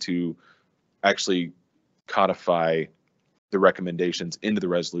trying to actually codify the recommendations into the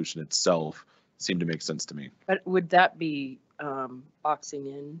resolution itself seemed to make sense to me. But would that be boxing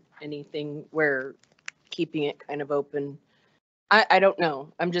in anything where keeping it kind of open? I don't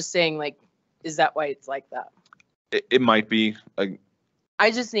know. I'm just saying, like, is that why it's like that? It might be.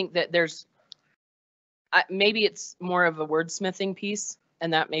 I just think that there's, maybe it's more of a wordsmithing piece,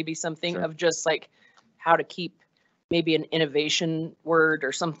 and that may be something Sure. of just like how to keep maybe an innovation word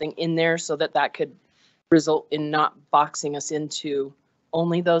or something in there so that that could result in not boxing us into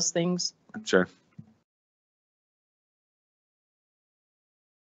only those things. Sure.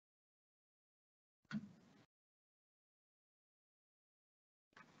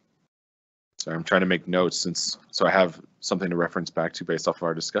 So I'm trying to make notes so I have something to reference back to based off of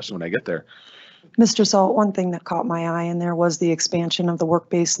our discussion when I get there. Mr. Salt, one thing that caught my eye in there was the expansion of the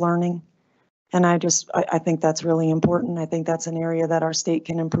work-based learning. And I think that's really important. I think that's an area that our state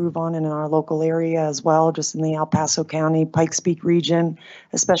can improve on and in our local area as well, just in the El Paso County, Pikes Peak region,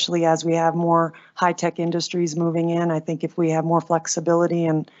 especially as we have more high-tech industries moving in. I think if we have more flexibility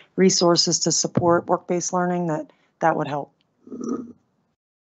and resources to support work-based learning, that would help.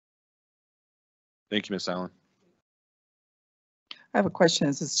 Thank you, Ms. Allen. I have a question.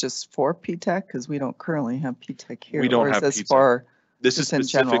 Is this just for P-TECH? Because we don't currently have P-TECH here. We don't Or is have this P-TECH. for This is just in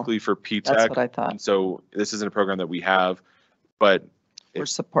general? specifically for P-TECH. That's what I thought. And so this isn't a program that we have, but We're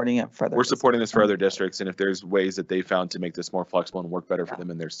supporting it for other we're supporting this for districts. other districts. And if there's ways that they found to make this more flexible and work better for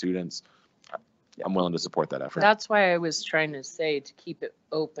them and their students, I'm willing to support that effort. That's why I was trying to say to keep it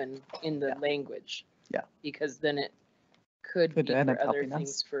open in the language. Yeah. Because then it could be end up for other helping us.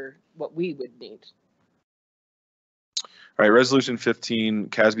 things for what we would need. All right, Resolution 15,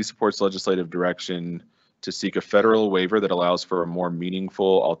 CASB supports legislative direction to seek a federal waiver that allows for a more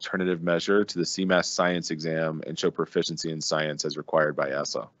meaningful alternative measure to the CMAS science exam and show proficiency in science as required by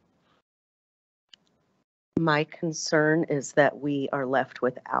ESSA. My concern is that we are left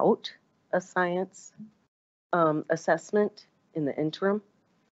without a science assessment in the interim,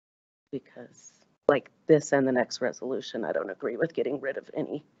 because like this and the next resolution, I don't agree with getting rid of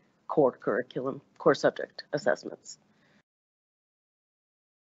any core curriculum, core subject assessments.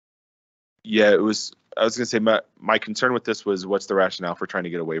 Yeah, I was going to say my concern with this was what's the rationale for trying to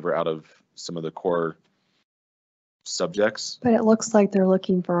get a waiver out of some of the core subjects? But it looks like they're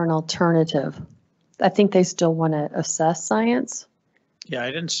looking for an alternative. I think they still want to assess science. Yeah,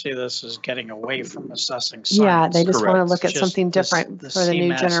 I didn't see this as getting away from assessing science. Yeah, they just want to look at Just something this- different the for the new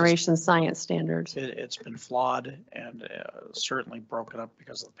CMAS is- generation science standards. It's been flawed and certainly broken up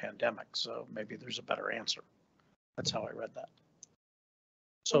because of the pandemic, so maybe there's a better answer. That's how I read that.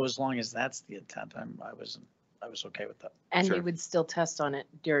 So as long as that's the intent, I was okay with that. And Sure. they would still test on it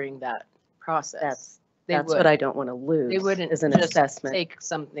during that process. They That's would. what I don't want to lose. They wouldn't is an just assessment take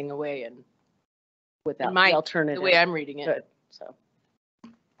something away and, without my- the alternative. the way I'm reading it. Good, so.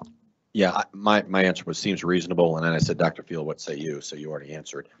 Yeah, my answer seems reasonable, and then I said, Dr. Field, what say you? So you already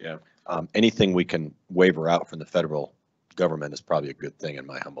answered. Yeah. Anything we can waiver out from the federal government is probably a good thing, in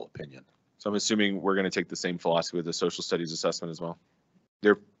my humble opinion. So I'm assuming we're going to take the same philosophy with the social studies assessment as well.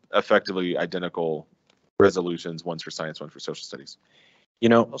 They're effectively identical resolutions, one's for science, one for social studies. You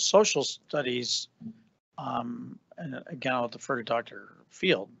know, Well, social studies, and again, I'll defer to Dr.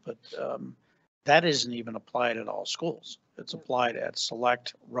 Field, but that isn't even applied at all schools. It's applied at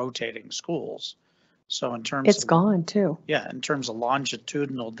select rotating schools. So in terms It's of, gone too. yeah, in terms of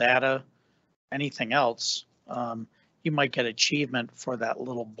longitudinal data, anything else, you might get achievement for that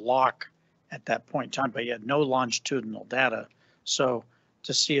little block at that point in time, but you had no longitudinal data. So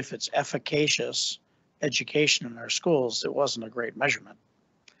to see if it's efficacious education in our schools, it wasn't a great measurement.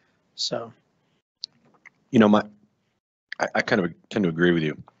 So. you know, I kind of tend to agree with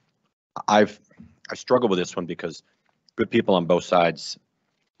you. I struggle with this one because good people on both sides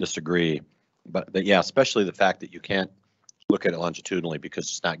disagree, but yeah, especially the fact that you can't look at it longitudinally because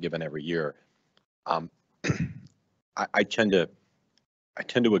it's not given every year. I tend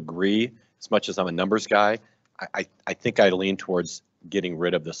to agree, as much as I'm a numbers guy. I think I lean towards getting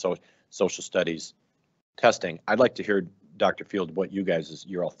rid of the social studies testing. I'd like to hear, Dr. Field, what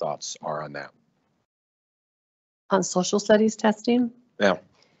your thoughts are on that. On social studies testing? Yeah.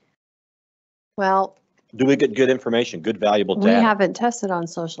 Well, Do we get good information, good valuable we data? haven't tested on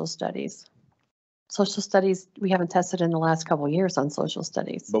social studies. Social studies, we haven't tested in the last couple of years on social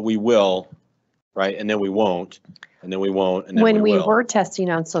studies. But we will, right? And then we won't, and then we won't, and then When we will. were testing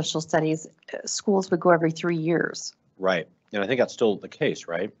on social studies, schools would go every 3 years. Right. And I think that's still the case,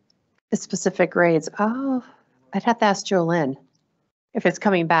 right? The specific grades. Oh, I'd have to ask Jolynn if it's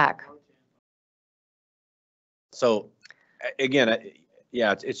coming back. So again,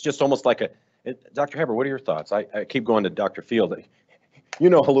 yeah, it's just almost like Dr. Heber, what are your thoughts? I keep going to Dr. Field. You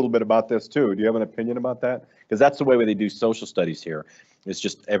know a little bit about this too. Do you have an opinion about that? Because that's the way they do social studies here. It's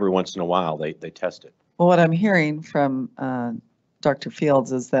just every once in a while they test it. Well, what I'm hearing from Dr.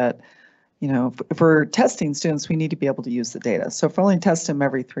 Fields is that, you know, if we're testing students, we need to be able to use the data. So if we only test them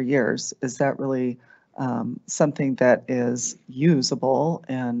every 3 years, is that really something that is usable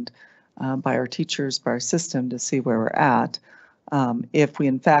and by our teachers, by our system to see where we're at? If we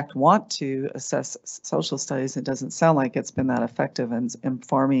in fact want to assess social studies, it doesn't sound like it's been that effective in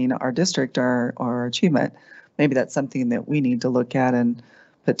informing our district or our achievement. Maybe that's something that we need to look at and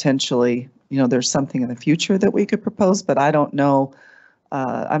potentially, you know, there's something in the future that we could propose, but I don't know.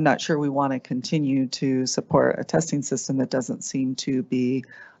 I'm not sure we want to continue to support a testing system that doesn't seem to be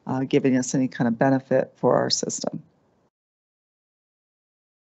giving us any kind of benefit for our system.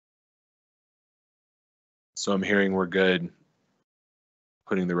 So I'm hearing we're good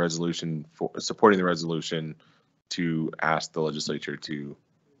putting the resolution for supporting the resolution to ask the legislature to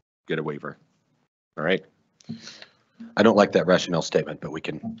get a waiver. All right. I don't like that rationale statement, but we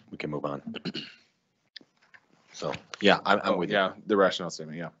can move on. So yeah, I'm with you. Yeah, the rationale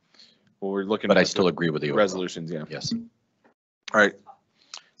statement. Yeah. Well, we're looking. But I still agree with you. Resolutions. Yeah. Yes. All right.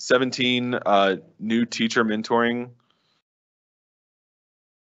 17, new teacher mentoring.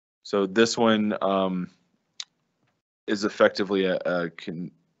 So this one is effectively a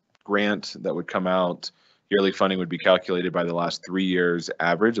grant that would come out. Yearly funding would be calculated by the last 3 years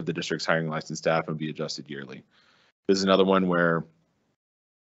average of the district's hiring licensed staff and be adjusted yearly. This is another one where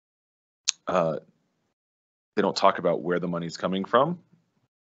they don't talk about where the money's coming from.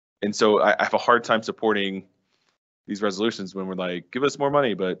 And so I have a hard time supporting these resolutions when we're like, give us more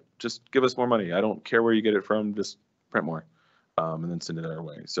money, but just give us more money. I don't care where you get it from, just print more and then send it our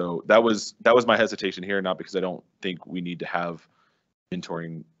way. So that was my hesitation here, not because I don't think we need to have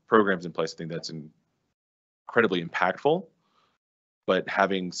mentoring programs in place. I think that's incredibly impactful, but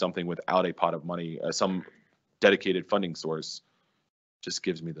having something without a pot of money, some dedicated funding source just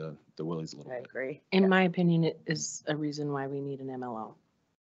gives me the willies a little bit. I agree. In my opinion, it is a reason why we need an MLO.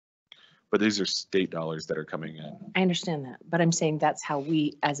 But these are state dollars that are coming in. I understand that, but I'm saying that's how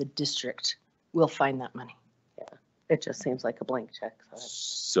we as a district will find that money. Yeah, it just seems like a blank check.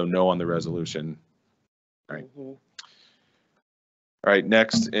 So no on the resolution. All right. Mm-hmm. All right,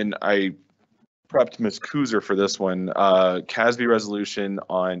 next, and I prepped Ms. Kuzer for this one, CASB resolution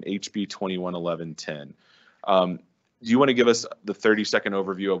on HB 211110. Do you want to give us the 30-second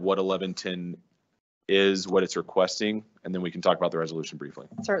overview of what 1110 is, what it's requesting, and then we can talk about the resolution briefly?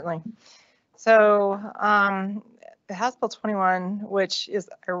 Certainly. So the House Bill 21, which is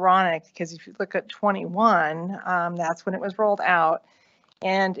ironic because if you look at 21, that's when it was rolled out,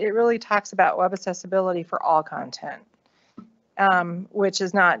 and it really talks about web accessibility for all content, which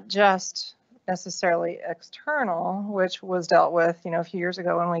is not just necessarily external, which was dealt with, you know, a few years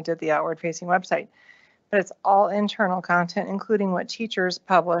ago when we did the outward-facing website, but it's all internal content, including what teachers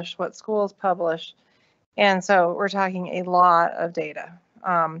publish, what schools publish, and so we're talking a lot of data.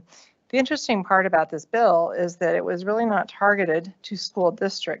 The interesting part about this bill is that it was really not targeted to school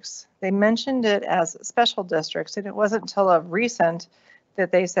districts. They mentioned it as special districts, and it wasn't until of recent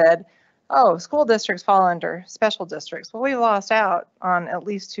that they said, oh, school districts fall under special districts. Well, we lost out on at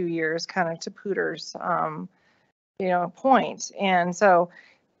least 2 years, kind of to Pooter's, you know, point. And so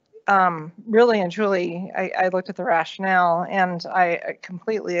really and truly, I looked at the rationale, and I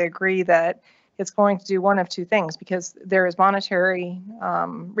completely agree that it's going to do one of two things, because there is monetary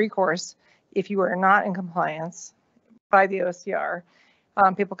recourse if you are not in compliance by the OCR.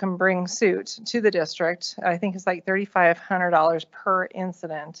 People can bring suit to the district. I think it's like $3,500 per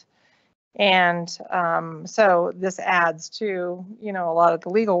incident. And so this adds to, you know, a lot of the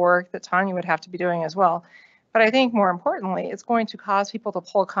legal work that Tanya would have to be doing as well. But I think more importantly, it's going to cause people to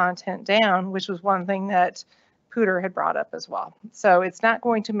pull content down, which was one thing that Pooter had brought up as well. So it's not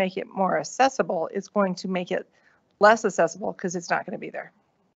going to make it more accessible. It's going to make it less accessible because it's not going to be there.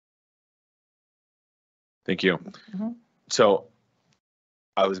 Thank you. Mm-hmm. So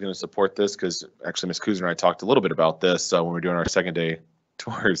I was going to support this because actually Ms. Kuzer and I talked a little bit about this when we were doing our second day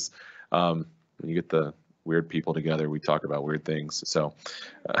tours. When you get the weird people together, we talk about weird things. So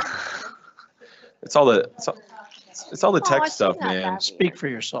it's all the. It's all the Oh, tech she's stuff, not man. that Speak for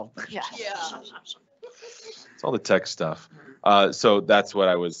yourself. Yeah. It's all the tech stuff. So that's what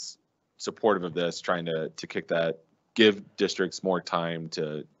I was supportive of this, trying to kick that, give districts more time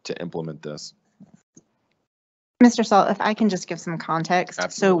to implement this. Mr. Salt, if I can just give some context.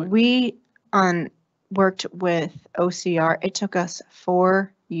 Absolutely. So we worked with OCR. It took us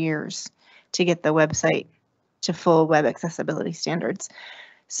 4 years to get the website to full web accessibility standards.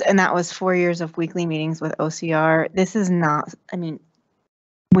 So, and that was 4 years of weekly meetings with OCR. This is not, I mean,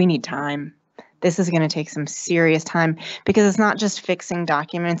 we need time. This is going to take some serious time because it's not just fixing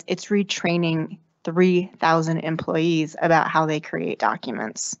documents, it's retraining 3,000 employees about how they create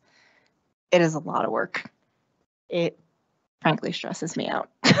documents. It is a lot of work. It frankly stresses me out.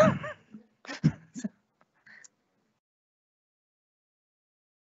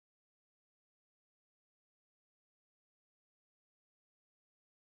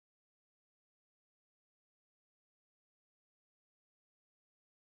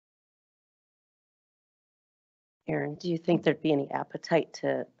 Aaron, do you think there'd be any appetite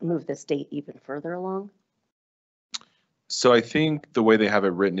to move this date even further along? So I think the way they have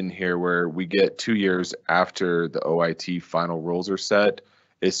it written in here, where we get 2 years after the OIT final rules are set,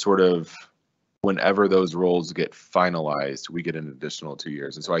 is sort of whenever those rules get finalized, we get an additional 2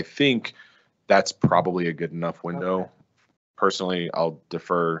 years. And so I think that's probably a good enough window. Okay. Personally, I'll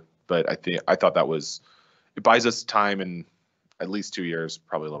defer, but I thought that was, it buys us time in at least 2 years,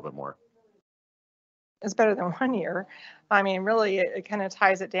 probably a little bit more. It's better than 1 year. I mean, really, it kind of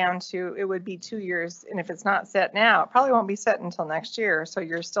ties it down to, it would be 2 years. And if it's not set now, it probably won't be set until next year. So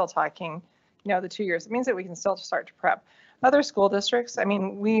you're still talking, the 2 years. It means that we can still start to prep. Other school districts, I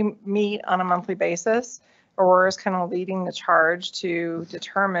mean, we meet on a monthly basis. Aurora is kind of leading the charge to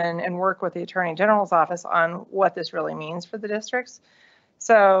determine and work with the Attorney General's office on what this really means for the districts.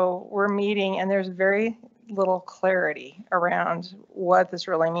 So we're meeting and there's very little clarity around what this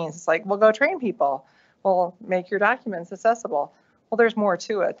really means. It's like, we'll go train people. We'll make your documents accessible. Well, there's more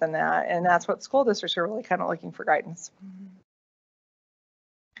to it than that. And that's what school districts are really kind of looking for guidance.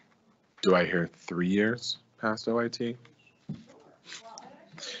 Do I hear 3 years past OIT?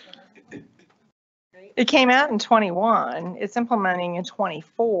 It came out in 21. It's implementing in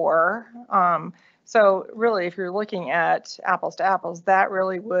 24. So really, if you're looking at apples to apples, that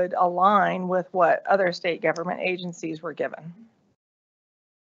really would align with what other state government agencies were given.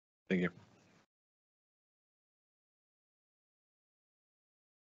 Thank you.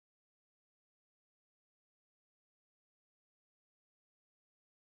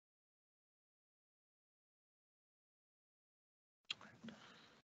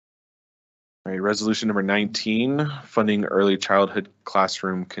 All right, resolution number 19, funding early childhood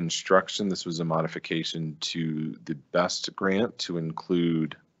classroom construction. This was a modification to the BEST grant to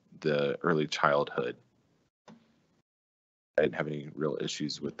include the early childhood. I didn't have any real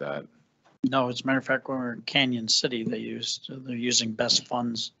issues with that. No, as a matter of fact, when we were in Canyon City, they're using best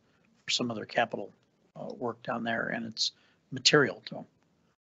funds for some of their capital work down there, and it's material to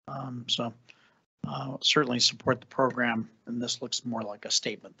them. So certainly support the program, and this looks more like a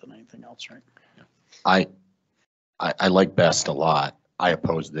statement than anything else, right? I like BEST a lot. I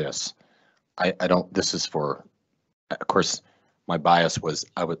oppose this. I don't, this is for, of course, my bias was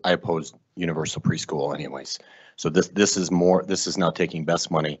I opposed universal preschool anyways. So this is now taking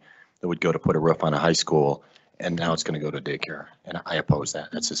BEST money that would go to put a roof on a high school, and now it's going to go to daycare, and I oppose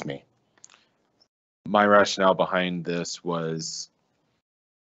that. That's just me. My rationale behind this was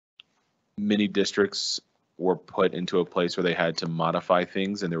many districts were put into a place where they had to modify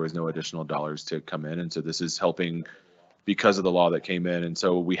things and there was no additional dollars to come in. And so this is helping because of the law that came in. And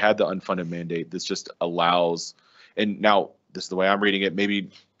so we had the unfunded mandate. This just allows, and now this is the way I'm reading it. Maybe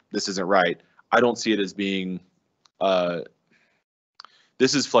this isn't right. I don't see it as being,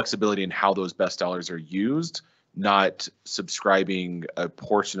 this is flexibility in how those BEST dollars are used, not subscribing a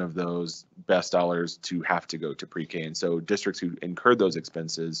portion of those BEST dollars to have to go to pre-K. And so districts who incurred those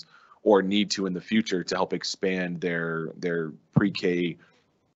expenses or need to in the future to help expand their pre-K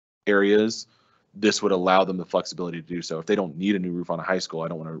areas, this would allow them the flexibility to do so. If they don't need a new roof on a high school, I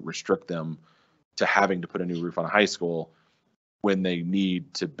don't want to restrict them to having to put a new roof on a high school when they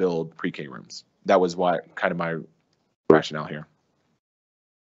need to build pre-K rooms. That was kind of my rationale here.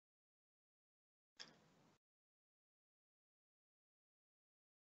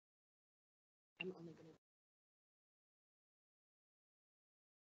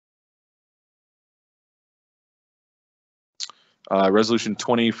 Resolution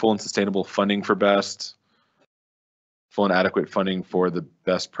 20, full and sustainable funding for BEST. Full and adequate funding for the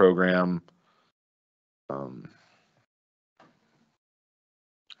BEST program. I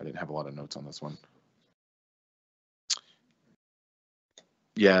didn't have a lot of notes on this one.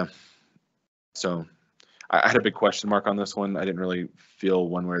 Yeah. So I had a big question mark on this one. I didn't really feel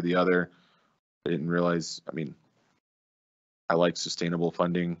one way or the other. I didn't realize, I mean, I like sustainable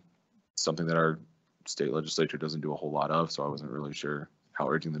funding, something that our state legislature doesn't do a whole lot of, so I wasn't really sure how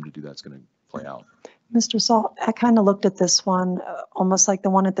urging them to do that's going to play out. Mr. Salt, I kind of looked at this one almost like the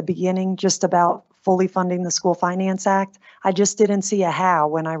one at the beginning, just about fully funding the School Finance Act. I just didn't see a how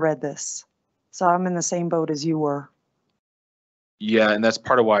when I read this. So I'm in the same boat as you were. Yeah, and that's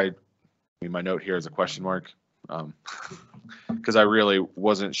part of why, I mean, my note here is a question mark, because I really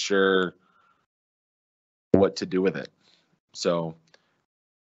wasn't sure what to do with it. So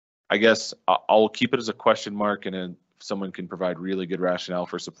I guess I'll keep it as a question mark, and then someone can provide really good rationale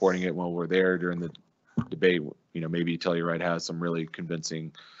for supporting it while we're there during the debate. You know, maybe Telluride has some really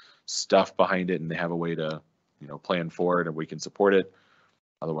convincing stuff behind it and they have a way to, you know, plan for it and we can support it.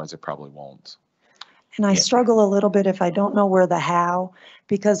 Otherwise, it probably won't. And I struggle a little bit if I don't know where the how,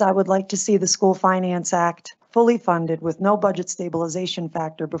 because I would like to see the School Finance Act fully funded with no budget stabilization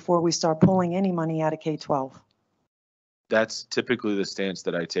factor before we start pulling any money out of K-12. That's typically the stance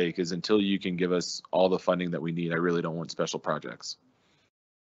that I take, is until you can give us all the funding that we need, I really don't want special projects.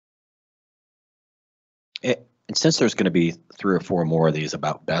 And since there's going to be 3 or 4 more of these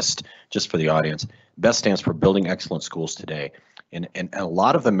about BEST, just for the audience, BEST stands for Building Excellent Schools Today. And a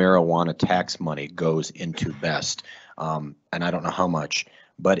lot of the marijuana tax money goes into BEST, and I don't know how much,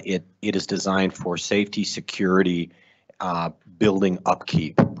 but it is designed for safety, security, building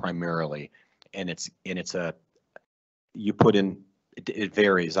upkeep primarily. And it's you put in, it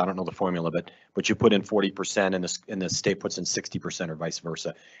varies, I don't know the formula, but you put in 40% and the state puts in 60% or vice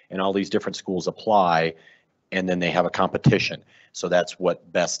versa. And all these different schools apply, and then they have a competition. So that's what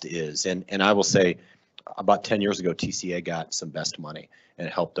BEST is. And I will say, about 10 years ago, TCA got some BEST money, and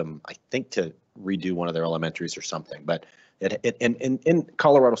it helped them, I think, to redo one of their elementaries or something. But in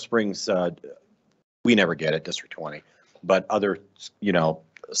Colorado Springs, we never get it, District 20, but other, you know,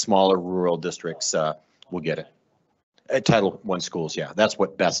 smaller rural districts will get it. Title I schools, yeah, that's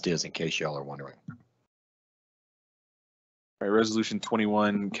what BEST is, in case y'all are wondering. All right, Resolution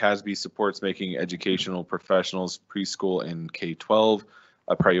 21, CASB supports making educational professionals, preschool and K-12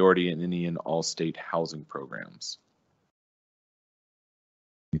 a priority in any and all state housing programs.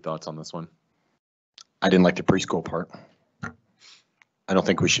 Any thoughts on this one? I didn't like the preschool part. I don't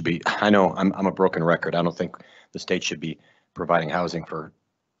think we should be, I know I'm a broken record. I don't think the state should be providing housing for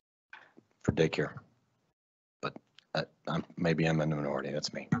daycare. But maybe I'm a minority,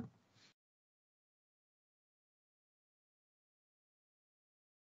 that's me.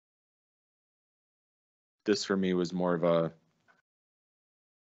 This for me was more of a,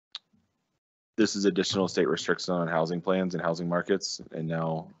 this is additional state restrictions on housing plans and housing markets, and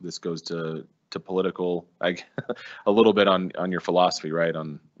now this goes to political, a little bit on your philosophy, right,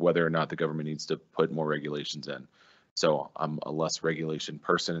 on whether or not the government needs to put more regulations in. So I'm a less regulation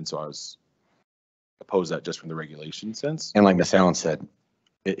person, and so I was opposed that just from the regulation sense. And like Ms. Allen said,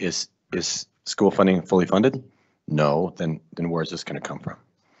 is school funding fully funded? No, then where's this going to come from?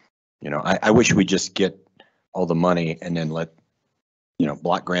 You know, I wish we just get all the money and then let, you know,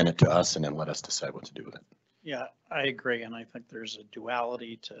 block grant it to us and then let us decide what to do with it. Yeah, I agree, and I think there's a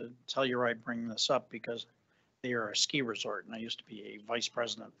duality to Telluride bringing this up because they are a ski resort, and I used to be a vice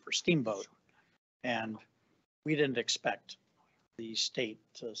president for Steamboat, and we didn't expect the state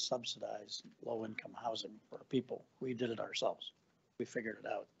to subsidize low-income housing for people. We did it ourselves. We figured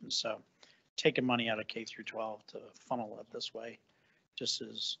it out, and so taking money out of K through 12 to funnel it this way just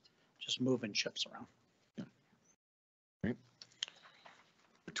is just moving chips around. Yeah. Right.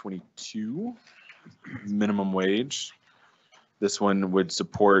 22. Minimum wage. This one would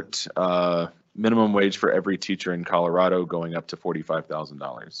support minimum wage for every teacher in Colorado going up to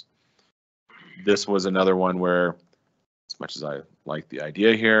 $45,000. This was another one where, as much as I like the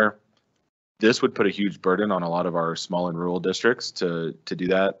idea here, this would put a huge burden on a lot of our small and rural districts to do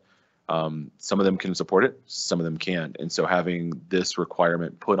that. Some of them can support it, some of them can't. And so having this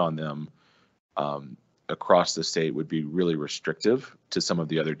requirement put on them across the state would be really restrictive to some of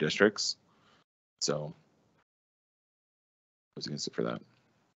the other districts. So I was against it for that.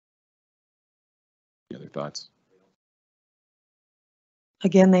 Any other thoughts?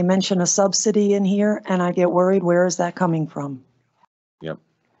 Again, they mention a subsidy in here, and I get worried, where is that coming from? Yep.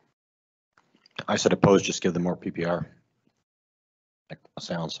 I said opposed, just give them more PPR. Like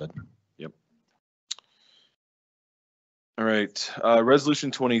Sound said. Yep. All right, Resolution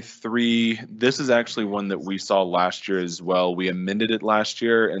 23. This is actually one that we saw last year as well. We amended it last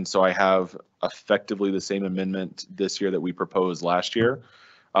year, and so I have effectively the same amendment this year that we proposed last year.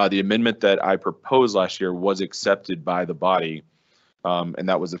 The amendment that I proposed last year was accepted by the body, And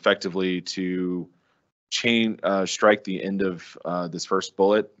that was effectively to strike the end of this first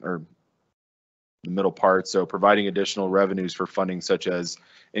bullet, or the middle part. So providing additional revenues for funding such as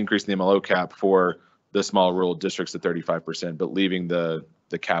increasing the MLO cap for the small rural districts to 35%, but leaving the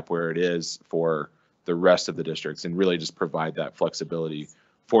cap where it is for the rest of the districts, and really just provide that flexibility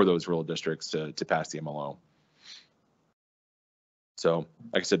for those rural districts to pass the MLO. So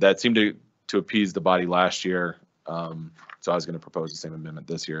like I said, that seemed to appease the body last year. So I was going to propose the same amendment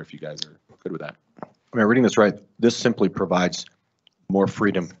this year if you guys are good with that. Am I reading this right? This simply provides more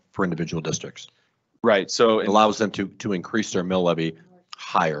freedom for individual districts. Right. So it allows them to increase their mill levy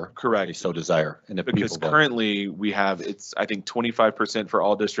higher. Correct. They so desire. And if because people vote. currently we have, it's, I think 25% for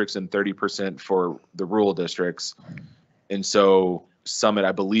all districts and 30% for the rural districts. And so Summit,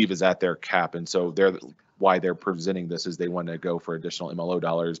 I believe, is at their cap. And so why they're presenting this is they want to go for additional MLO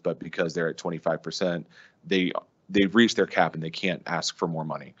dollars, but because they're at 25%, they've reached their cap and they can't ask for more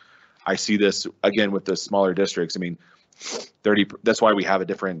money. I see this again with the smaller districts. I mean, 30, that's why we have a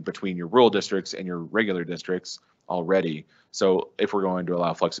difference between your rural districts and your regular districts already. So if we're going to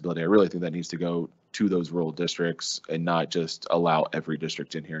allow flexibility, I really think that needs to go to those rural districts and not just allow every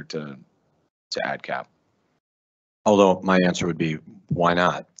district in here to add cap. Although my answer would be, why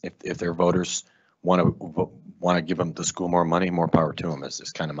not? If their voters want to give them the school more money, more power to them is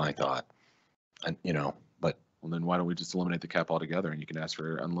kind of my thought. And but well, then why don't we just eliminate the cap altogether and you can ask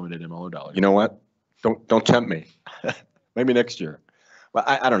for unlimited MLO dollars? You know what? Don't tempt me. Maybe next year. But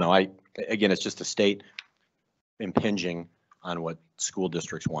I don't know. Again, it's just a state impinging on what school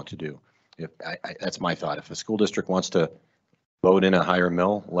districts want to do. That's my thought. If a school district wants to vote in a higher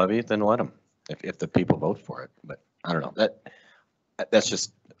mill levy, then let them. If the people vote for it. But I don't know. That's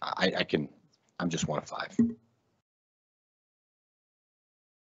just I'm just one of five.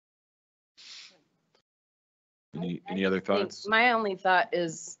 Any other thoughts? My only thought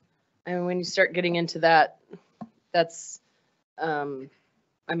is, I mean, when you start getting into that, that's,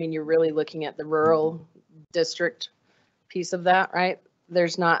 I mean, you're really looking at the rural district piece of that, right?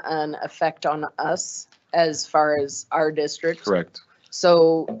 There's not an effect on us as far as our district. Correct.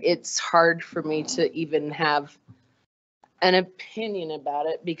 So it's hard for me to even have an opinion about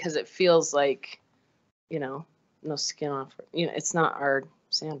it because it feels like, no skin off, it's not our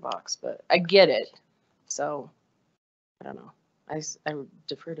sandbox, but I get it. So I don't know. I would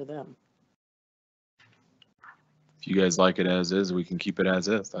defer to them. If you guys like it as is, we can keep it as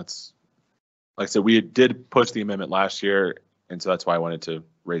is. That's, like I said, we did push the amendment last year, and so that's why I wanted to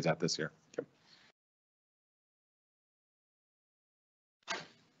raise that this year. Yep.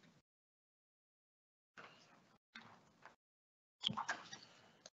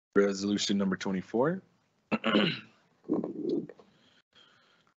 Resolution number 24.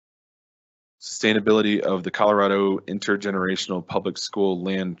 Sustainability of the Colorado Intergenerational Public School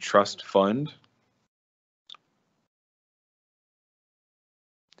Land Trust Fund.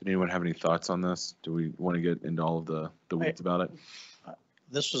 Did anyone have any thoughts on this? Do we want to get into all of the weeds about it?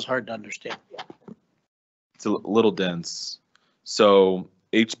 This was hard to understand. It's a little dense. So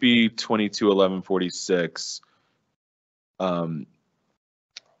HB 221146,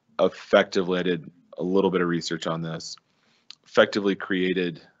 effectively, I did a little bit of research on this, effectively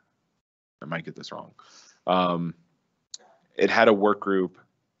created, I might get this wrong. It had a work group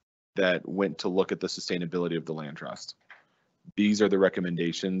that went to look at the sustainability of the land trust. These are the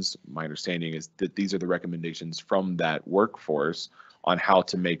recommendations. My understanding is that these are the recommendations from that workforce on how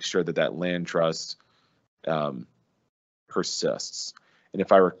to make sure that that land trust persists. And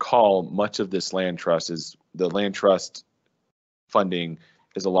if I recall, much of this land trust is the land trust funding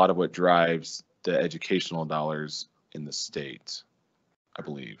is a lot of what drives the educational dollars in the state, I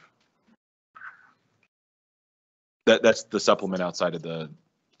believe. That's the supplement outside of the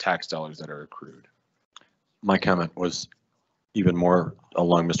tax dollars that are accrued. My comment was even more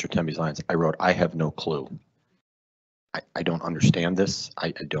along Mr. Temby's lines. I wrote, I have no clue. I don't understand this.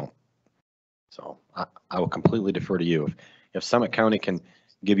 I don't. So I will completely defer to you. If Summit County can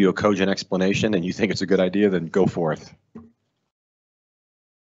give you a cogent explanation and you think it's a good idea, then go forth.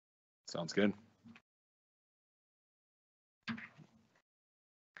 Sounds good.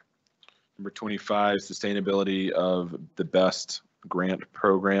 Number 25, sustainability of the BEST grant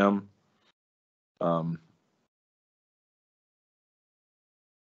program. Let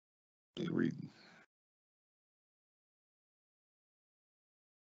me read.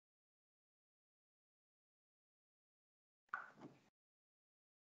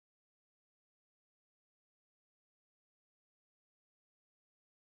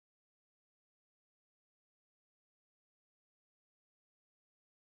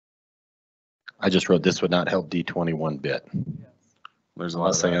 I just wrote this would not help D21 bit. There's a lot of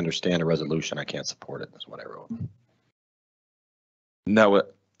Unless I that. understand a resolution, I can't support it, is what I wrote. And that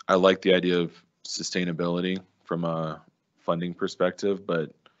what I like the idea of sustainability from a funding perspective,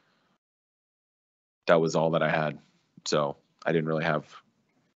 but that was all that I had. So I didn't really have,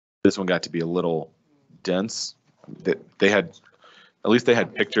 this one got to be a little dense. They had, at least they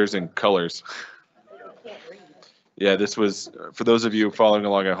had pictures and colors. Yeah, this was, for those of you following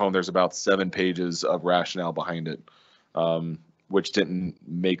along at home, there's about 7 pages of rationale behind it, which didn't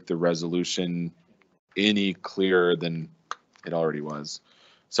make the resolution any clearer than it already was.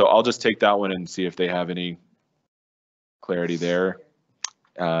 So I'll just take that one and see if they have any clarity there.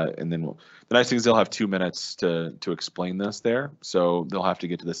 And then the nice thing is they'll have 2 minutes to explain this there. So they'll have to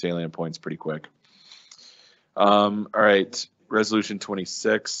get to the salient points pretty quick. All right, resolution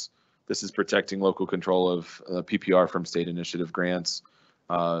 26. This is protecting local control of PPR from state initiative grants.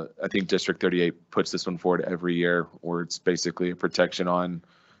 I think District 38 puts this one forward every year, where it's basically a protection on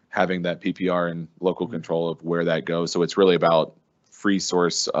having that PPR and local control of where that goes. So it's really about free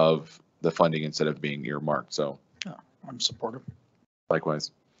source of the funding instead of being earmarked. So I'm supportive.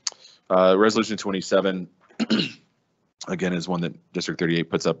 Likewise. Resolution 27, again, is one that District 38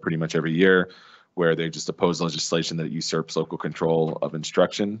 puts up pretty much every year, where they just oppose legislation that usurps local control of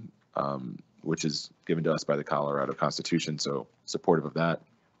instruction, which is given to us by the Colorado Constitution, so supportive of that.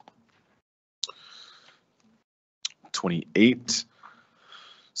 28,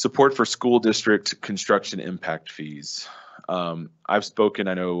 support for school district construction impact fees. I've spoken,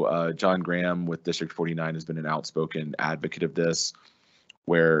 I know John Graham with District 49 has been an outspoken advocate of this,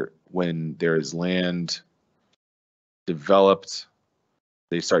 where when there is land developed,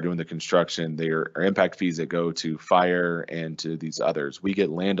 they start doing the construction, there are impact fees that go to fire and to these others. We get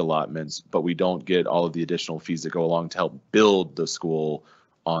land allotments, but we don't get all of the additional fees that go along to help build the school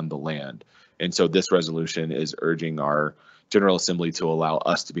on the land. And so this resolution is urging our General Assembly to allow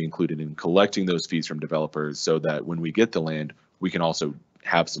us to be included in collecting those fees from developers, so that when we get the land, we can also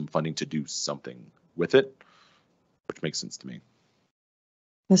have some funding to do something with it, which makes sense to me.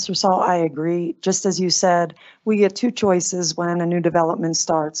 Mr. Saul, I agree. Just as you said, we get 2 choices when a new development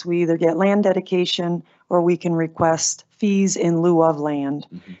starts. We either get land dedication or we can request fees in lieu of land.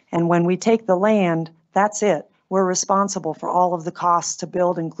 And when we take the land, that's it. We're responsible for all of the costs to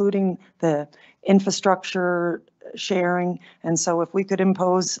build, including the infrastructure sharing. And so if we could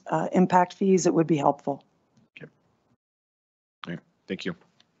impose impact fees, it would be helpful. Okay. All right. Thank you.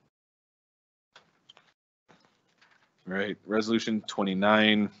 All right, resolution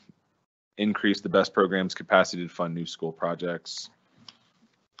 29, increase the best programs capacity to fund new school projects.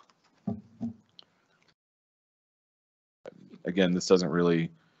 Again, this doesn't really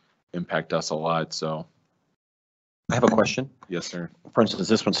impact us a lot, so. I have a question. Yes, sir. For instance,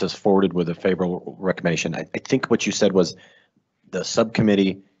 this one says forwarded with a favorable recommendation. I think what you said was the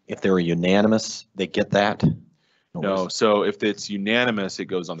subcommittee, if they were unanimous, they get that? No, so if it's unanimous, it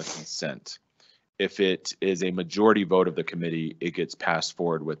goes on the consent. If it is a majority vote of the committee, it gets passed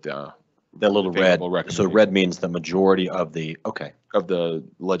forward with the little red. favorable So recommendation. red means the majority of the, okay. Of the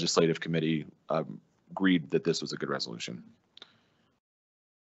legislative committee agreed that this was a good resolution.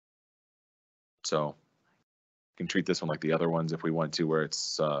 So can treat this one like the other ones if we want to, where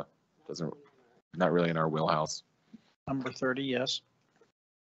it's not really in our wheelhouse. Number 30, yes.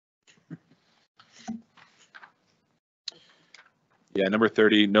 Yeah, number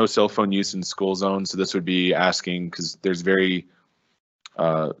 30, no cell phone use in school zones. So this would be asking, because there's only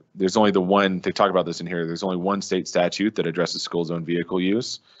the one, they talk about this in here, there's only one state statute that addresses school zone vehicle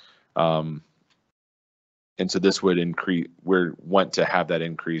use. And so this would increase, want to have that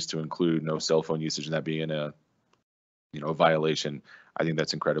increase to include no cell phone usage, and that being a violation. I think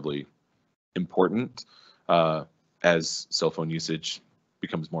that's incredibly important as cell phone usage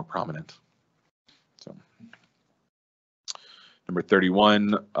becomes more prominent. So. Number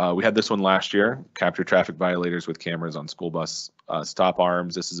 31, we had this one last year, capture traffic violators with cameras on school bus stop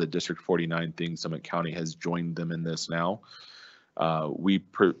arms. This is a District 49 thing. Summit County has joined them in this now.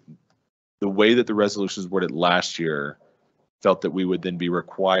 The way that the resolution was worded last year felt that we would then be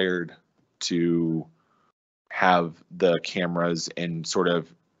required to have the cameras and sort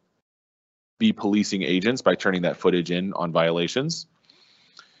of be policing agents by turning that footage in on violations.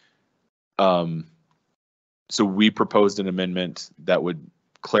 So we proposed an amendment that would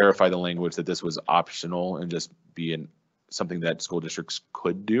clarify the language that this was optional and just be something that school districts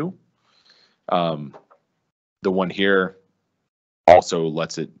could do. The one here also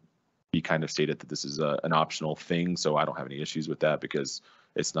lets it be kind of stated that this is an optional thing, so I don't have any issues with that because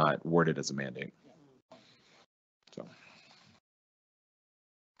it's not worded as a mandate. So.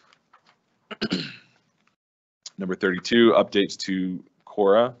 Number 32, updates to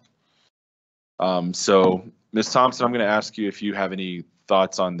Cora. So Ms. Thompson, I'm going to ask you if you have any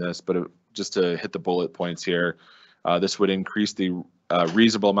thoughts on this, but just to hit the bullet points here, this would increase the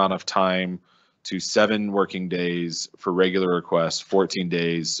reasonable amount of time to 7 working days for regular requests, 14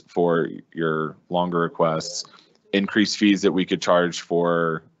 days for your longer requests, increase fees that we could charge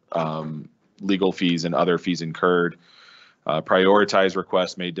for legal fees and other fees incurred, prioritize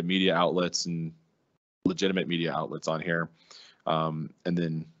requests made to media outlets and legitimate media outlets on here, and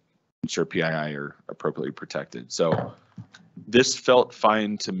then ensure PII are appropriately protected. So this felt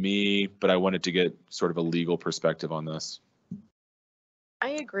fine to me, but I wanted to get sort of a legal perspective on this. I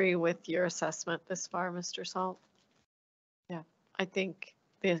agree with your assessment this far, Mr. Salt. Yeah, I think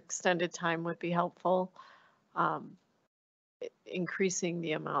the extended time would be helpful. Increasing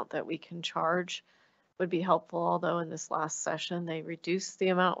the amount that we can charge would be helpful, although in this last session, they reduced the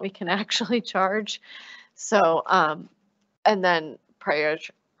amount we can actually charge. So, and then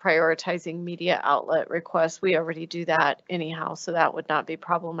prioritizing media outlet requests, we already do that anyhow, so that would not be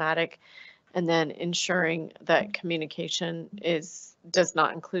problematic. And then ensuring that communication does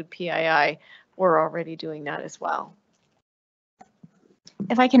not include PII, we're already doing that as well.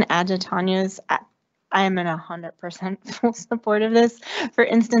 If I can add to Tanya's, I am in 100% full support of this. For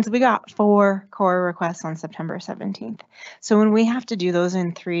instance, we got 4 core requests on September 17th. So when we have to do those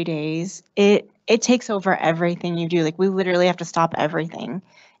in 3 days, it takes over everything you do. Like we literally have to stop everything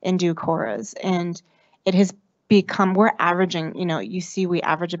and do coras. And it has become, we're averaging, you see we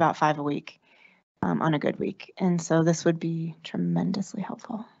average about 5 a week on a good week. And so this would be tremendously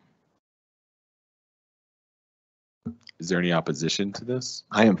helpful. Is there any opposition to this?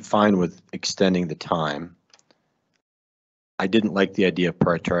 I am fine with extending the time. I didn't like the idea of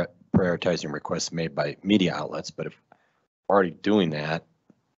prioritizing requests made by media outlets, but if we're already doing that,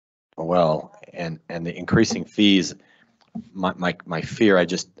 well, and the increasing fees, my fear, I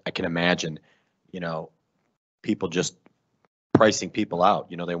can imagine, people just pricing people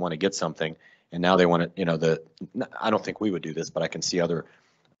out. They want to get something, and now they want to, I don't think we would do this, but I can see other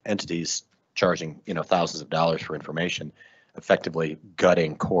entities charging, thousands of dollars for information, effectively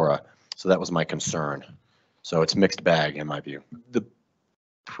gutting Cora. So that was my concern. So it's mixed bag in my view. The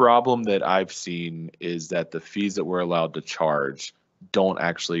problem that I've seen is that the fees that we're allowed to charge don't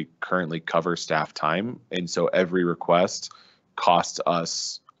actually currently cover staff time. And so every request costs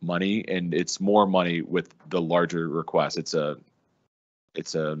us money, and it's more money with the larger request. It's a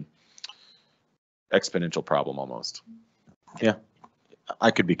exponential problem almost. Yeah. I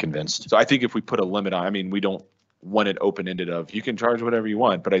could be convinced. So I think if we put a limit on, we don't want it open-ended of you can charge whatever you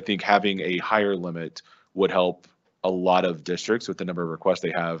want, but I think having a higher limit would help a lot of districts with the number of requests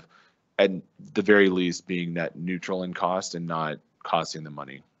they have, at the very least being net neutral in cost and not costing them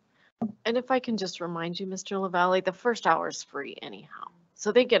money. And if I can just remind you, Mr. LaValle, the first hour is free anyhow.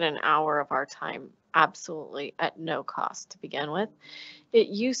 So they get an hour of our time absolutely at no cost to begin with. It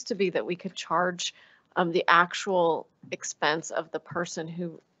used to be that we could charge the actual expense of the person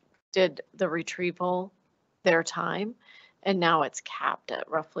who did the retrieval, their time, and now it's capped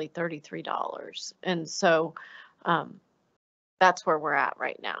at roughly $33. And so that's where we're at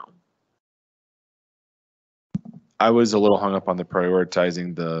right now. I was a little hung up on the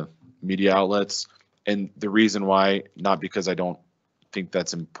prioritizing the media outlets, and the reason why, not because I don't think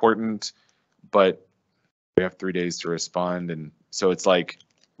that's important, but we have 3 days to respond, and so it's like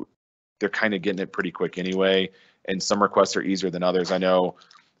they're kind of getting it pretty quick anyway, and some requests are easier than others. I know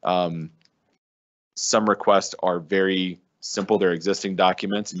some requests are very simple, they're existing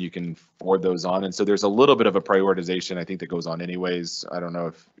documents and you can forward those on, and so there's a little bit of a prioritization I think that goes on anyways. I don't know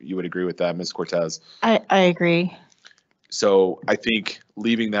if you would agree with that, Ms. Cortez. I agree. So I think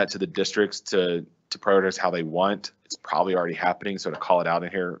leaving that to the districts to prioritize how they want, it's probably already happening, so to call it out in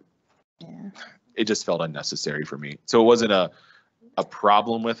here, it just felt unnecessary for me. So it wasn't a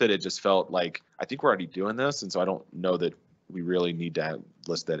problem with it. It just felt like, I think we're already doing this. And so I don't know that we really need to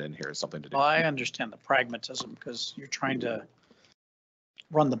list that in here as something to do. Well, I understand the pragmatism because you're trying to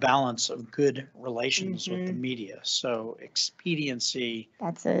run the balance of good relations with the media. So expediency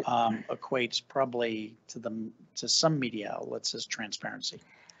That's it. Equates probably to some media outlets as transparency.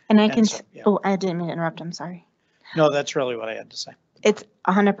 And I can, so, yeah. oh, I didn't mean to interrupt. I'm sorry. No, that's really what I had to say. It's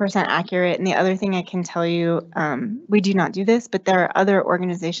 100% accurate. And the other thing I can tell you, we do not do this, but there are other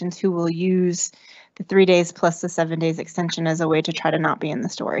organizations who will use the 3 days plus the 7 days extension as a way to try to not be in the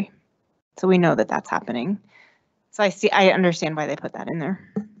story. So we know that that's happening. So I understand why they put that in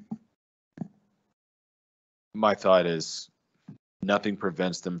there. My thought is nothing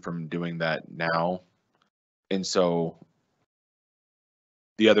prevents them from doing that now. And so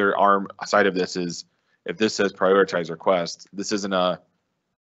the other arm side of this is, if this says prioritize requests, this isn't a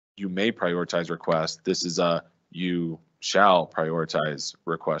you may prioritize requests. This is a you shall prioritize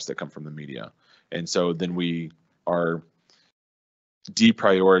requests that come from the media. And so then we are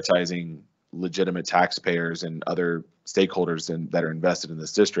deprioritizing legitimate taxpayers and other stakeholders that are invested in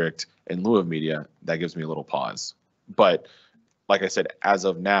this district in lieu of media. That gives me a little pause. But like I said, as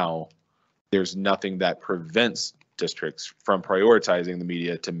of now, there's nothing that prevents districts from prioritizing the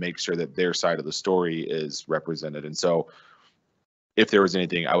media to make sure that their side of the story is represented. And so if there was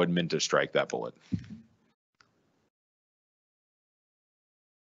anything, I would meant to strike that bullet.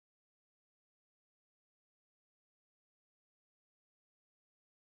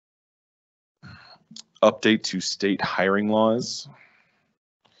 Update to state hiring laws.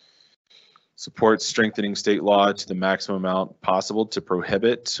 Support strengthening state law to the maximum amount possible to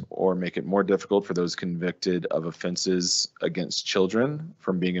prohibit or make it more difficult for those convicted of offenses against children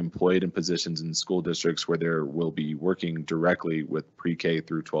from being employed in positions in school districts where there will be working directly with pre-K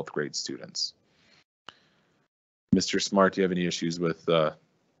through 12th grade students. Mr. Smart, do you have any issues with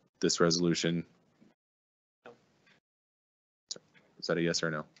this resolution? Is that a yes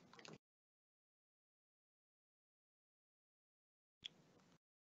or no?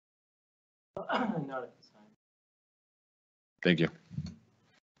 Not at this time. Thank you.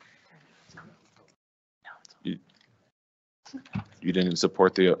 You didn't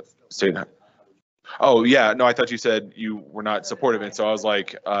support the state? Oh, yeah, no, I thought you said you were not supportive, and so I was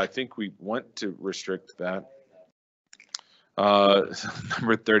like, I think we want to restrict that.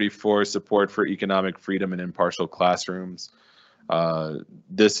 Number 34, support for economic freedom and impartial classrooms.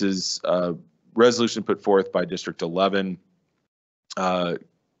 This is a resolution put forth by District 11, kind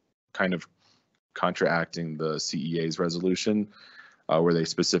of contraacting the CEA's resolution, where they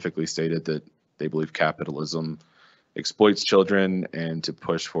specifically stated that they believe capitalism exploits children and to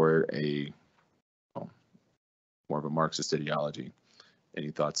push for a more of a Marxist ideology.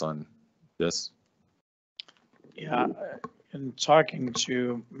 Any thoughts on this? Yeah, in talking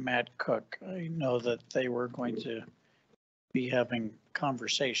to Matt Cook, I know that they were going to be having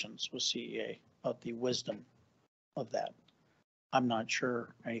conversations with CEA about the wisdom of that. I'm not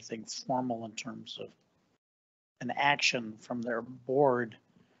sure anything formal in terms of an action from their board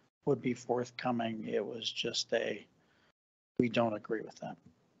would be forthcoming. It was just we don't agree with that.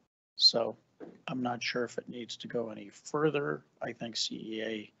 So I'm not sure if it needs to go any further. I think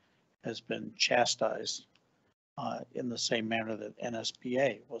CEA has been chastised in the same manner that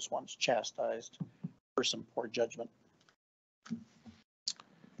NSBA was once chastised for some poor judgment.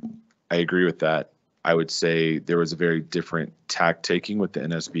 I agree with that. I would say there was a very different tack taking with the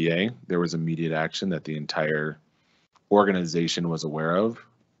NSBA. There was immediate action that the entire organization was aware of.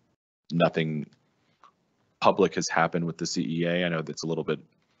 Nothing public has happened with the CEA. I know that's a little bit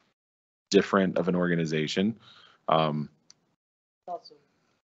different of an organization. Also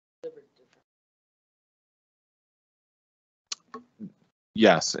delivered different.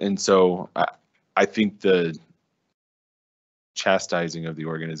 Yes, and so I think the chastising of the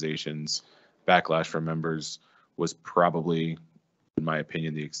organization's backlash from members was probably, in my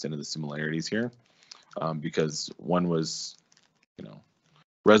opinion, the extent of the similarities here, because one was,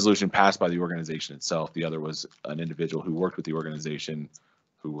 resolution passed by the organization itself. The other was an individual who worked with the organization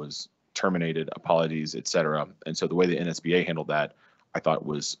who was terminated, apologies, et cetera. And so the way the NSBA handled that, I thought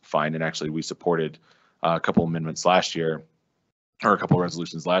was fine. And actually, we supported a couple amendments last year, or a couple of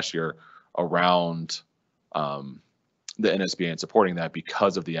resolutions last year around the NSBA and supporting that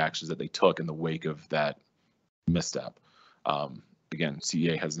because of the actions that they took in the wake of that misstep. Again,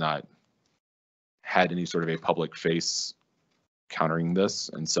 CEA has not had any sort of a public face countering this,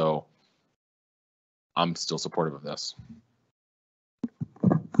 and so I'm still supportive of this.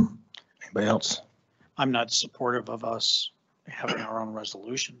 Anybody else? I'm not supportive of us having our own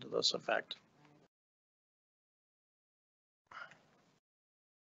resolution to this effect.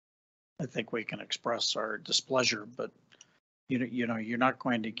 I think we can express our displeasure, but you're not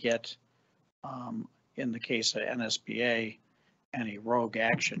going to get, in the case of NSBA, any rogue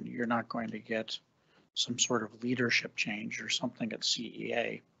action. You're not going to get some sort of leadership change or something at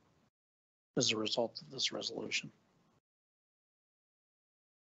CEA as a result of this resolution.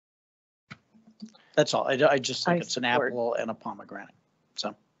 That's all. I just think it's an apple and a pomegranate.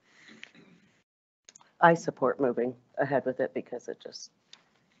 So I support moving ahead with it because it just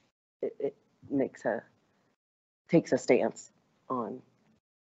it takes a stance on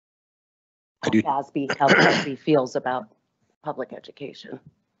how Casby feels about public education.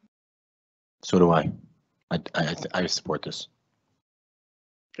 So do I. I support this.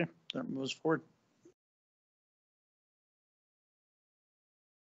 okay, that moves forward.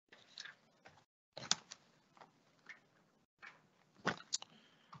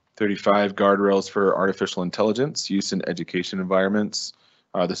 35, guardrails for artificial intelligence use in education environments.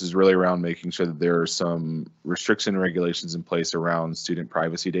 This is really around making sure that there are some restriction regulations in place around student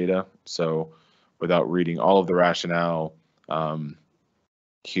privacy data. So without reading all of the rationale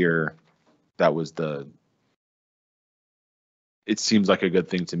here, that was it seems like a good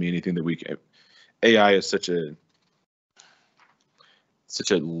thing to me. Anything that we can, AI is such a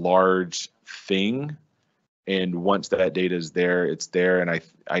large thing. And once that data is there, it's there. And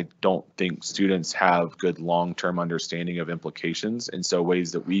I don't think students have good long-term understanding of implications. And so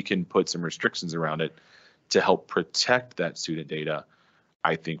ways that we can put some restrictions around it to help protect that student data,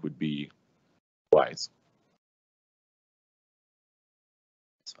 I think would be wise.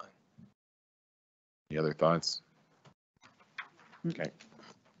 That's fine. Any other thoughts? Okay.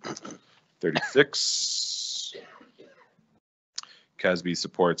 36. CASB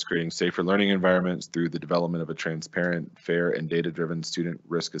supports creating safer learning environments through the development of a transparent, fair, and data-driven student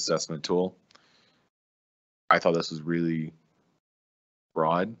risk assessment tool. I thought this was really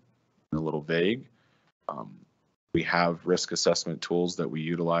broad and a little vague. We have risk assessment tools that we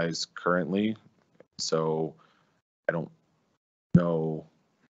utilize currently, so I don't know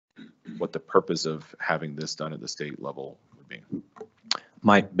what the purpose of having this done at the state level would be.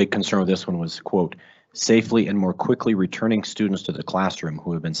 My big concern with this one was, quote, safely and more quickly returning students to the classroom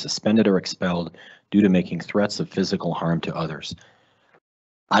who have been suspended or expelled due to making threats of physical harm to others.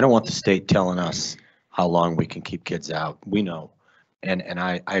 I don't want the state telling us how long we can keep kids out. We know. And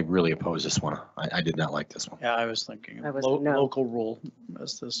I really oppose this one. I did not like this one. Yeah, I was thinking I was no. local rule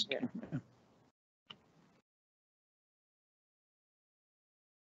as this. Yeah. Yeah.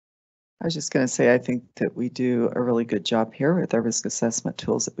 I was just going to say, I think that we do a really good job here with our risk assessment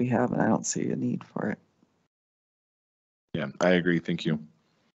tools that we have, and I don't see a need for it. Yeah, I agree. Thank you.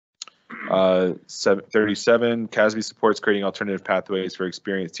 37, CASB supports creating alternative pathways for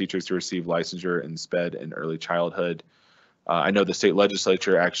experienced teachers to receive licensure in SPED and early childhood. I know the state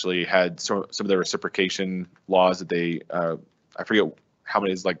legislature actually had some of the reciprocation laws that they, I forget how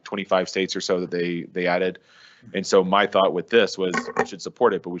many, is like 25 states or so that they added. And so my thought with this was we should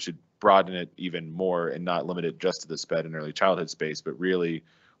support it, but we should broaden it even more and not limit it just to the SPED and early childhood space, but really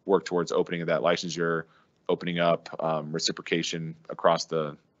work towards opening of that licensure, opening up reciprocation across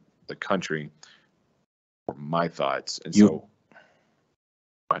the country. My thoughts. And so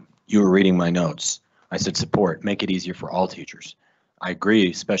you were reading my notes. I said support, make it easier for all teachers. I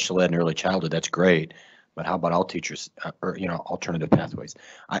agree, special ed and early childhood, that's great, but how about all teachers or alternative pathways?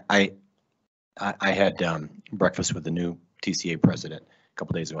 I had breakfast with the new TCA president a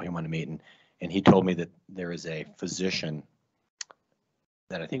couple days ago. He wanted to meet, and he told me that there is a physician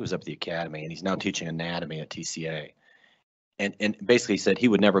that I think was up at the academy, and he's now teaching anatomy at TCA. And basically said he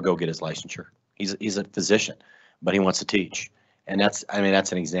would never go get his licensure. He's a physician, but he wants to teach. And that's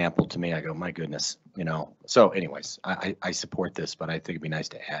an example to me. I go, my goodness, So anyways, I support this, but I think it'd be nice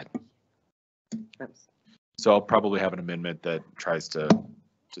to add. So I'll probably have an amendment that tries to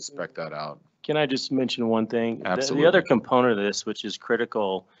spec that out. Can I just mention one thing? Absolutely. The other component of this, which is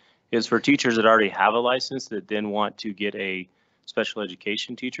critical, is for teachers that already have a license that then want to get a special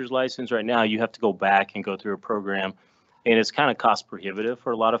education teacher's license. Right now, you have to go back and go through a program, and it's kind of cost prohibitive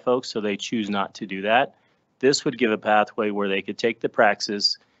for a lot of folks, so they choose not to do that. This would give a pathway where they could take the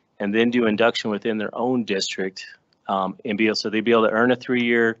praxis and then do induction within their own district, and they'd be able to earn a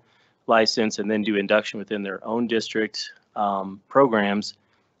 3-year license and then do induction within their own district programs,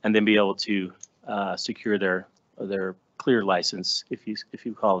 and then be able to secure their clear license, if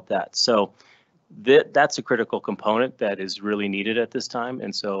you call it that. So that's a critical component that is really needed at this time,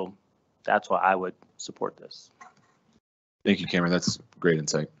 and so that's why I would support this. Thank you, Cameron. That's great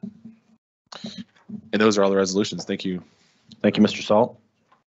insight. And those are all the resolutions. Thank you. Thank you, Mr. Salt.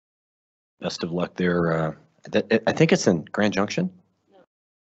 Best of luck there. I think it's in Grand Junction.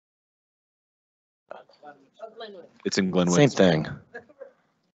 It's in Glenwood. Same thing.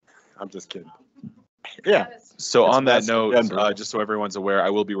 I'm just kidding. Yeah. So on that note, just so everyone's aware,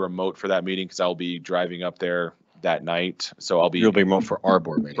 I will be remote for that meeting because I'll be driving up there that night. So you'll be remote for our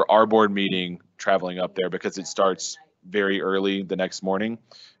board meeting. For our board meeting, traveling up there because it starts very early the next morning.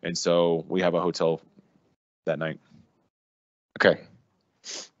 And so we have a hotel that night. Okay.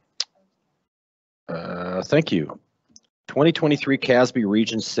 Thank you. 2023 CASB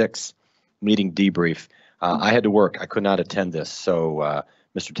Region 6 meeting debrief. I had to work. I could not attend this. So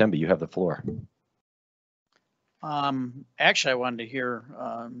Mr. Temby, you have the floor. Actually, I wanted to hear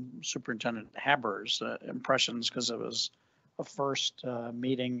Superintendent Haber's impressions because it was a first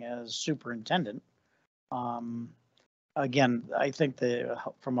meeting as superintendent. Again, I think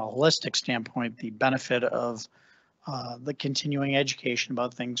from a holistic standpoint, the benefit of the continuing education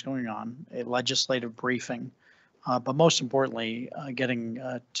about things going on, a legislative briefing, but most importantly, getting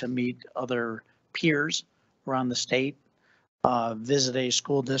to meet other peers around the state, visit a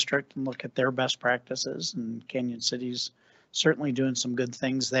school district and look at their best practices. And Canyon City's certainly doing some good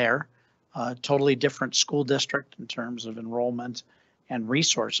things there. Totally different school district in terms of enrollment and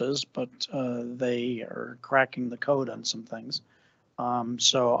resources, but they are cracking the code on some things.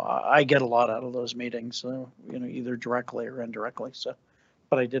 So I get a lot out of those meetings, so, either directly or indirectly. So,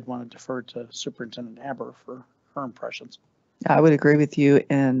 but I did want to defer to Superintendent Haber for her impressions. I would agree with you,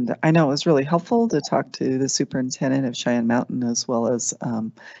 and I know it was really helpful to talk to the superintendent of Cheyenne Mountain as well as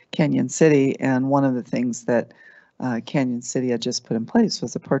Canyon City. And one of the things that Canyon City had just put in place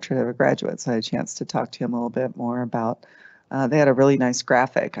was a portrait of a graduate. So I had a chance to talk to him a little bit more about. They had a really nice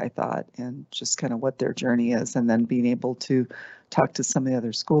graphic, I thought, and just kind of what their journey is, and then being able to talk to some of the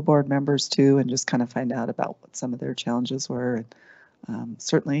other school board members too, and just kind of find out about what some of their challenges were. And,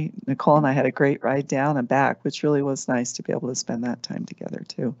 certainly, Nicole and I had a great ride down and back, which really was nice to be able to spend that time together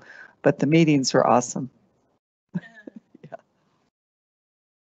too. But the meetings were awesome. Yeah.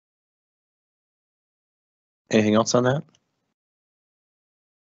 Anything else on that?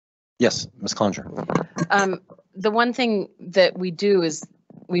 Yes, Ms. Cloninger. The one thing that we do is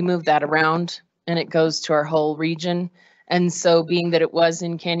we move that around and it goes to our whole region. And so being that it was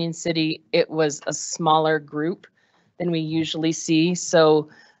in Canyon City, it was a smaller group than we usually see. So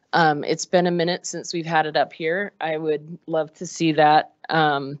it's been a minute since we've had it up here. I would love to see that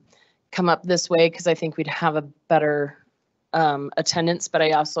come up this way because I think we'd have a better attendance, but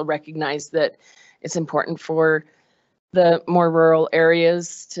I also recognize that it's important for the more rural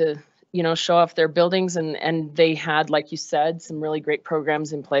areas to show off their buildings, and they had, like you said, some really great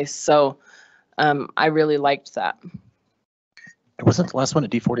programs in place. So I really liked that. Wasn't the last one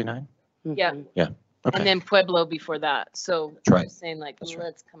at D49? Yeah. Yeah. Okay. And then Pueblo before that. So That's right. I'm saying like, That's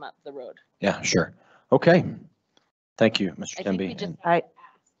let's come up the road. Yeah, sure. Okay. Thank you, Mr. I think we Temby. just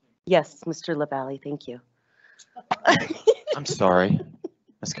Yes, Mr. LaValle, thank you. I'm sorry.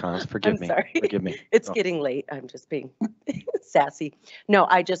 Ms. Connors, forgive I'm me. sorry. Forgive me. It's Oh. getting late. I'm just being sassy. No,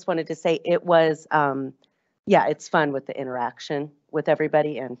 I just wanted to say it was, yeah, it's fun with the interaction with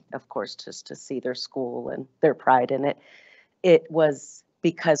everybody and of course, just to see their school and their pride in it. It was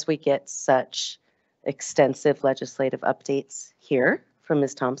because we get such extensive legislative updates here from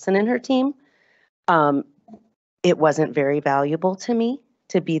Ms. Thompson and her team. It wasn't very valuable to me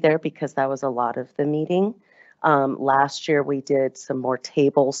to be there because that was a lot of the meeting. Last year we did some more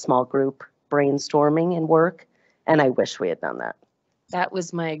table, small group brainstorming and work, and I wish we had done that. That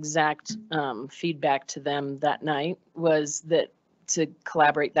was my exact feedback to them that night, was that to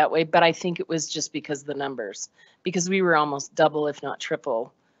collaborate that way. But I think it was just because of the numbers, because we were almost double, if not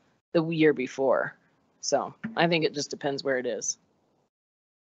triple, the year before. So I think it just depends where it is.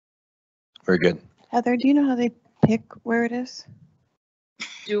 Very good. Heather, do you know how they pick where it is?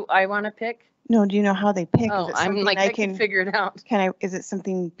 Do I want to pick? No, do you know how they pick? Oh, Is it I'm something like, I can figure it out. is it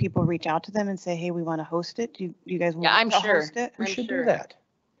something people reach out to them and say, hey, we want to host it? Do you guys want Yeah, I'm to sure. host it? We I'm should sure. do that.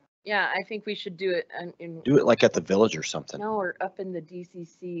 Yeah, I think we should do it in. Do it like at the village or something. No, or up in the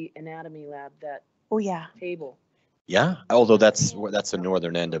DCC anatomy lab, that Oh, yeah. table. Yeah, although that's the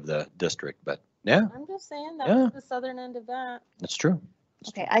northern end of the district, but yeah, I'm just saying that Yeah. was the southern end of that. that's true.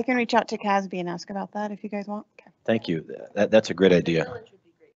 Okay, I can reach out to Casby and ask about that if you guys want. Okay. Thank you. That's a great idea.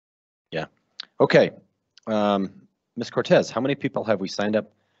 Yeah. Okay. Ms. Cortez, how many people have we signed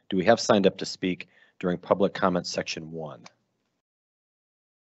up? Do we have signed up to speak during public comment section 1?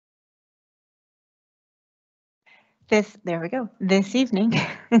 There we go. This evening,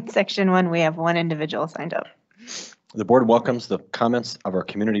 in section 1, we have one individual signed up. The board welcomes the comments of our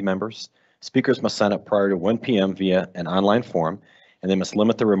community members. Speakers must sign up prior to 1 p.m. via an online form, and they must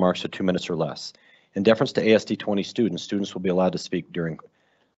limit their remarks to 2 minutes or less. In deference to ASD 20 students will be allowed to speak during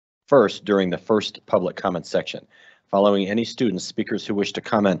the first public comment section. Following any students, speakers who wish to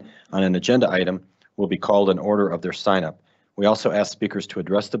comment on an agenda item will be called in order of their sign up. We also ask speakers to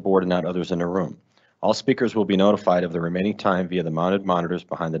address the board and not others in the room. All speakers will be notified of the remaining time via the mounted monitors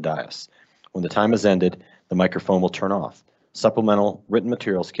behind the dais. When the time is ended, the microphone will turn off. Supplemental written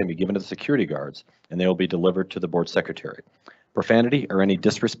materials can be given to the security guards, and they will be delivered to the board secretary. Profanity or any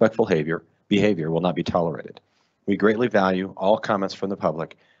disrespectful behavior will not be tolerated. We greatly value all comments from the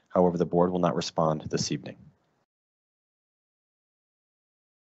public. However, the board will not respond this evening.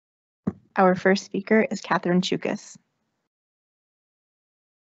 Our first speaker is Catherine Chukas.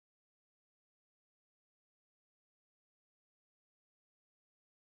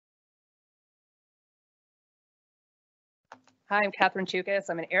 Hi, I'm Catherine Chukas.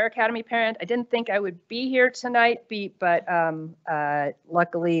 I'm an Air Academy parent. I didn't think I would be here tonight, but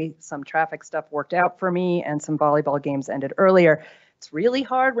luckily some traffic stuff worked out for me and some volleyball games ended earlier. It's really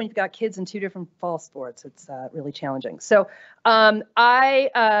hard when you've got kids in 2 different fall sports. It's really challenging. So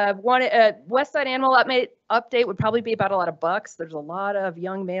I wanted a West Side Animal update would probably be about a lot of bucks. There's a lot of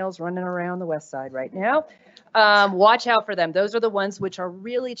young males running around the West Side right now. Watch out for them. Those are the ones which are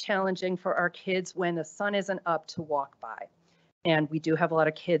really challenging for our kids when the sun isn't up to walk by. And we do have a lot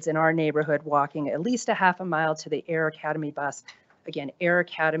of kids in our neighborhood walking at least a half a mile to the Air Academy bus. Again, Air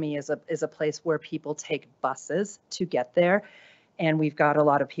Academy is a place where people take buses to get there. And we've got a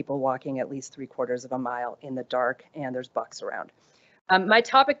lot of people walking at least 3/4 of a mile in the dark, and there's bucks around. My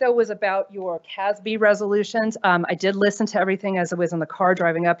topic, though, was about your CASB resolutions. I did listen to everything as I was in the car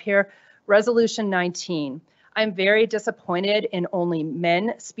driving up here. Resolution 19. I'm very disappointed in only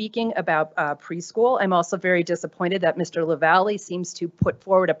men speaking about preschool. I'm also very disappointed that Mr. LaValle seems to put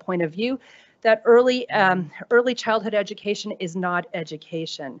forward a point of view that early childhood education is not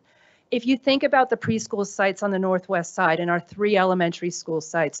education. If you think about the preschool sites on the Northwest Side and our 3 elementary school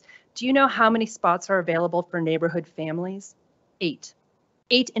sites, do you know how many spots are available for neighborhood families? 8.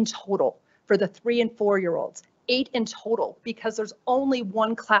 8 in total for the 3 and 4-year-olds. 8 in total, because there's only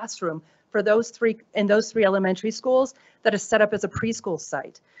 1 classroom for those 3 in those 3 elementary schools that is set up as a preschool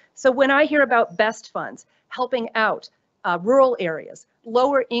site. So when I hear about BEST funds helping out rural areas,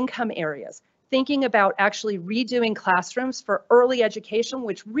 lower income areas, thinking about actually redoing classrooms for early education,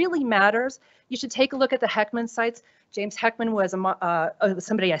 which really matters, you should take a look at the Heckman sites. James Heckman was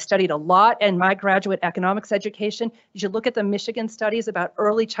somebody I studied a lot in my graduate economics education. You should look at the Michigan studies about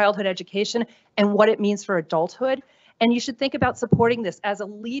early childhood education and what it means for adulthood. And you should think about supporting this as a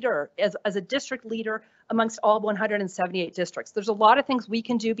leader, as a district leader amongst all 178 districts. There's a lot of things we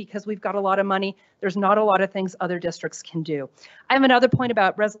can do because we've got a lot of money. There's not a lot of things other districts can do. I have another point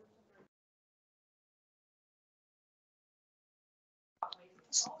about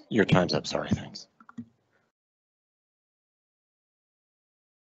Your time's up. Sorry, thanks.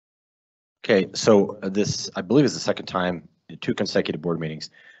 Okay, so this, I believe, is the second time in 2 consecutive board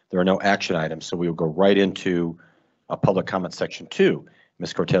meetings. There are no action items, so we will go right into a public comment section 2.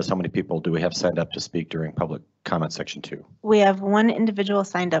 Ms. Cortez, how many people do we have signed up to speak during public comment section 2? We have 1 individual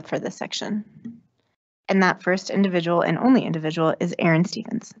signed up for this section. And that first individual and only individual is Aaron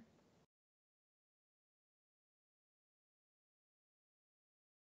Stevens.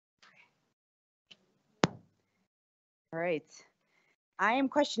 All right. I am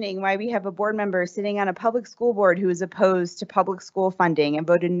questioning why we have a board member sitting on a public school board who is opposed to public school funding and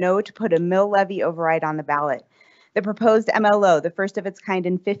voted no to put a mill levy override on the ballot. The proposed MLO, the first of its kind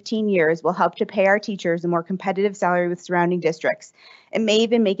in 15 years, will help to pay our teachers a more competitive salary with surrounding districts. It may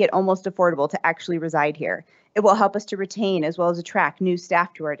even make it almost affordable to actually reside here. It will help us to retain as well as attract new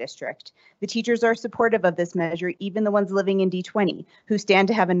staff to our district. The teachers are supportive of this measure, even the ones living in D20, who stand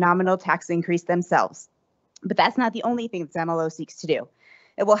to have a nominal tax increase themselves. But that's not the only thing that MLO seeks to do.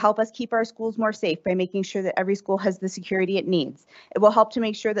 It will help us keep our schools more safe by making sure that every school has the security it needs. It will help to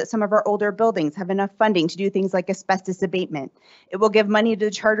make sure that some of our older buildings have enough funding to do things like asbestos abatement. It will give money to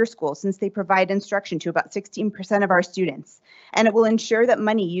the charter schools since they provide instruction to about 16% of our students. And it will ensure that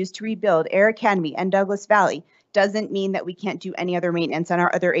money used to rebuild Air Academy and Douglas Valley doesn't mean that we can't do any other maintenance on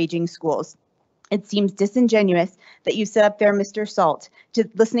our other aging schools. It seems disingenuous that you sit up there, Mr. Salt, to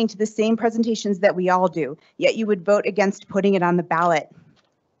listening to the same presentations that we all do, yet you would vote against putting it on the ballot.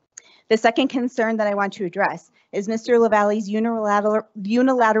 The second concern that I want to address is Mr. LaValle's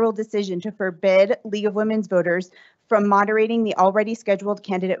unilateral decision to forbid League of Women's Voters from moderating the already scheduled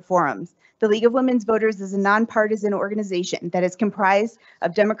candidate forums. The League of Women's Voters is a nonpartisan organization that is comprised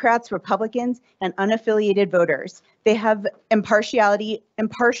of Democrats, Republicans, and unaffiliated voters. They have impartially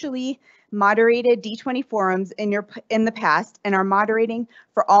moderated D20 forums in the past and are moderating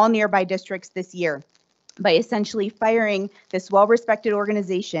for all nearby districts this year by essentially firing this well-respected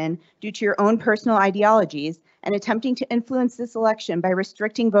organization due to your own personal ideologies and attempting to influence this election by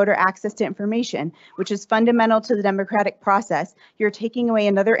restricting voter access to information, which is fundamental to the democratic process. You're taking away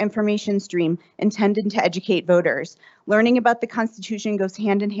another information stream intended to educate voters. Learning about the Constitution goes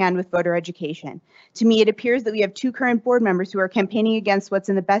hand in hand with voter education. To me, it appears that we have 2 current board members who are campaigning against what's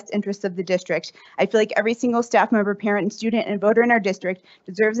in the best interest of the district. I feel like every single staff member, parent, and student and voter in our district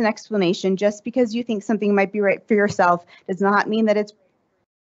deserves an explanation. Just because you think something might be right for yourself does not mean that it's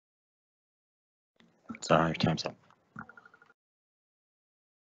Sorry, time's up.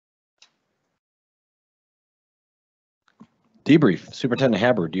 Debrief. Superintendent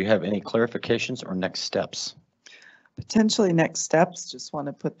Haber, do you have any clarifications or next steps? Potentially next steps, just want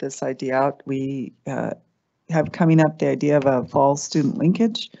to put this idea out. have coming up the idea of a fall student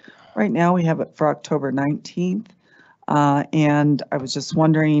linkage. Right now, we have it for October 19th. And I was just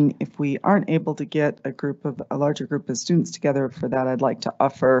wondering if we aren't able to get a larger group of students together for that, I'd like to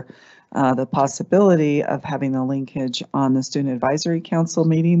offer the possibility of having the linkage on the Student Advisory Council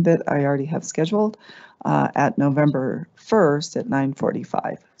meeting that I already have scheduled at November 1st at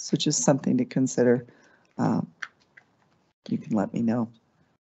 9:45. So just something to consider. You can let me know.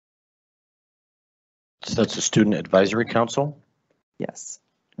 So that's a Student Advisory Council? Yes.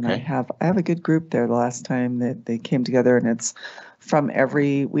 And Okay. I have a good group there the last time that they came together, and it's from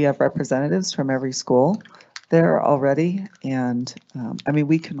we have representatives from every school there already. And I mean,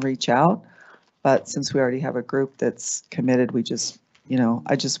 we can reach out, but since we already have a group that's committed, we just,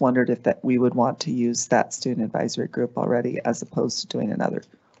 I just wondered if we would want to use that student advisory group already as opposed to doing another.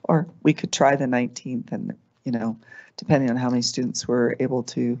 Or we could try the 19th and, depending on how many students we're able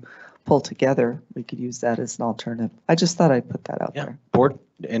to pull together, we could use that as an alternative. I just thought I'd put that out there. Board,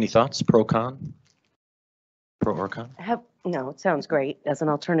 any thoughts? Pro, con? Pro or con? No, it sounds great as an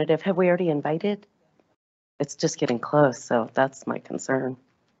alternative. Have we already invited? It's just getting close, so that's my concern.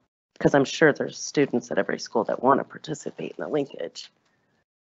 Because I'm sure there's students at every school that want to participate in the linkage.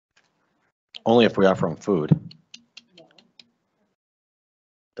 Only if we offer them food.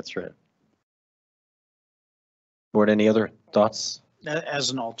 That's right. Board, any other thoughts? As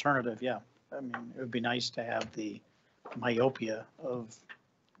an alternative, yeah. I mean, it would be nice to have the myopia of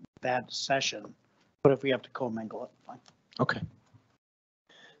that session, but if we have to commingle it, fine. Okay.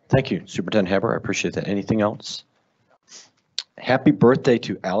 Thank you, Superintendent Haber. I appreciate that. Anything else? Happy birthday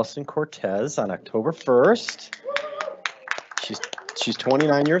to Allison Cortez on October 1st. She's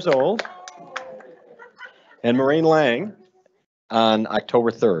 29 years old. And Maureen Lang on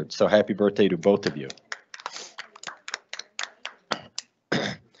October 3rd. So happy birthday to both of you.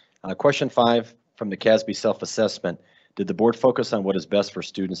 Question 5 from the CASB self-assessment. Did the board focus on what is best for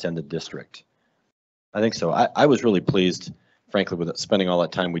students and the district? I think so. I was really pleased, frankly, with spending all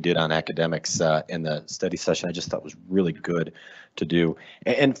that time we did on academics in the study session. I just thought it was really good to do.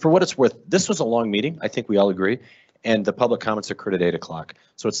 And for what it's worth, this was a long meeting. I think we all agree. And the public comments occurred at 8 o'clock.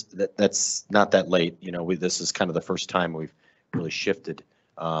 So that's not that late. This is kind of the first time we've really shifted.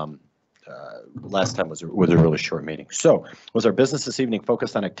 Last time was a really short meeting. So was our business this evening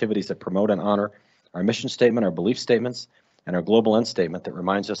focused on activities that promote and honor our mission statement, our belief statements, and our global end statement that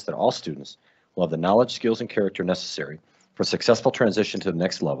reminds us that all students will have the knowledge, skills, and character necessary for successful transition to the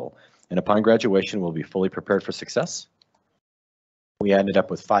next level, and upon graduation will be fully prepared for success? We ended up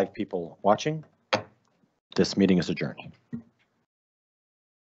with 5 people watching. This meeting is adjourned.